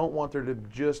when you don't want there to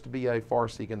just be a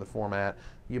Farseek in the format.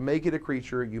 You make it a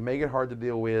creature, you make it hard to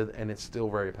deal with, and it's still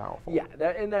very powerful. Yeah,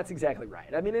 and that's exactly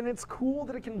right. I mean, and it's cool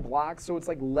that it can block, so it's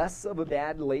like less of a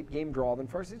bad late game draw than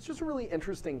Farseek. It's just a really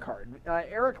interesting card.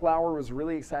 Eric Lauer was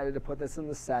really excited to put this in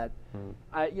the set.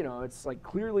 You know, it's like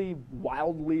clearly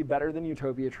wildly better than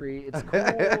Utopia Tree. It's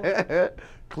cool.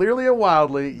 Clearly and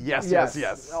wildly,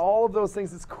 yes. All of those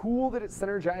things. It's cool that it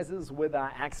synergizes with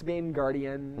Axebane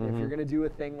Guardian. If you're going to do a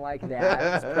thing like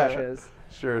that, it's precious.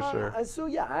 Sure. So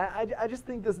yeah, I just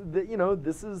think this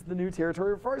is the new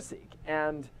territory of Farseek,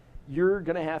 and you're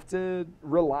gonna have to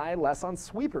rely less on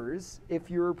sweepers if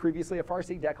you're previously a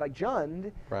Farseek deck like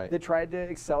Jund that tried to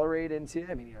accelerate into.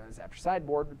 I mean, you know, it's after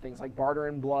sideboard with things like Barter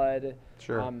and Blood,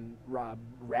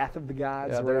 Wrath of the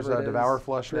Gods. Yeah, there's a Devour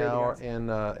Flush now in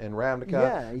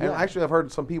Ravnica. And actually, I've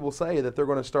heard some people say that they're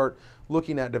going to start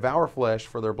looking at Devour Flesh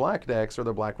for their black decks or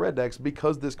their black-red decks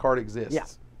because this card exists. Yeah.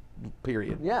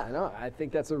 Period. Yeah, no, I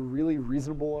think that's a really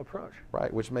reasonable approach.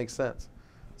 Right, which makes sense.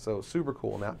 So super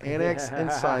cool. Now, Annex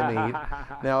and Cymede.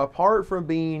 Now, apart from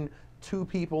being two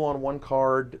people on one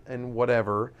card and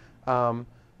whatever, can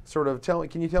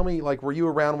you tell me, like, were you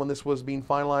around when this was being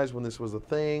finalized, when this was a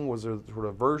thing? Was there sort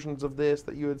of versions of this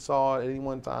that you had saw at any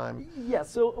one time? Yeah,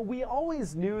 so we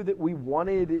always knew that we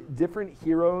wanted different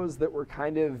heroes that were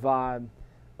kind of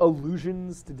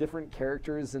allusions to different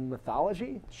characters in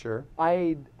mythology. Sure.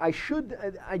 I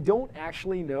don't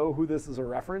actually know who this is a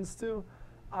reference to,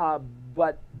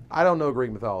 but I don't know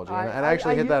Greek mythology, and I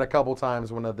actually hit that a couple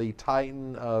times when the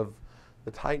Titan of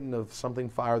something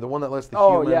fire, the one that lets the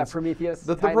humans. Oh yeah, Prometheus.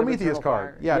 The Prometheus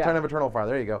card. Yeah, Titan of Eternal Fire.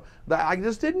 There you go. I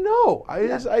just didn't know.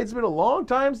 It's been a long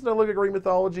time since I look at Greek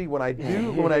mythology. When I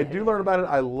do learn about it,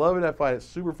 I love it. I find it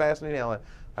super fascinating.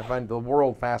 I find the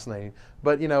world fascinating.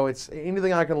 But you know, it's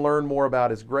anything I can learn more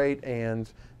about is great.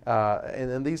 And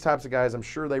these types of guys, I'm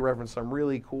sure they reference some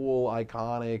really cool,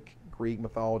 iconic Greek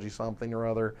mythology, something or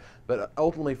other. But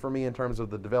ultimately, for me, in terms of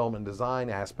the development design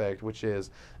aspect, which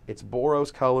is it's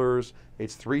Boros colors,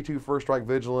 it's 3/2 first strike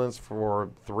vigilance for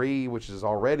 3, which is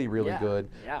already really good.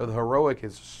 Yeah. But the heroic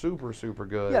is super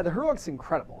good. Yeah, the heroic's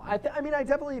incredible. I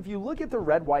definitely, if you look at the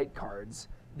red-white cards,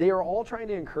 they are all trying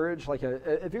to encourage like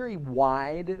a very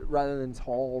wide rather than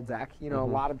tall deck. You know, a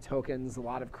lot of tokens, a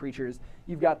lot of creatures.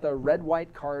 You've got the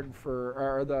red-white card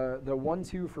or the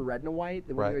 1/2 for red and white.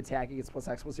 That when you attack, it gets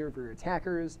 +X/+0 for your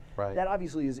attackers. Right. That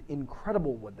obviously is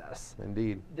incredible with this.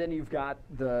 Indeed. Then you've got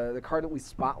the card that we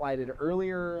spotlighted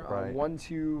earlier,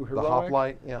 1/2 heroic. The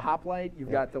Hoplite. Yeah. Hoplite.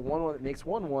 You've got the 1/1 that makes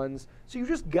 1/1s. So you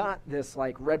just got this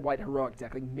like red-white heroic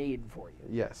deck like made for you.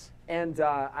 Yes. And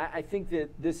I think that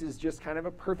this is just kind of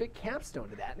a perfect capstone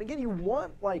to that. And again, you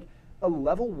want like a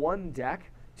level 1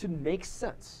 deck to make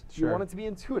sense. Sure. You want it to be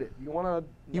intuitive. You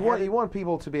want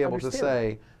people to be able to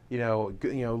say, you know,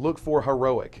 look for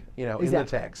heroic, in the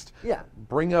text. Yeah.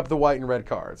 Bring up the white and red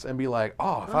cards and be like,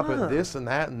 oh, if I put this and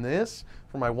that and this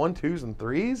for my 1, 2s, and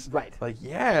 3s, right? Like,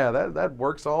 yeah, that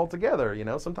works all together. You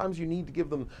know, sometimes you need to give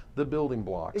them the building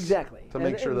blocks, exactly, to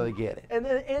make sure that they get it.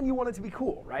 And you want it to be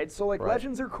cool, right? So like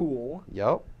legends are cool.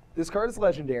 Yep. This card is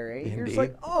legendary. Indeed. You're just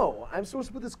like, oh, I'm supposed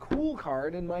to put this cool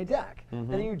card in my deck, and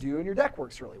then you do, and your deck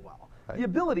works really well. The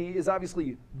ability is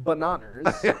obviously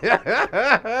bananas. That's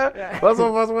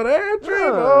what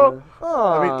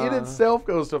I mean, it itself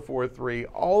goes to 4/3.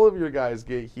 All of your guys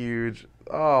get huge.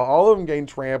 Oh, all of them gain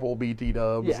trample BT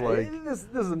dubs. Yeah, this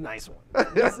is a nice one.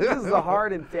 This is a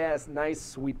hard and fast, nice,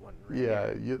 sweet one.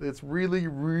 Right it's really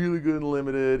good and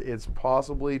limited. It's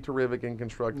possibly terrific and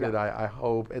constructed. I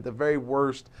hope. At the very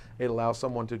worst, it allows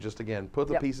someone to just, again, put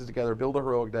the pieces together, build a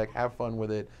heroic deck, have fun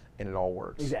with it, and it all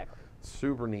works. Exactly.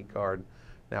 Super neat card.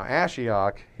 Now,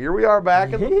 Ashiok, here we are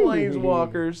back in the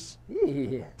Planeswalkers.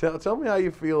 Tell me how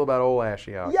you feel about old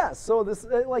Ashiok. Yeah, so this,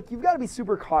 you've got to be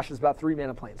super cautious about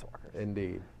 3-mana Planeswalkers.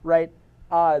 Indeed. Right?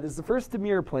 This is the first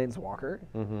Dimir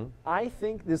Planeswalker. I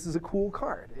think this is a cool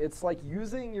card. It's like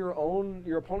using your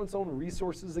opponent's own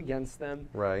resources against them.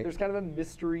 Right. There's kind of a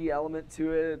mystery element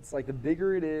to it. It's like the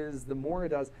bigger it is, the more it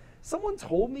does. someone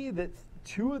told me that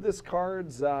 2 of this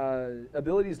card's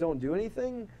abilities don't do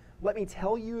anything. Let me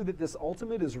tell you that this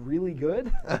ultimate is really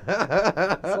good.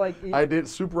 It's like I did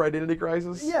Super Identity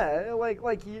Crisis. Yeah,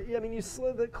 I mean, you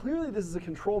slip it. Clearly, this is a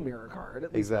control mirror card,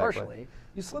 at least partially.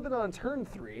 You slip it on turn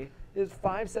 3. It's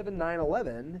 5, 7, 9,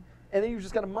 11, and then you've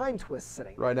just got a Mind Twist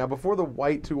sitting. Right now, before the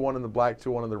white 2/1 and the black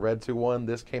 2/1 and the red 2/1,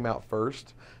 this came out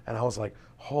first, and I was like,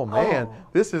 oh man,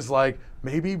 this is like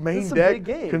maybe main deck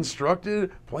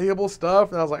constructed playable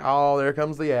stuff. And I was like, oh, there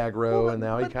comes the aggro, and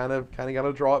now you kind of got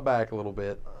to draw it back a little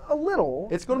bit. A little.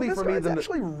 It's going to be for me. It's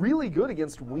actually really good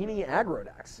against weenie aggro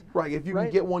decks. Right. If you can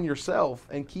get one yourself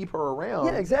and keep her around.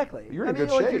 Yeah, exactly. You're in good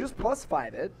shape. You just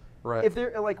 +5 it. Right. If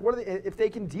they're like, if they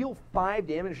can deal 5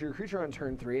 damage to your creature on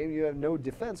turn 3 and you have no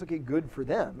defense, okay, good for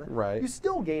them. Right. You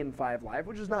still gain 5 life,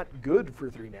 which is not good for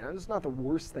 3 mana. It's not the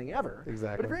worst thing ever.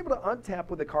 Exactly. But if you're able to untap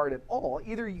with a card at all,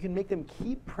 either you can make them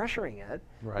keep pressuring it,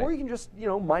 right, or you can just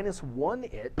 -1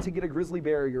 it to get a Grizzly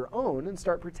Bear of your own and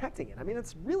start protecting it. I mean,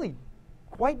 it's really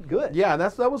quite good. Yeah, and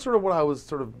that was sort of what I was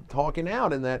sort of talking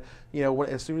out in that,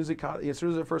 as soon as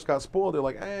it first got spoiled, they're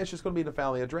like, it's just going to be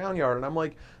Nephalia Drown Yard, and I'm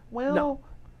like, well,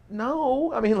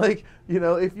 no. I mean,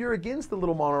 if you're against the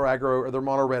little mono aggro or the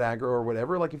mono red aggro or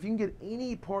whatever, like if you can get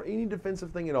any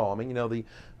defensive thing at all, I mean,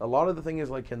 a lot of the thing is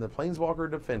like, can the Planeswalker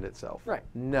defend itself? Right.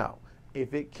 No.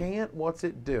 If it can't, what's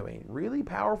it doing? Really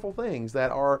powerful things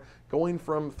that are going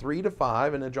from 3 to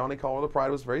 5, and Johnny Caller the Pride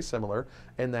was very similar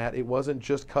in that it wasn't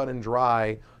just cut and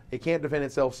dry. It can't defend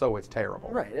itself, so it's terrible.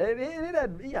 Right. It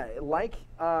had, like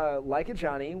a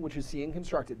Johnny, which you see in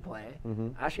constructed play.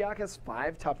 Ashiok has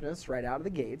 5 toughness right out of the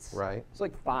gates. Right. So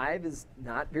 5 is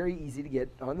not very easy to get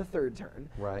on the 3rd turn.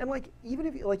 Right. And even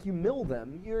if you mill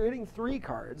them, you're hitting 3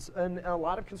 cards, and a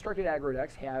lot of constructed aggro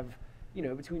decks have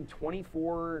between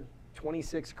 24,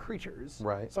 26 creatures.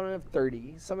 Right. Some have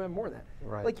 30. Some have more than that.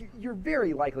 Right. You're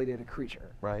very likely to hit a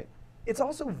creature. Right. It's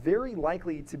also very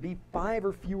likely to be 5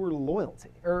 or fewer loyalty,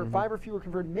 or 5 or fewer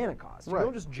converted mana cost. You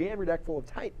don't just jam your deck full of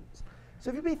Titans. So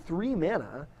if you pay 3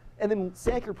 mana, and then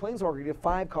sack your Planeswalker to get a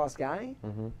 5-cost guy,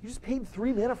 you just paid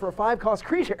 3 mana for a 5-cost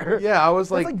creature. Yeah, I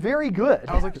was like... That's very good.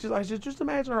 I was like, just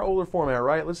imagine our older format,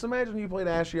 right? Let's imagine you played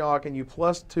Ashiok and you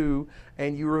 +2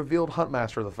 and you revealed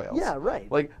Huntmaster of the Fails. Yeah,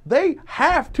 right. Like, they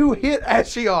have to hit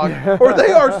Ashiok or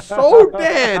they are so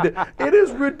dead. It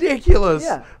is ridiculous.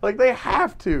 Yeah. Like, they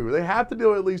have to. They have to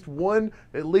do at least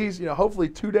hopefully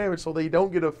 2 damage so they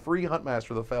don't get a free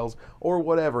Huntmaster of the Fails or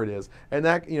whatever it is. And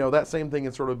that, that same thing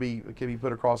can be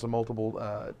put across multiple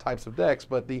types of decks,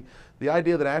 but the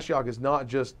idea that Ashiok is not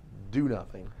just do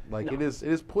nothing. Like, it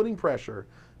is putting pressure.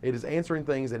 It is answering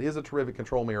things. It is a terrific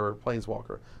control mirror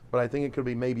Planeswalker, but I think it could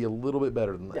be maybe a little bit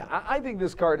better than that. Yeah, I think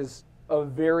this card is a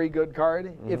very good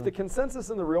card. If the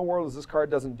consensus in the real world is this card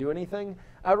doesn't do anything,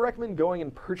 I would recommend going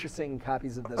and purchasing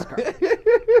copies of this card.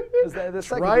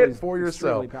 Try it for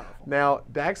yourself. Now,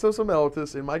 Daxos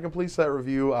Emeritus, in my complete set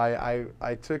review,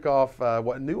 I took off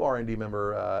new R&D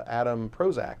member, Adam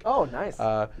Prozac. Oh, nice.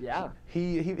 Yeah.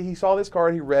 He saw this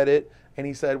card, he read it, and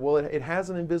he said, well, it has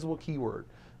an invisible keyword.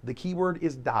 The keyword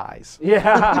is dies.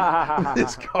 Yeah.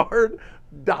 This card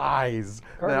dies.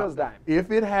 Card does die. If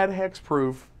it had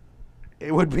hexproof,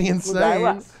 it would be insane. It would die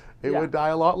less. It would die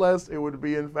a lot less. It would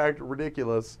be, in fact,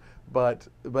 ridiculous. But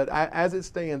as it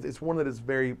stands, it's one that is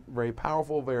very, very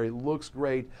powerful, looks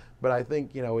great. But I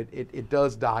think, it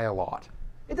does die a lot.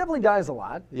 It definitely dies a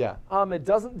lot. Yeah. It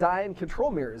doesn't die in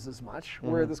control mirrors as much,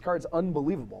 where this card's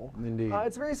unbelievable. Indeed.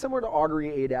 It's very similar to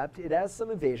Augury Adept. It has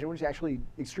some evasion, which is actually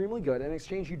extremely good. In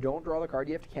exchange, you don't draw the card;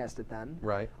 you have to cast it then.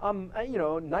 Right.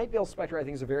 Nightveil Spectre, I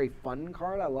think, is a very fun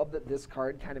card. I love that this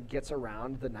card kind of gets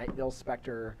around the Nightveil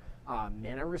Spectre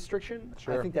mana restriction.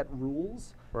 Sure. I think that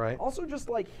rules. Right. Also, just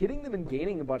hitting them and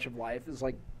gaining a bunch of life is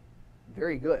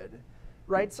very good.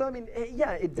 Right, so I mean,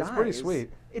 yeah, it dies. It's pretty sweet.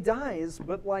 It dies,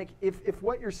 but if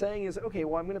what you're saying is, okay,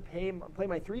 well, I'm going to play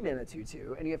my 3-mana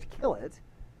 2/2, and you have to kill it,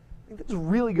 I think that's a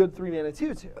really good 3-mana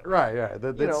 2/2. Right, yeah,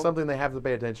 that's something they have to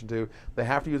pay attention to. They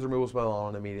have to use the removal spell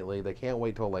on immediately. They can't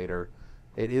wait till later.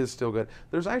 It is still good.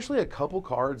 There's actually a couple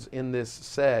cards in this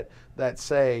set that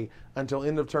say, until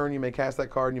end of turn, you may cast that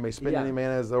card, and you may spend any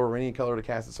mana as though or any color to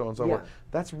cast it, so on and so forth.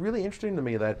 That's really interesting to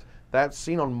me that's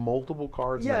seen on multiple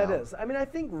cards now. Yeah, it is. I mean, I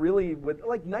think really with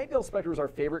Nightveil Spectre was our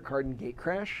favorite card in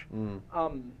Gatecrash.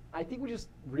 I think we just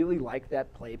really like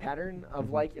that play pattern of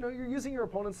you're using your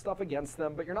opponent's stuff against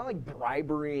them, but you're not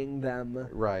briberying them.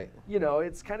 Right.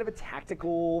 It's kind of a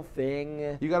tactical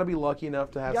thing. You got to be lucky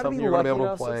enough to have something you're going to be able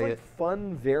to play. So it's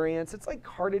fun variants. It's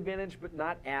card advantage, but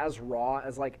not as raw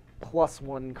as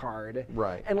 +1 card.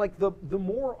 Right. And like the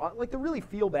more like the really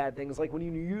feel bad things, like when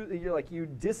you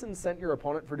disincent your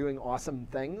opponent for doing awesome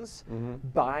things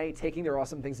by taking their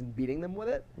awesome things and beating them with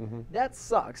it. That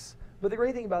sucks. But the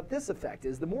great thing about this effect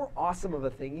is the more awesome of a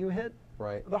thing you hit,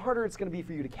 the harder it's going to be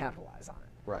for you to capitalize on it.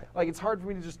 Right. Like it's hard for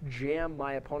me to just jam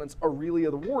my opponent's Aurelia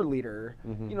the War Leader,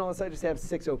 unless I just have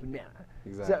 6 open mana.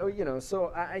 Exactly. So,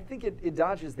 so I think it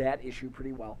dodges that issue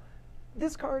pretty well.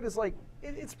 This card is like,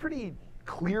 it's pretty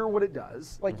clear what it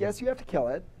does. Like, yes, you have to kill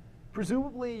it.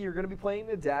 Presumably, you're going to be playing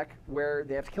a deck where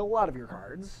they have to kill a lot of your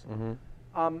cards.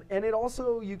 And it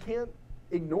also, you can't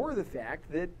ignore the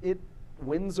fact that it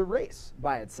wins a race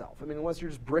by itself. I mean, unless you're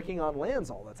just bricking on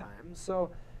lands all the time.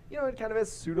 So, it kind of has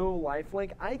pseudo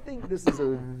lifelink. I think this is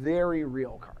a very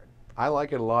real card. I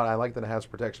like it a lot. I like that it has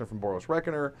protection from Boros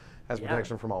Reckoner, has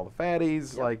protection from all the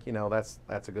fatties. Like,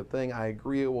 that's a good thing. I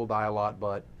agree it will die a lot,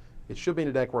 but it should be in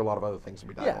a deck where a lot of other things will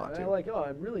be dying a lot too. Yeah,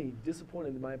 I'm really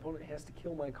disappointed that my opponent has to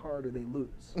kill my card or they lose.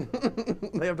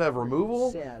 They have to have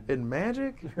removal Sad. in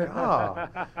Magic?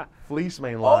 Fleece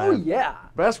main line. Oh, yeah.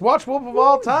 Best Watch Wolf of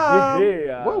all time.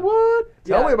 Yeah. What?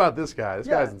 Tell me about this guy. This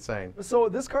guy's insane. So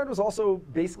this card was also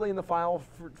basically in the file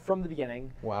from the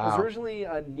beginning. Wow. It was originally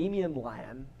a Nemean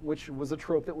Lion, which was a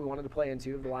trope that we wanted to play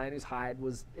into. The lion whose hide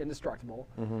was indestructible.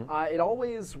 It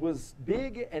always was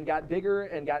big and got bigger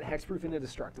and got hexproof and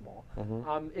indestructible.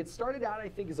 It started out, I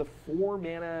think, as a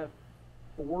 4-mana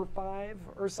 4/5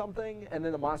 or something, and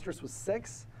then the monstrous was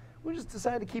 6. We just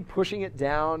decided to keep pushing it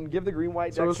down, give the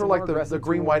green-white deck So it was sort of like the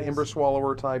green-white Ember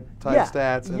Swallower type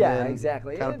stats, and then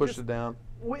exactly. kind of pushed it down.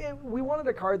 We wanted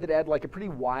a card that had like a pretty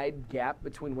wide gap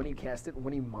between when you cast it and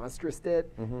when you monstrous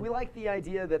it. We liked the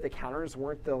idea that the counters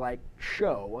weren't the like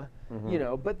show,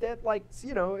 but that like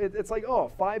it's like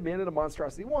 5 mana to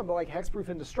monstrosity 1, but like hexproof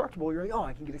indestructible, you're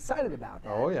like I can get excited about that.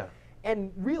 Oh yeah.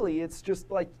 And really, it's just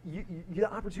like the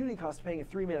opportunity cost of paying a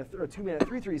 3-mana or 2-mana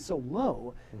 3/3 is so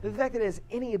low that the fact that it has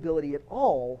any ability at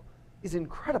all is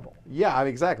incredible. Yeah, I mean,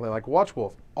 exactly. Like Watch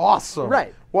Wolf, awesome.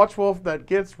 Right. Watch Wolf that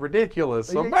gets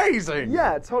ridiculous, amazing.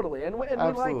 Yeah, totally. And we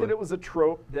liked that it was a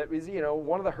trope that was,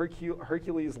 one of the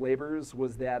Hercules labors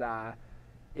was that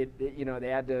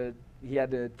he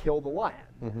had to kill the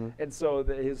lion. And so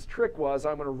his trick was,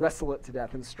 I'm going to wrestle it to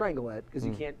death and strangle it because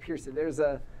you can't pierce it. There's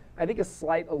I think a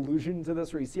slight allusion to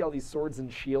this where you see all these swords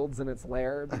and shields in its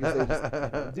lair because they just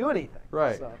don't do anything.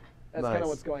 Right. So that's kind of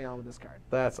what's going on with this card.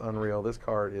 That's unreal. This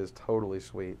card is totally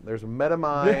sweet. There's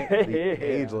Metamai, the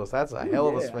Ageless. That's a hell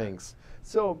of a Sphinx.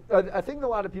 So a thing that a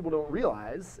lot of people don't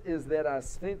realize is that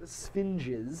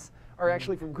sphinges are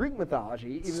actually from Greek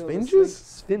mythology.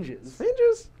 Sphinges? Sphinges.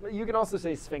 Sphinges? You can also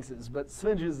say sphinxes, but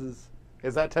sphinges is...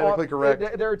 Is that technically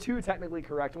correct? There are 2 technically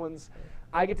correct ones.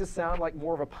 I get to sound like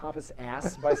more of a pompous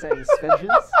ass by saying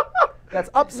sphinges. That's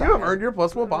upside. You have earned your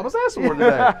 +1 pompous ass award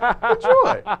today.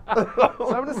 Enjoy. So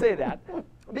I'm going to say that.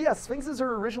 But yeah, sphinxes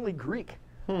are originally Greek.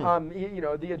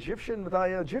 The Egyptian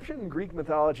Greek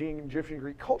mythology and Egyptian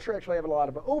Greek culture actually have a lot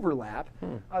of overlap.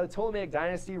 The Ptolemaic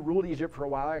dynasty ruled Egypt for a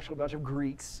while, actually a bunch of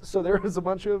Greeks. So there was a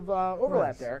bunch of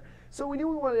overlap there. So we knew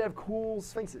we wanted to have cool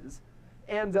sphinxes.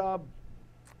 And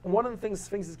one of the things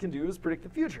sphinxes can do is predict the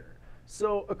future.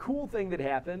 So a cool thing that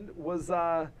happened was,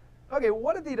 okay,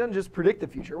 what if they done just predict the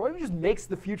future? What if it just makes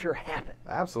the future happen?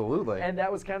 Absolutely. And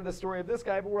that was kind of the story of this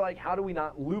guy, but we're like, how do we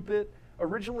not loop it?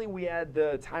 Originally, we had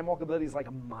the Time Walk abilities like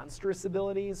a monstrous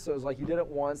ability, so it was like you did it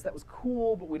once. That was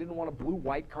cool, but we didn't want a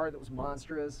blue-white card that was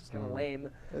monstrous. It's kind of lame.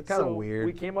 It's kind of weird.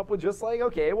 We came up with just like,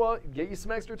 okay, well, get you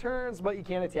some extra turns, but you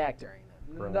can't attack during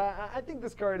them. And I think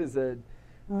this card is a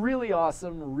really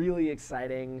awesome, really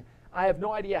exciting. I have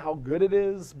no idea how good it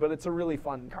is, but it's a really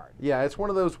fun card. Yeah, it's one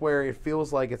of those where it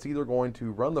feels like it's either going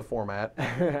to run the format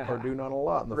or do not a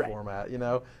lot in the format.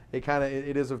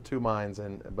 It is of 2 minds,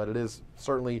 but it is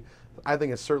certainly, I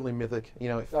think it's certainly mythic.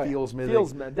 It feels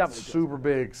mythic. Definitely super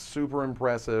big, super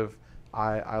impressive.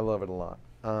 I love it a lot.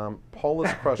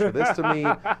 Polis Crusher. This to me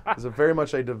is very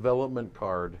much a development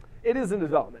card. It is a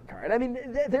development card. I mean,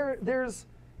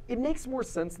 it makes more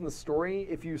sense in the story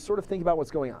if you sort of think about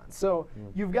what's going on. So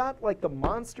you've got like the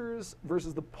monsters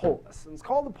versus the Polis. And it's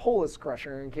called the Polis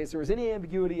Crusher in case there was any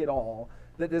ambiguity at all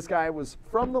that this guy was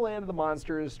from the land of the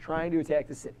monsters trying to attack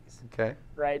the cities. Okay.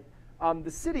 Right?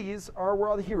 The cities are where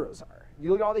all the heroes are.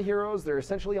 You look at all the heroes, they're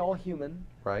essentially all human.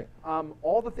 Right.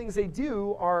 All the things they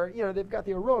do are, they've got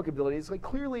the heroic abilities. Like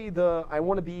clearly the I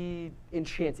want to be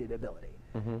enchanted ability.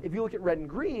 If you look at red and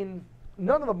green,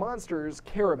 none of the monsters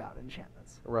care about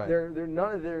enchantments. Right.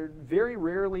 They're very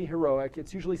rarely heroic.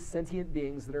 It's usually sentient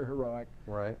beings that are heroic.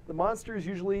 Right. The monsters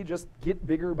usually just get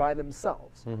bigger by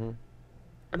themselves. And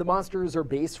the monsters are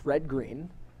base red-green.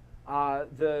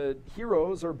 The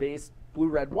heroes are base blue,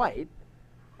 red, white.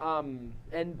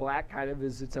 And black kind of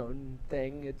is its own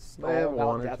thing. It's all They have about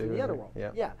one or death in two, the underworld.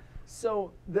 yeah.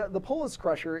 So the Polis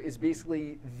Crusher is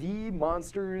basically the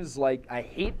monsters, like, I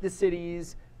hate the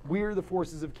cities, we're the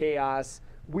forces of chaos,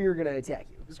 we're going to attack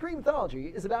you. Because Greek mythology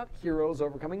is about heroes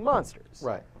overcoming monsters.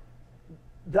 Right.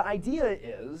 The idea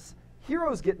is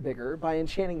heroes get bigger by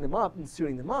enchanting them up and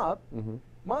suiting them up.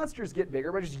 Monsters get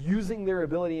bigger by just using their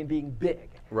ability and being big.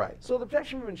 Right. So the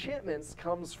protection of enchantments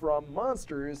comes from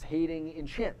monsters hating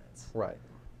enchantments. Right.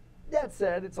 That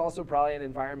said, it's also probably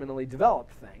an environmentally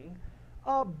developed thing.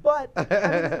 But I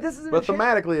mean, this is an But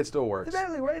thematically, it still works.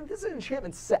 Thematically, right? This is an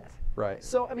enchantment set. Right.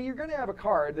 So I mean, you're going to have a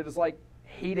card that is like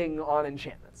hating on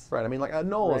enchantments. Right. I mean, like a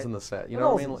null is Right. in the set. You A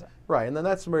know what null's I in mean? the set. Right. And then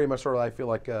that's very much sort of, I feel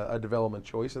like, a development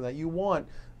choice, and that you want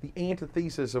the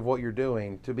antithesis of what you're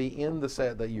doing to be in the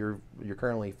set that you're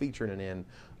currently featuring it in.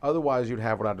 Otherwise, you'd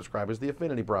have what I describe as the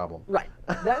affinity problem. Right.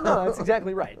 No, that's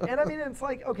exactly right. And I mean, it's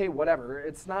like, okay, whatever.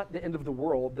 It's not the end of the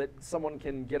world that someone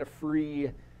can get a free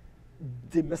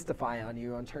demystify on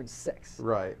you on turn 6.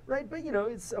 Right. Right, but you know,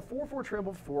 it's a 4/4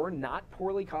 trample 4, not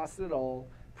poorly costed at all.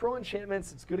 Pro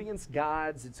enchantments, it's good against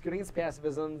gods, it's good against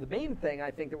pacifism. The main thing I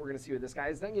think that we're going to see with this guy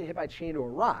is not get hit by chain to a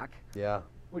rock, Yeah.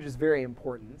 which is very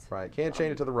important. Right. Can't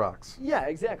chain it to the rocks. Yeah,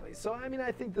 exactly. So, I mean,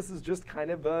 I think this is just kind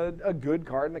of a good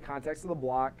card in the context of the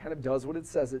block, kind of does what it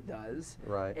says it does.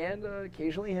 Right. And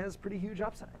occasionally has pretty huge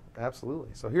upside. Absolutely.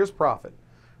 So here's Prophet.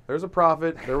 There's a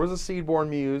Prophet. There was a Seedborn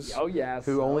Muse. Oh, yes.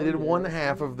 Who only Oh, did one yes.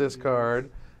 half of this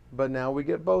card, but now we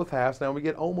get both halves. Now we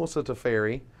get almost a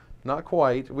Teferi. Not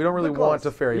quite. We don't really But want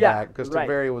close. Teferi Yeah, back because right.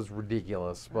 Teferi was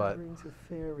ridiculous. But Bring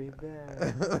Teferi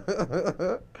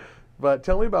back. but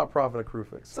tell me about Prophet of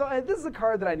Krufix. So this is a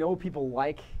card that I know people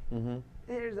like. Mm-hmm.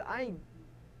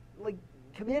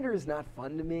 Commander is not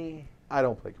fun to me. I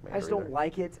don't play Commander. I just don't either.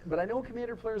 like it, but I know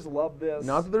Commander players love this.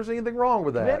 Not that there's anything wrong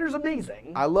with that. Commander's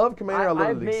amazing. I love Commander. I love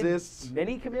I've that it made exists.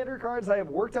 many Commander cards. I have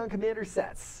worked on Commander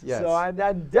sets. Yes. So I'm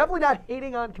definitely not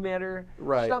hating on Commander.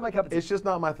 Right. It's not my cup of tea. It's just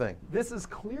not my thing. This is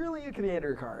clearly a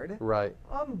Commander card. Right.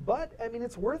 But I mean,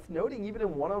 it's worth noting, even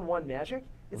in one-on-one Magic,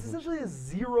 it's Mm-hmm. essentially a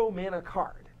 0 mana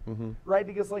card, Mm-hmm. right?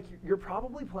 Because like you're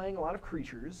probably playing a lot of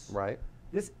creatures. Right.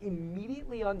 This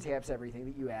immediately untaps everything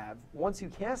that you have once you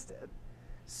cast it.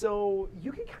 So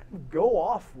you can kind of go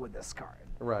off with this card.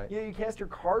 Right. You know, you cast your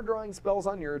card drawing spells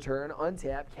on your turn,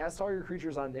 untap, cast all your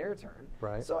creatures on their turn.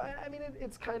 Right. So, I mean,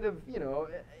 it's kind of, you know,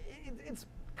 it's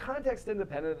context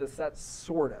independent of the set,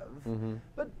 sort of. Mm-hmm.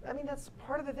 But, I mean, that's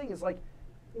part of the thing is like,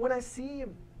 when I see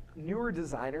newer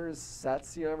designers'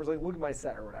 sets, you know, everyone's like, look at my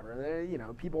set or whatever. And they, you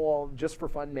know, people all just for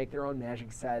fun make their own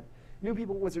Magic set. New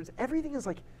people, Wizards, everything is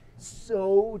like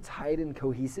so tight and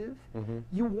cohesive. Mm-hmm.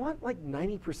 You want like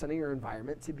 90% of your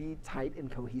environment to be tight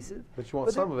and cohesive. But you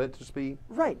want some of it to just be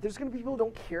Right. There's going to be people who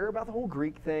don't care about the whole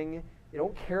Greek thing. They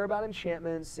don't care about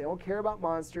enchantments. They don't care about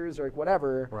monsters or like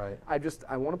whatever. Right.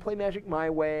 I want to play Magic my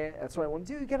way. That's what I want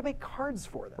to do. You got to make cards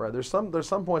for them. right. There's some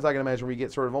points I can imagine where you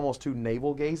get sort of almost too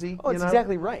navel gazy. Oh, you that's know?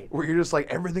 exactly right. Where you're just like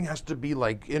everything has to be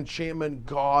like enchantment,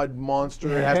 god, monster.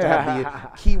 It has to have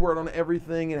the keyword on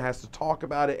everything. It has to talk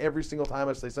about it every single time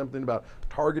I say something about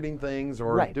targeting things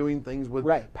or Right. doing things with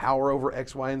Right. power over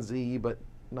X, Y, and Z. But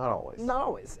not always. Not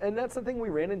always. And that's the thing we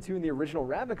ran into in the original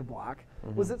Ravnica block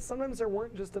was that sometimes there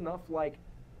weren't just enough like,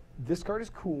 this card is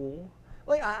cool.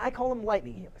 Like I call them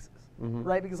lightning helixes,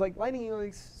 right? Because like lightning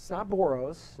helix, it's not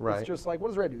Boros. Right. It's just like, what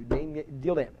does red do?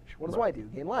 Deal damage. What does white do?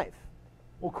 Gain life.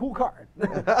 Well, cool card. You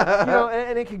know,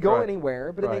 and it could go Right.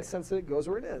 anywhere, but it Right. makes sense that it goes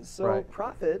where it is. So Right.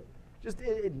 Prophet, just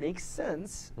it makes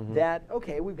sense that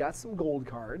okay, we've got some gold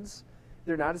cards.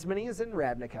 They're not as many as in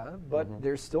Ravnica, but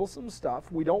there's still some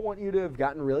stuff. We don't want you to have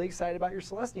gotten really excited about your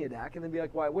Celestia deck and then be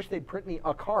like, well, I wish they'd print me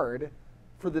a card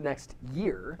for the next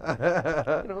year.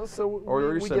 You know, so Or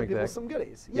your we give Simic people deck. some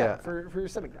goodies. Yeah. Yeah, for your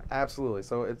Simic deck. Absolutely.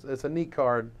 So it's a neat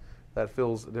card that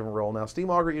fills a different role. Now, Steam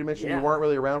Augur, you mentioned Yeah. you weren't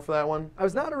really around for that one. I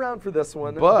was not around for this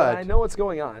one, But- I know what's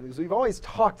going on because we've always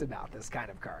talked about this kind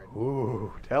of card.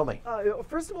 Ooh, tell me.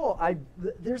 First of all,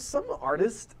 there's some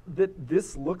artist that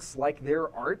this looks like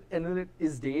their art, and then it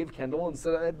is Dave Kendall, and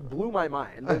so it blew my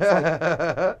mind. It's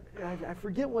like, I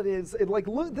forget what it is. It like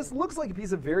this looks like a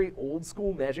piece of very old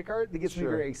school Magic art that gets me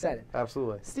Sure. very excited.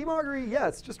 Absolutely. Steam Augury, yeah,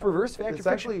 it's just reverse factor. It's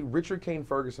friction. actually Richard Kane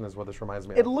Ferguson is what this reminds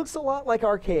me It of. looks a lot like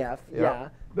RKF, yeah.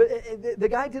 But the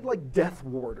guy did like Death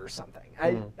Ward or something.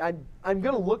 I'm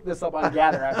gonna look this up on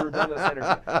Gather after we're done this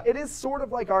interview. It is sort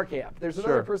of like RKF. There's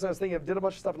another Sure. person I was thinking of did a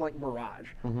bunch of stuff in like Mirage.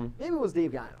 Maybe it was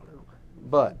Dave Guy. I don't know.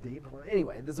 But Dave,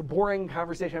 anyway, this is a boring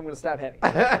conversation. I'm going to stop having.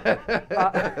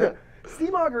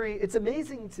 Steam Augury. It's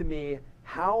amazing to me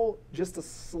how just a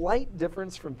slight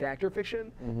difference from Fact or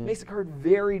Fiction makes a card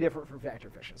very different from Fact or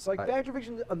Fiction. So like Fact or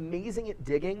Fiction is amazing at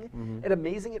digging and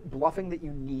amazing at bluffing that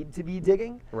you need to be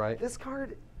digging. Right. This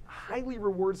card highly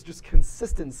rewards just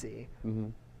consistency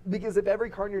because if every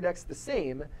card in your deck's the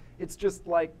same, it's just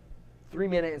like 3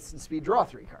 mana instant speed, draw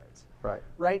 3 cards. Right.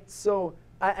 Right? So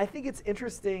I think it's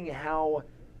interesting how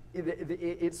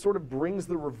it sort of brings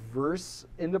the reverse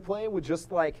into play with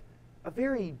just like a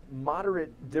very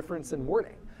moderate difference in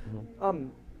wording.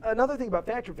 Another thing about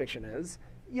Fact or Fiction is,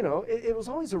 you know, it was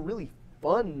always a really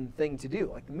fun thing to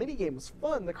do. Like the mini game was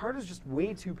fun, the card is just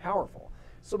way too powerful.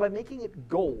 So by making it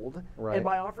gold and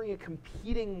by offering a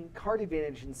competing card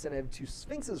advantage incentive to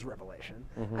Sphinx's Revelation,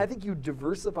 I think you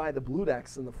diversify the blue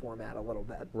decks in the format a little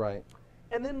bit. Right.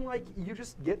 And then, like, you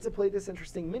just get to play this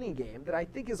interesting mini game that I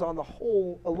think is, on the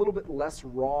whole, a little bit less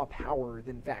raw power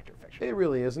than Fact or Fiction. It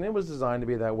really is, and it was designed to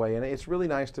be that way. And it's really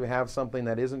nice to have something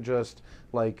that isn't just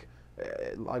like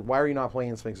why are you not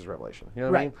playing Sphinx's Revelation? You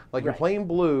know what I mean? Like you're playing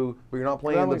blue, but you're not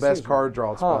playing the best card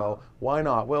draw spell. Why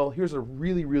not? Well, here's a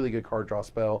really, really good card draw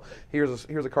spell. Here's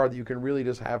a card that you can really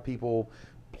just have people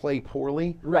play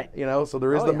poorly. Right. You know, so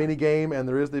there is the mini game, and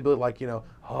there is the ability, like, you know,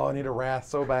 oh, I need a Wrath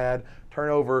so bad. Turn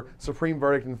over Supreme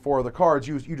Verdict and 4 of the cards.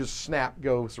 You just snap,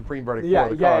 go Supreme Verdict, 4 of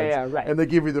the cards. Right. And they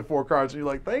give you the 4 cards, and you're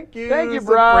like, thank you, bro.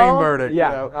 Supreme Verdict. Yeah.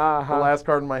 You know, the last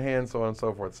card in my hand, so on and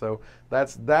so forth. So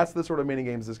that's the sort of mini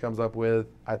games this comes up with.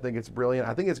 I think it's brilliant.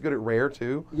 I think it's good at rare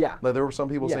too. Yeah. Like there were some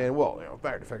people saying, well, you know,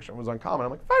 Fact or Fiction was uncommon.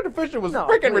 I'm like, Fact or Fiction was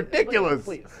freaking ridiculous.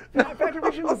 Please. Fact or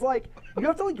Fiction was like, you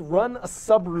have to like run a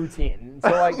subroutine to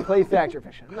like play Fact or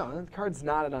Fiction. No, the card's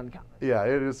not an uncommon. Yeah,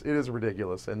 it is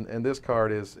ridiculous, and this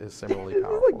card is similarly It's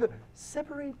powerful. like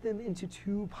separate them into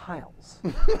 2 piles.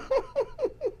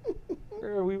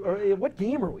 What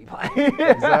game are we playing?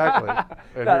 Exactly. And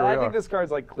here we I are. think this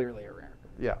card's like clearly a rare.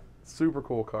 Yeah, super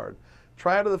cool card.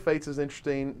 Triad of the Fates is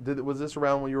interesting. Was this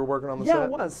around when you were working on the set? Yeah,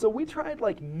 it was. So we tried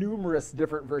like numerous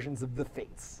different versions of the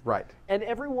Fates. Right. And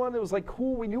everyone, it was like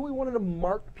cool. We knew we wanted to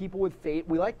mark people with fate.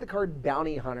 We liked the card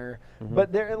Bounty Hunter,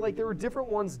 but there were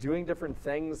different ones doing different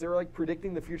things. They were like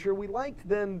predicting the future. We liked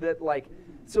then that like,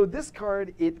 so this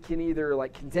card, it can either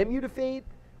like condemn you to fate,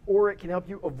 or it can help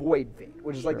you avoid fate,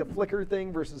 which is like the flicker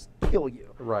thing versus kill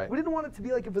you. Right. We didn't want it to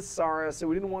be like a Visara, so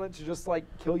we didn't want it to just like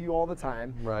kill you all the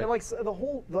time. Right. And like so the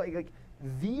whole like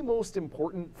the most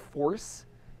important force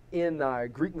in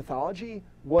Greek mythology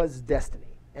was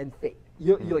destiny and fate.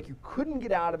 You couldn't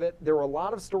get out of it. There were a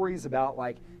lot of stories about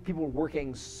like people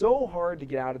working so hard to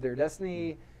get out of their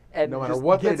destiny, and No matter just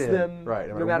what they gets did. them, Right.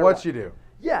 no No matter what you do.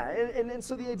 Yeah, and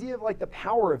so the idea of like the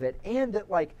power of it, and that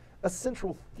like a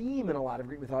central theme in a lot of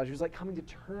Greek mythology was like coming to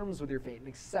terms with your fate and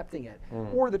accepting it,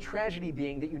 or the tragedy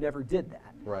being that you never did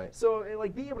that. Right. So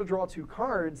like being able to draw 2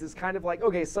 cards is kind of like,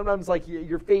 okay, sometimes like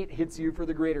your fate hits you for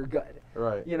the greater good.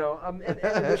 Right. You know, in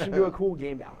addition to a cool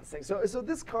game balance thing. So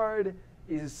this card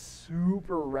is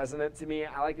super resonant to me.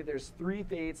 I like that there's 3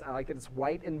 fates. I like that it's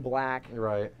white and black.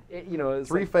 Right. You know, it's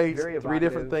 3 like fates, very 3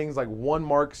 different evocative. things. Like one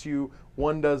marks you,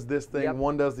 one does this thing, Yep.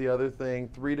 one does the other thing.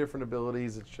 3 different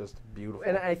abilities. It's just beautiful.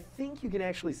 And I think you can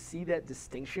actually see that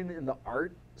distinction in the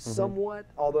art somewhat,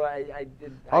 although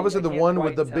Obviously, I the can't one quite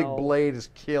with the big tell. blade is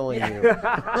killing you.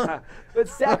 But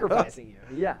sacrificing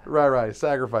you, yeah. Right,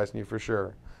 sacrificing you for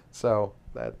sure. So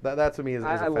that to me is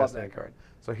I a love fascinating that card.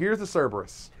 So here's the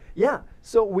Cerberus. Yeah,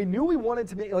 so we knew we wanted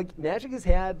to make, like, Magic has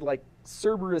had, like,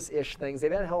 Cerberus-ish things. They've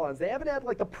had Hellons. They haven't had,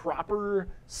 like, the proper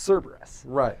Cerberus.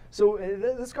 Right. So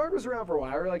this card was around for a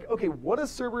while. We're like, okay, what does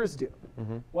Cerberus do?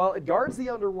 Well, it guards the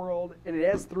underworld, and it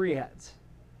has 3 heads.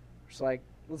 Just like,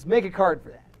 let's make a card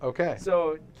for that. Okay. So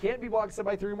it can't be blocked except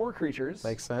by 3 more creatures.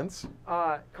 Makes sense.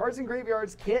 Cards in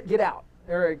graveyards can't get out,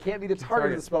 or it can't be the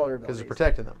target of the spell or abilities. Because you're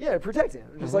protecting them. Yeah, protecting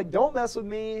them. Just like, don't mess with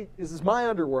me. This is my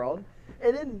underworld.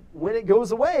 And then when it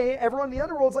goes away, everyone in the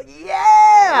underworld's like,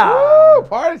 yeah! Woo!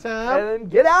 Party time! And then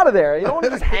get out of there. You don't want to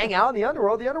just hang out in the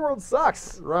underworld. The underworld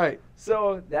sucks. Right.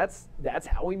 So that's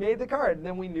how we made the card. And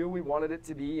then we knew we wanted it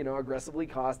to be, you know, aggressively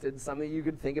costed, something you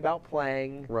could think about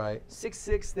playing. Right.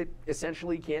 6/6 that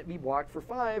essentially can't be blocked for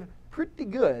 5. Pretty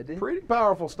good. Pretty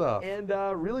powerful stuff. And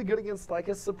really good against like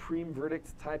a Supreme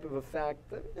Verdict type of effect.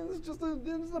 It's just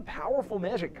a powerful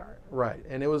Magic card. Right,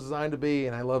 and it was designed to be,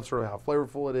 and I love sort of how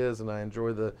flavorful it is, and I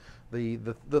enjoy the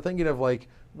thinking of like,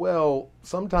 well,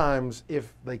 sometimes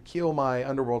if they kill my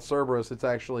Underworld Cerberus, it's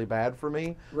actually bad for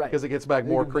me, Right. because it gets back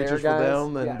more Their creatures for guys.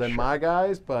 them than, Yeah, than sure. my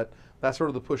guys, but that's sort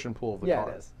of the push and pull of the Yeah,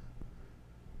 card. it is.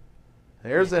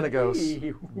 There's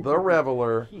Xenagos, the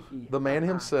Reveler, the man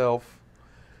himself.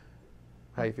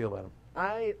 How you feel about him?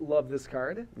 I love this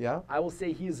card. Yeah. I will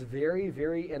say he is very,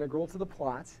 very integral to the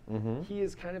plot. He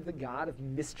is kind of the god of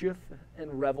mischief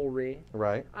and revelry.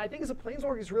 Right. I think as a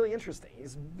Planeswalker, he's really interesting.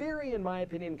 He's very, in my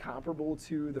opinion, comparable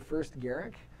to the first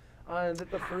Garrick.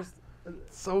 The first.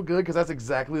 So good, because that's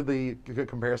exactly the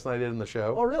comparison I did in the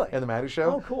show. Oh, really? In the Magic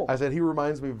show. Oh, cool. I said he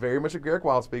reminds me very much of Garrick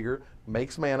Wildspeaker.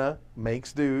 Makes mana,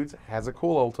 makes dudes, has a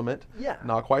cool ultimate. Yeah.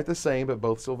 Not quite the same, but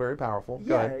both still very powerful.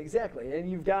 Go Yeah, ahead. exactly. And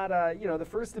you've got, the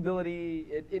first ability,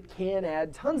 it can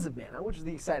add tons of mana, which is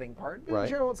the exciting part. But Right. in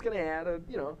general, it's going to add a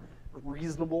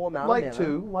reasonable amount Like of mana.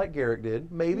 2, like Garrick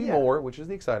did. Maybe Yeah. more, which is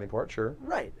the exciting part, sure.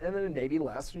 Right, and then maybe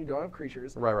less when you don't have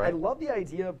creatures. Right. I love the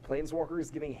idea of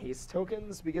Planeswalkers giving haste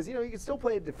tokens because, you can still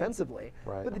play it defensively.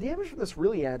 Right. But the damage from this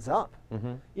really adds up.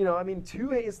 2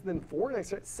 haste, then 4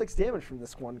 next 6 damage from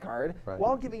this one card Right.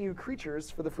 while giving you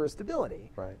creatures for the first ability.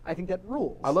 Right. I think that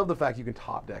rules. I love the fact you can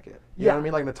top deck it. You know what I Yeah.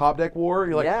 mean? Like in the top deck war,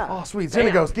 you're like, Yeah. oh, sweet, Bam.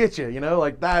 Xenagos, get you.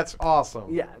 Like, that's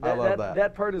awesome. Yeah, I love that.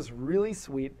 That part is really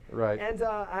sweet. Right. And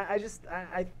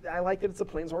I like that it's a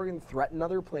planeswalker and threaten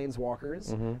other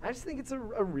planeswalkers. I just think it's a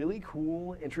really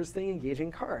cool, interesting,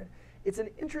 engaging card. It's an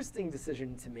interesting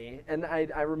decision to me, and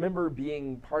I remember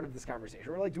being part of this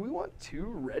conversation. We're like, do we want 2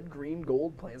 red, green,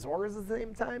 gold planeswalkers at the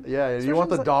same time? Yeah, Especially you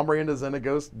want the like, Domri into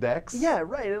Xenagos decks? Yeah,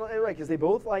 right, because they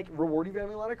both reward you for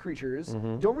having a lot of creatures.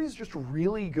 Domri is just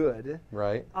really good.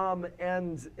 Right.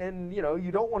 And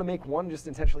you don't want to make one just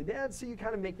intentionally bad, so you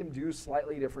kind of make them do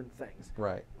slightly different things.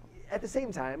 Right. At the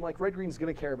same time, red green's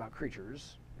going to care about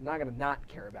creatures. Not going to not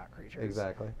care about creatures.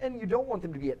 Exactly. And you don't want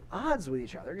them to be at odds with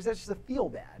each other because that's just a feel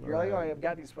bad. You're like, oh, I've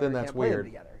got these players, Then I that's can't play them weird.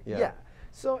 together. Yeah.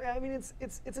 So I mean,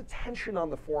 it's a tension on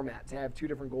the format to have 2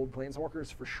 different gold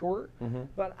planeswalkers for sure.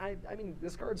 But I mean,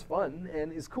 this card's fun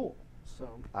and is cool.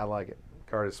 So I like it.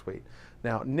 Card is sweet.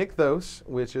 Now, Nykthos,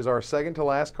 which is our second to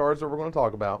last cards that we're going to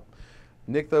talk about.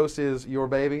 Nykthos is your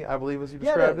baby, I believe, as you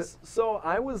described it. So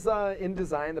I was in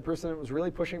design, the person that was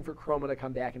really pushing for Chroma to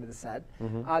come back into the set.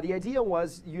 The idea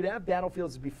was you'd have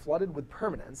battlefields be flooded with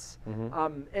permanents,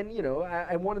 and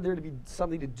I wanted there to be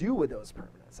something to do with those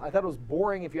permanents. I thought it was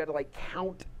boring if you had to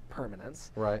count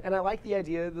permanents. Right. And I like the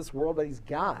idea of this world by these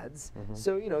gods.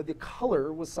 So the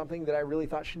color was something that I really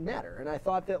thought should matter, and I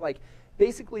thought that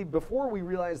basically, before we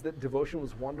realized that devotion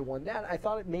was one-to-one that, I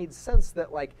thought it made sense that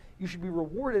you should be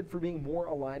rewarded for being more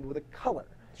aligned with a color.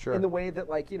 Sure. In the way that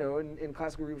in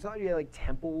classical Greek mythology, you had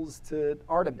temples to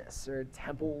Artemis or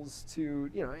temples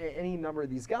to any number of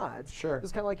these gods. Sure. It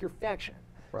was kind of like your faction.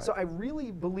 Right. So I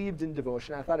really believed in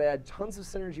devotion. I thought it had tons of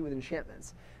synergy with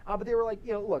enchantments. But they were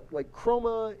look,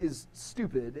 Chroma is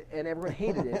stupid, and everyone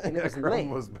hated it, and it was lame.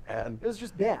 Chroma was bad. It was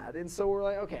just bad. And so we're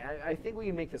like, okay, I think we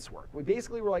can make this work. We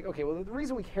basically were like, okay, well, the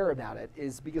reason we care about it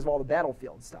is because of all the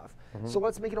battlefield stuff. So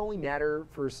let's make it only matter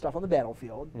for stuff on the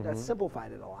battlefield. That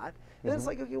simplified it a lot. And then it's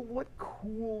like, okay, what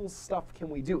cool stuff can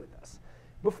we do with this?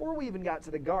 Before we even got to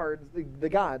the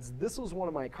gods, this was one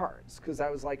of my cards because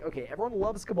I was like, okay, everyone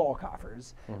loves Cabal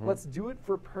coffers. Let's do it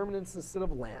for permanents instead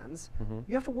of lands.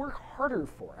 You have to work harder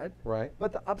for it, Right.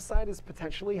 but the upside is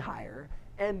potentially higher.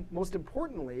 And most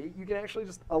importantly, you can actually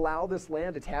just allow this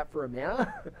land to tap for a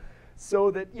mana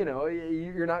so that,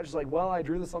 you're not just like, well, I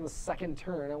drew this on the second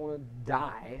turn, I want to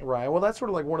die. Right. Well, that's sort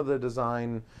of one of the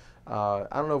design. I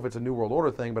don't know if it's a New World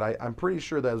Order thing, but I'm pretty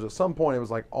sure that at some point it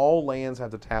was all lands have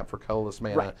to tap for colorless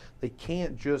mana. Right. They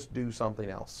can't just do something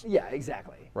else. Yeah,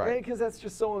 exactly. Right. Because that's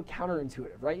just so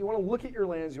counterintuitive, right? You want to look at your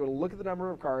lands, you want to look at the number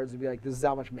of cards and be like, this is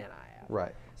how much mana I have.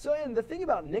 Right. So, and the thing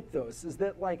about Nykthos is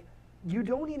that, you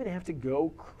don't even have to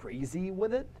go crazy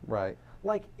with it. Right.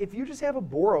 If you just have a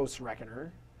Boros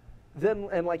Reckoner, then,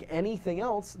 and anything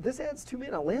else, this adds 2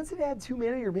 mana. Lands that add 2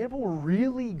 mana, your mana pool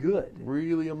really good.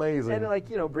 Really amazing.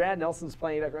 And Brad Nelson's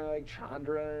playing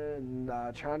Chandra and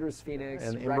Chandra's Phoenix.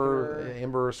 And Reckoner.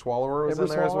 Ember Swallower was Ember in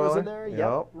there as well. Swallower's in there.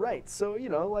 Yep. Right. So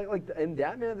and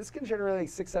that mana, this can generate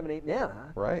 6, 7, 8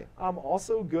 mana. Right.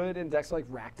 Also good in decks like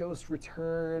Rakdos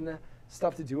Return,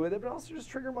 stuff to do with it, but also just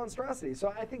trigger monstrosity.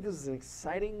 So I think this is an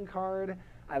exciting card.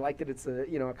 I like that it's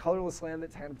a colorless land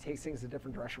that kind of takes things a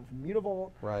different direction from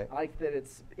Mutavault. Right. I like that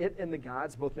it and the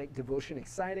gods both make devotion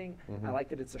exciting. I like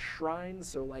that it's a shrine,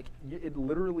 so it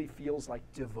literally feels like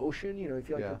devotion. You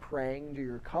feel like you're praying to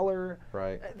your color.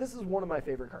 Right. This is one of my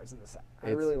favorite cards in the set.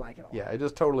 I really like it a lot. Yeah, it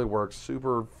just totally works.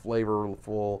 Super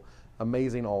flavorful,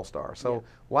 amazing all-star. So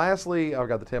lastly, I've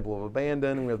got the Temple of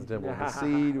Abandon. We have the Temple of the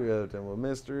Seed. We have the Temple of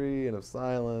Mystery and of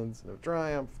Silence and of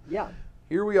Triumph. Yeah.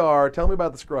 here we are. Tell me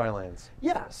about the Scrylands.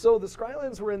 Yeah, so the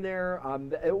Scrylands were in there.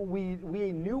 We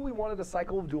knew we wanted a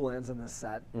cycle of dual lands in this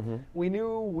set. We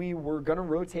knew we were going to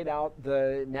rotate out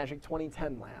the Magic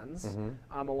 2010 lands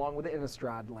along with the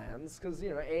Innistrad lands because,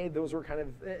 those were kind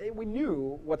of, we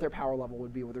knew what their power level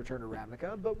would be with Return to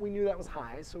Ravnica, but we knew that was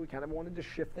high, so we kind of wanted to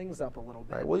shift things up a little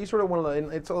bit. Right. Well, you sort of want to,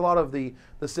 and it's a lot of the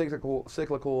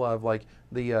cyclical of like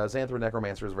the Xanthra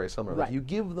Necromancer is very similar. Right. Like you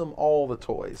give them all the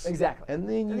toys. Exactly. And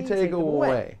then you take them away.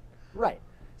 Right.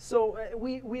 So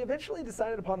we eventually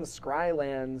decided upon the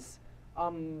Scrylands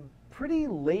pretty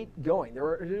late going. There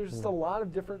were just a lot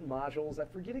of different modules. I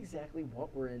forget exactly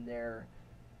what were in there.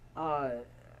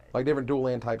 Like different dual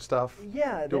land type stuff.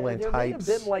 Yeah, dual land there types.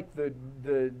 may have been like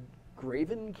the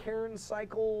Graven Cairn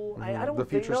cycle. I don't the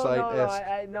think Future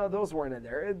Sight. no, those weren't in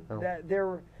there.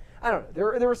 I don't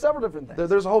know. There were several different things.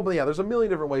 There's a whole, there's a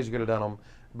million different ways you could have done them,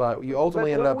 but you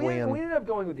ultimately ended up we ended up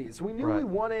going with these. We knew we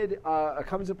wanted a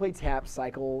come to play tap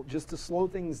cycle just to slow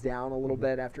things down a little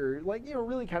bit after,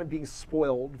 really kind of being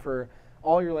spoiled for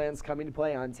all your lands coming to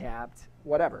play untapped,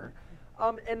 whatever.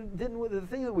 And then the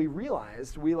thing that we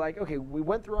realized, we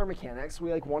went through our mechanics.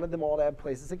 We wanted them all to have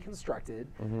places that constructed,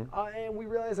 and we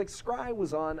realized Scry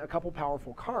was on a couple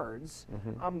powerful cards,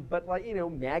 but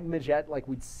Magma Jet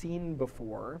we'd seen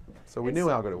before. So we knew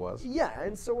how good it was. Yeah,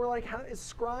 and so we're like,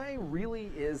 Scry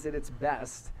really is at its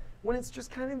best when it's just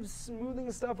kind of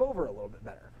smoothing stuff over a little bit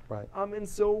better. Right. And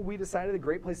so we decided a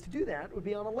great place to do that would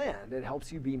be on a land. It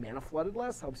helps you be mana flooded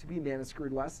less, helps you be mana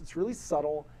screwed less. It's really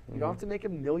subtle. You don't have to make a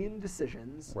million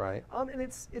decisions. Right. And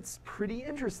it's pretty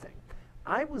interesting.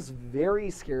 I was very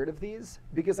scared of these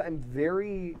because I'm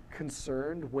very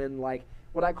concerned when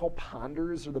what I call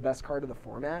ponders are the best card of the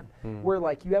format, where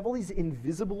you have all these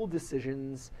invisible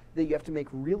decisions that you have to make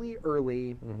really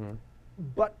early,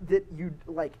 but that you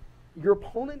your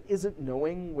opponent isn't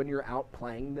knowing when you're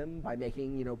outplaying them by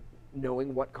making,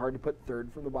 knowing what card to put third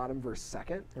from the bottom versus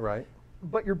second. Right.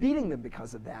 But you're beating them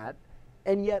because of that.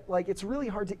 And yet, it's really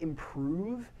hard to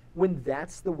improve when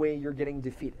that's the way you're getting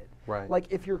defeated. Right.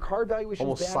 If your card valuation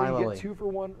is bad, silently. you get 2 for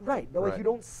 1. Right. But you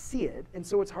don't see it, and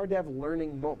so it's hard to have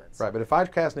learning moments. Right. But if I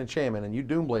cast an enchantment and you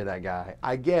Doomblade that guy,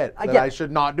 I get I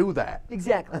should not do that.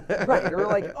 Exactly. Right.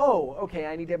 Or oh, okay,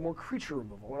 I need to have more creature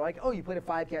removal. Or oh, you played a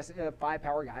 5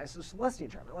 power guy, so Celestial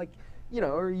Enchantment.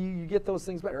 Or you get those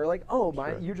things better. Or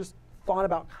oh, you just thought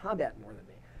about combat more than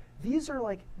me. These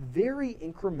are very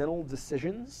incremental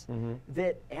decisions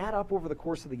that add up over the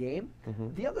course of the game.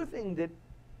 The other thing that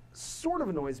sort of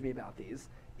annoys me about these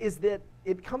is that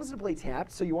it comes to play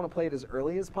tapped, so you want to play it as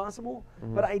early as possible,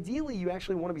 but ideally you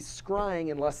actually want to be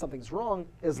scrying unless something's wrong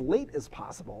as late as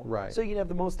possible, right? So you can have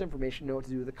the most information, know what to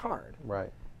do with the card. Right.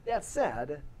 That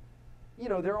said,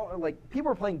 they're all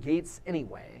people are playing gates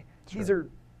anyway. Sure. These are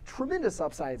tremendous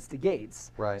upsides to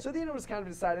gates. Right. So the just kind of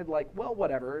decided well,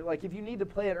 whatever. If you need to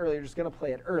play it early, you're just going to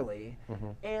play it early.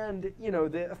 And,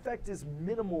 the effect is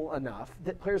minimal enough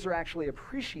that players are actually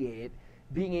appreciate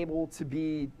being able to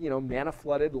be, mana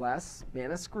flooded less,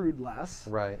 mana screwed less.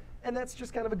 Right. And that's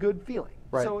just kind of a good feeling.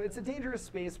 Right. So it's a dangerous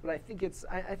space, but I think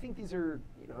I think these are,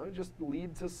 just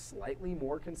lead to slightly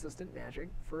more consistent Magic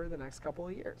for the next couple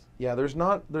of years. Yeah, there's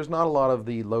not a lot of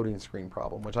the loading screen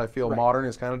problem, which I feel Modern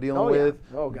is kind of dealing with.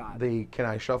 Oh God. Can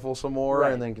I shuffle some more,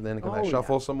 and then can I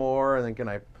shuffle some more, and then can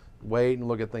I wait and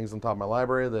look at things on top of my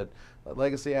library that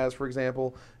Legacy has, for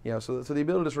example. So the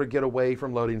ability to sort of get away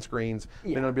from loading screens,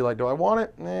 then be do I want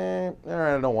it? All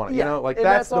right, I don't want it. Yeah.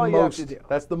 That's the all you most. have to do.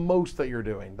 That's the most that you're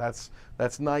doing. That's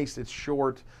nice. It's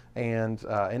short. And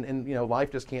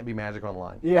life just can't be Magic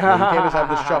Online. Yeah. You can't just have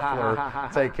the shuffler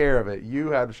take care of it.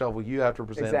 You have to shuffle. You have to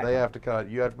present. Exactly. They have to cut.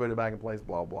 You have to put it back in place.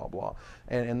 Blah blah blah.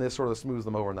 And this sort of smooths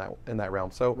them over in that realm.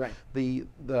 So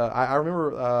I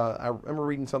remember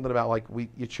reading something about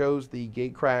you chose the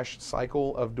Gate Crash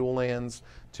cycle of dual lands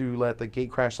to let the Gate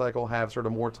Crash cycle have sort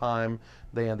of more time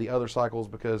than the other cycles,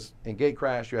 because in Gate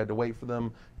Crash you had to wait for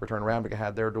them. Return Ravnica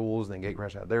had their duels, and then Gate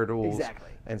Crash had their duels. Exactly.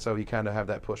 And so you kind of have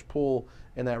that push-pull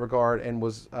in that regard. And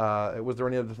was there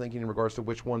any other thinking in regards to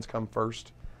which ones come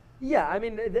first? Yeah, I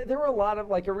mean, there were a lot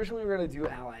of, originally we were going to do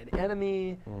Allied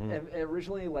Enemy, and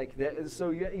originally,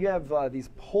 so you have these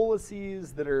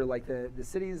policies that are the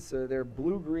cities, so they're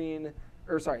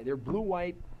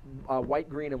blue-white white,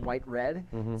 green, and white, red.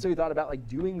 So we thought about like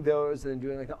doing those and then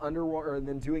doing like the underwater, and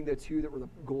then doing the 2 that were the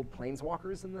gold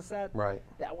planeswalkers in the set. Right.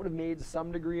 That would have made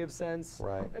some degree of sense.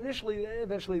 Right.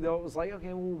 Eventually though, it was like,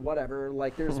 okay, well, whatever.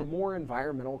 Like there's more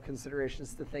environmental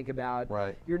considerations to think about.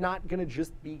 Right. You're not gonna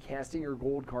just be casting your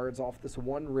gold cards off this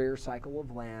one rare cycle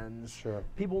of lands. Sure.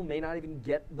 People may not even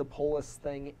get the Polis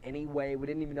thing anyway. We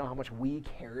didn't even know how much we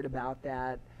cared about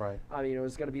that. Right. You know, it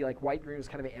was going to be like white green was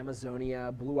kind of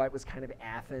Amazonia, blue white was kind of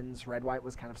Athens, red white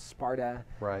was kind of Sparta.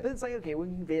 Right. Then it's like, okay, we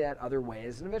can convey that other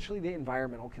ways, and eventually the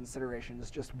environmental considerations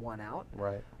just won out.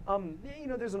 Right. You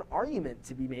know, there's an argument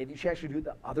to be made. You should actually do it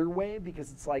the other way,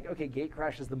 because it's like, okay,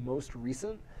 Gatecrash is the most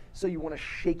recent, so you want to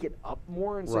shake it up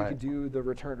more, and so you Right. could do the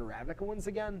Return to Ravnica ones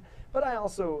again. But I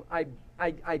also,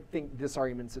 I think this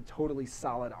argument's a totally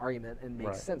solid argument and makes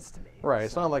Right. sense to me. Right.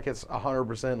 It's not like it's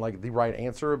 100% like the right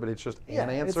answer, but it's just an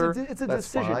answer. It's a That's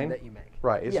decision fine. that you make.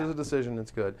 Right. It's Yeah. just a decision.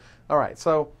 It's good. All right.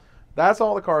 So that's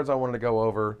all the cards I wanted to go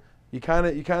over. You kind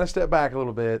of step back a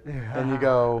little bit and you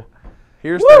go,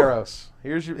 here's Theros.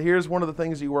 Here's one of the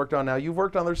things you worked on. Now you've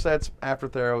worked on their sets after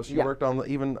Theros. You worked on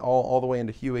even all the way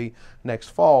into Huey next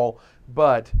fall,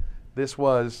 but this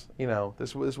was, you know,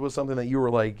 this was something that you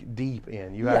were like deep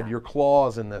in. You had your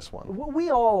claws in this one.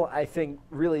 We all, I think,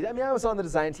 really, I mean, I was on the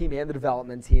design team and the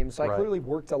development team, so I Right. clearly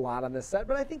worked a lot on this set,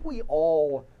 but I think we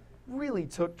all really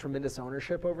took tremendous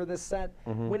ownership over this set.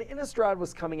 When Innistrad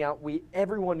was coming out,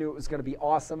 everyone knew it was going to be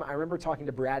awesome. I remember talking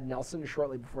to Brad Nelson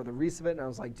shortly before the release of it, and I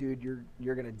was like, dude,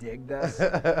 you're going to dig this.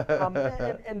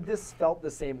 And this felt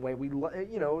the same way.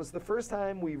 You know, it was the first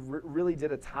time we really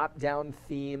did a top-down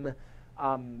theme,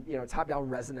 you know, top-down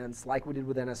resonance like we did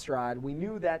with Innistrad. We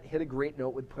knew that hit a great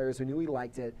note with players. We knew we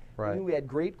liked it. Right. We knew we had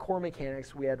great core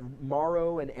mechanics. We had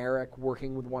Morrow and Eric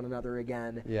working with one another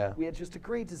again. Yeah. We had just a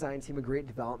great design team, a great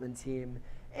development team.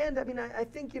 And I mean, I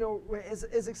think, you know,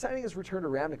 as exciting as Return to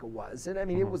Ravnica was, and I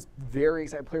mean, it was very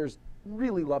exciting. Players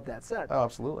really loved that set. Oh,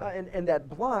 absolutely. And that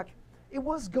block, it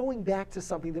was going back to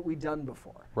something that we'd done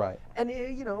before. Right. And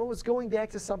you know, it was going back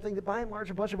to something that by and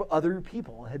large a bunch of other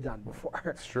people had done before.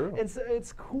 It's true. And so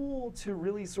it's cool to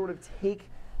really sort of take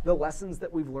the lessons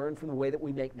that we've learned from the way that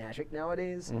we make Magic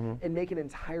nowadays and make an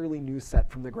entirely new set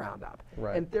from the ground up.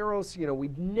 Right. And Theros, you know,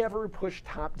 we'd never pushed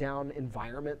top-down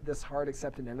environment this hard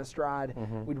except in Innistrad.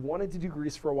 We'd wanted to do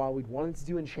Grease for a while. We'd wanted to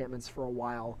do enchantments for a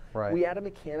while. Right. We had a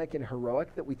mechanic in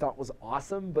Heroic that we thought was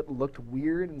awesome but looked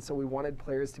weird, and so we wanted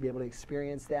players to be able to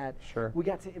experience that. Sure. We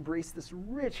got to embrace this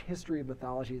rich history of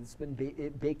mythology that's been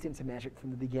baked into Magic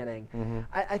from the beginning.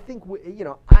 I think, you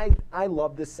know, I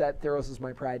love this set. Theros is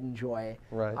my pride and joy.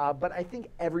 Right. But I think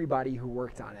everybody who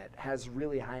worked on it has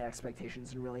really high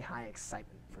expectations and really high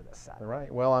excitement for this set. All right.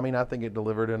 Well, I mean, I think it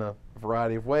delivered in a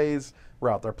variety of ways. We're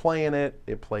out there playing it.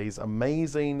 It plays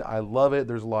amazing. I love it.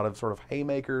 There's a lot of sort of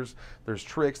haymakers. There's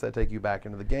tricks that take you back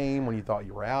into the game when you thought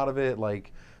you were out of it.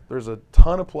 Like, there's a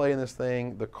ton of play in this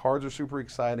thing. The cards are super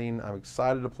exciting. I'm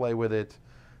excited to play with it.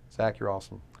 Zach, you're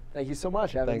awesome. Thank you so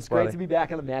much, Evan. Thanks, it's great buddy. to be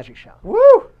back on the Magic Show.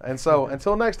 Woo! And so,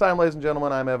 until next time, ladies and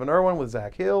gentlemen, I'm Evan Irwin with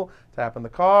Zach Hill, tapping the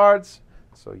cards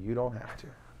so you don't have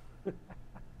to.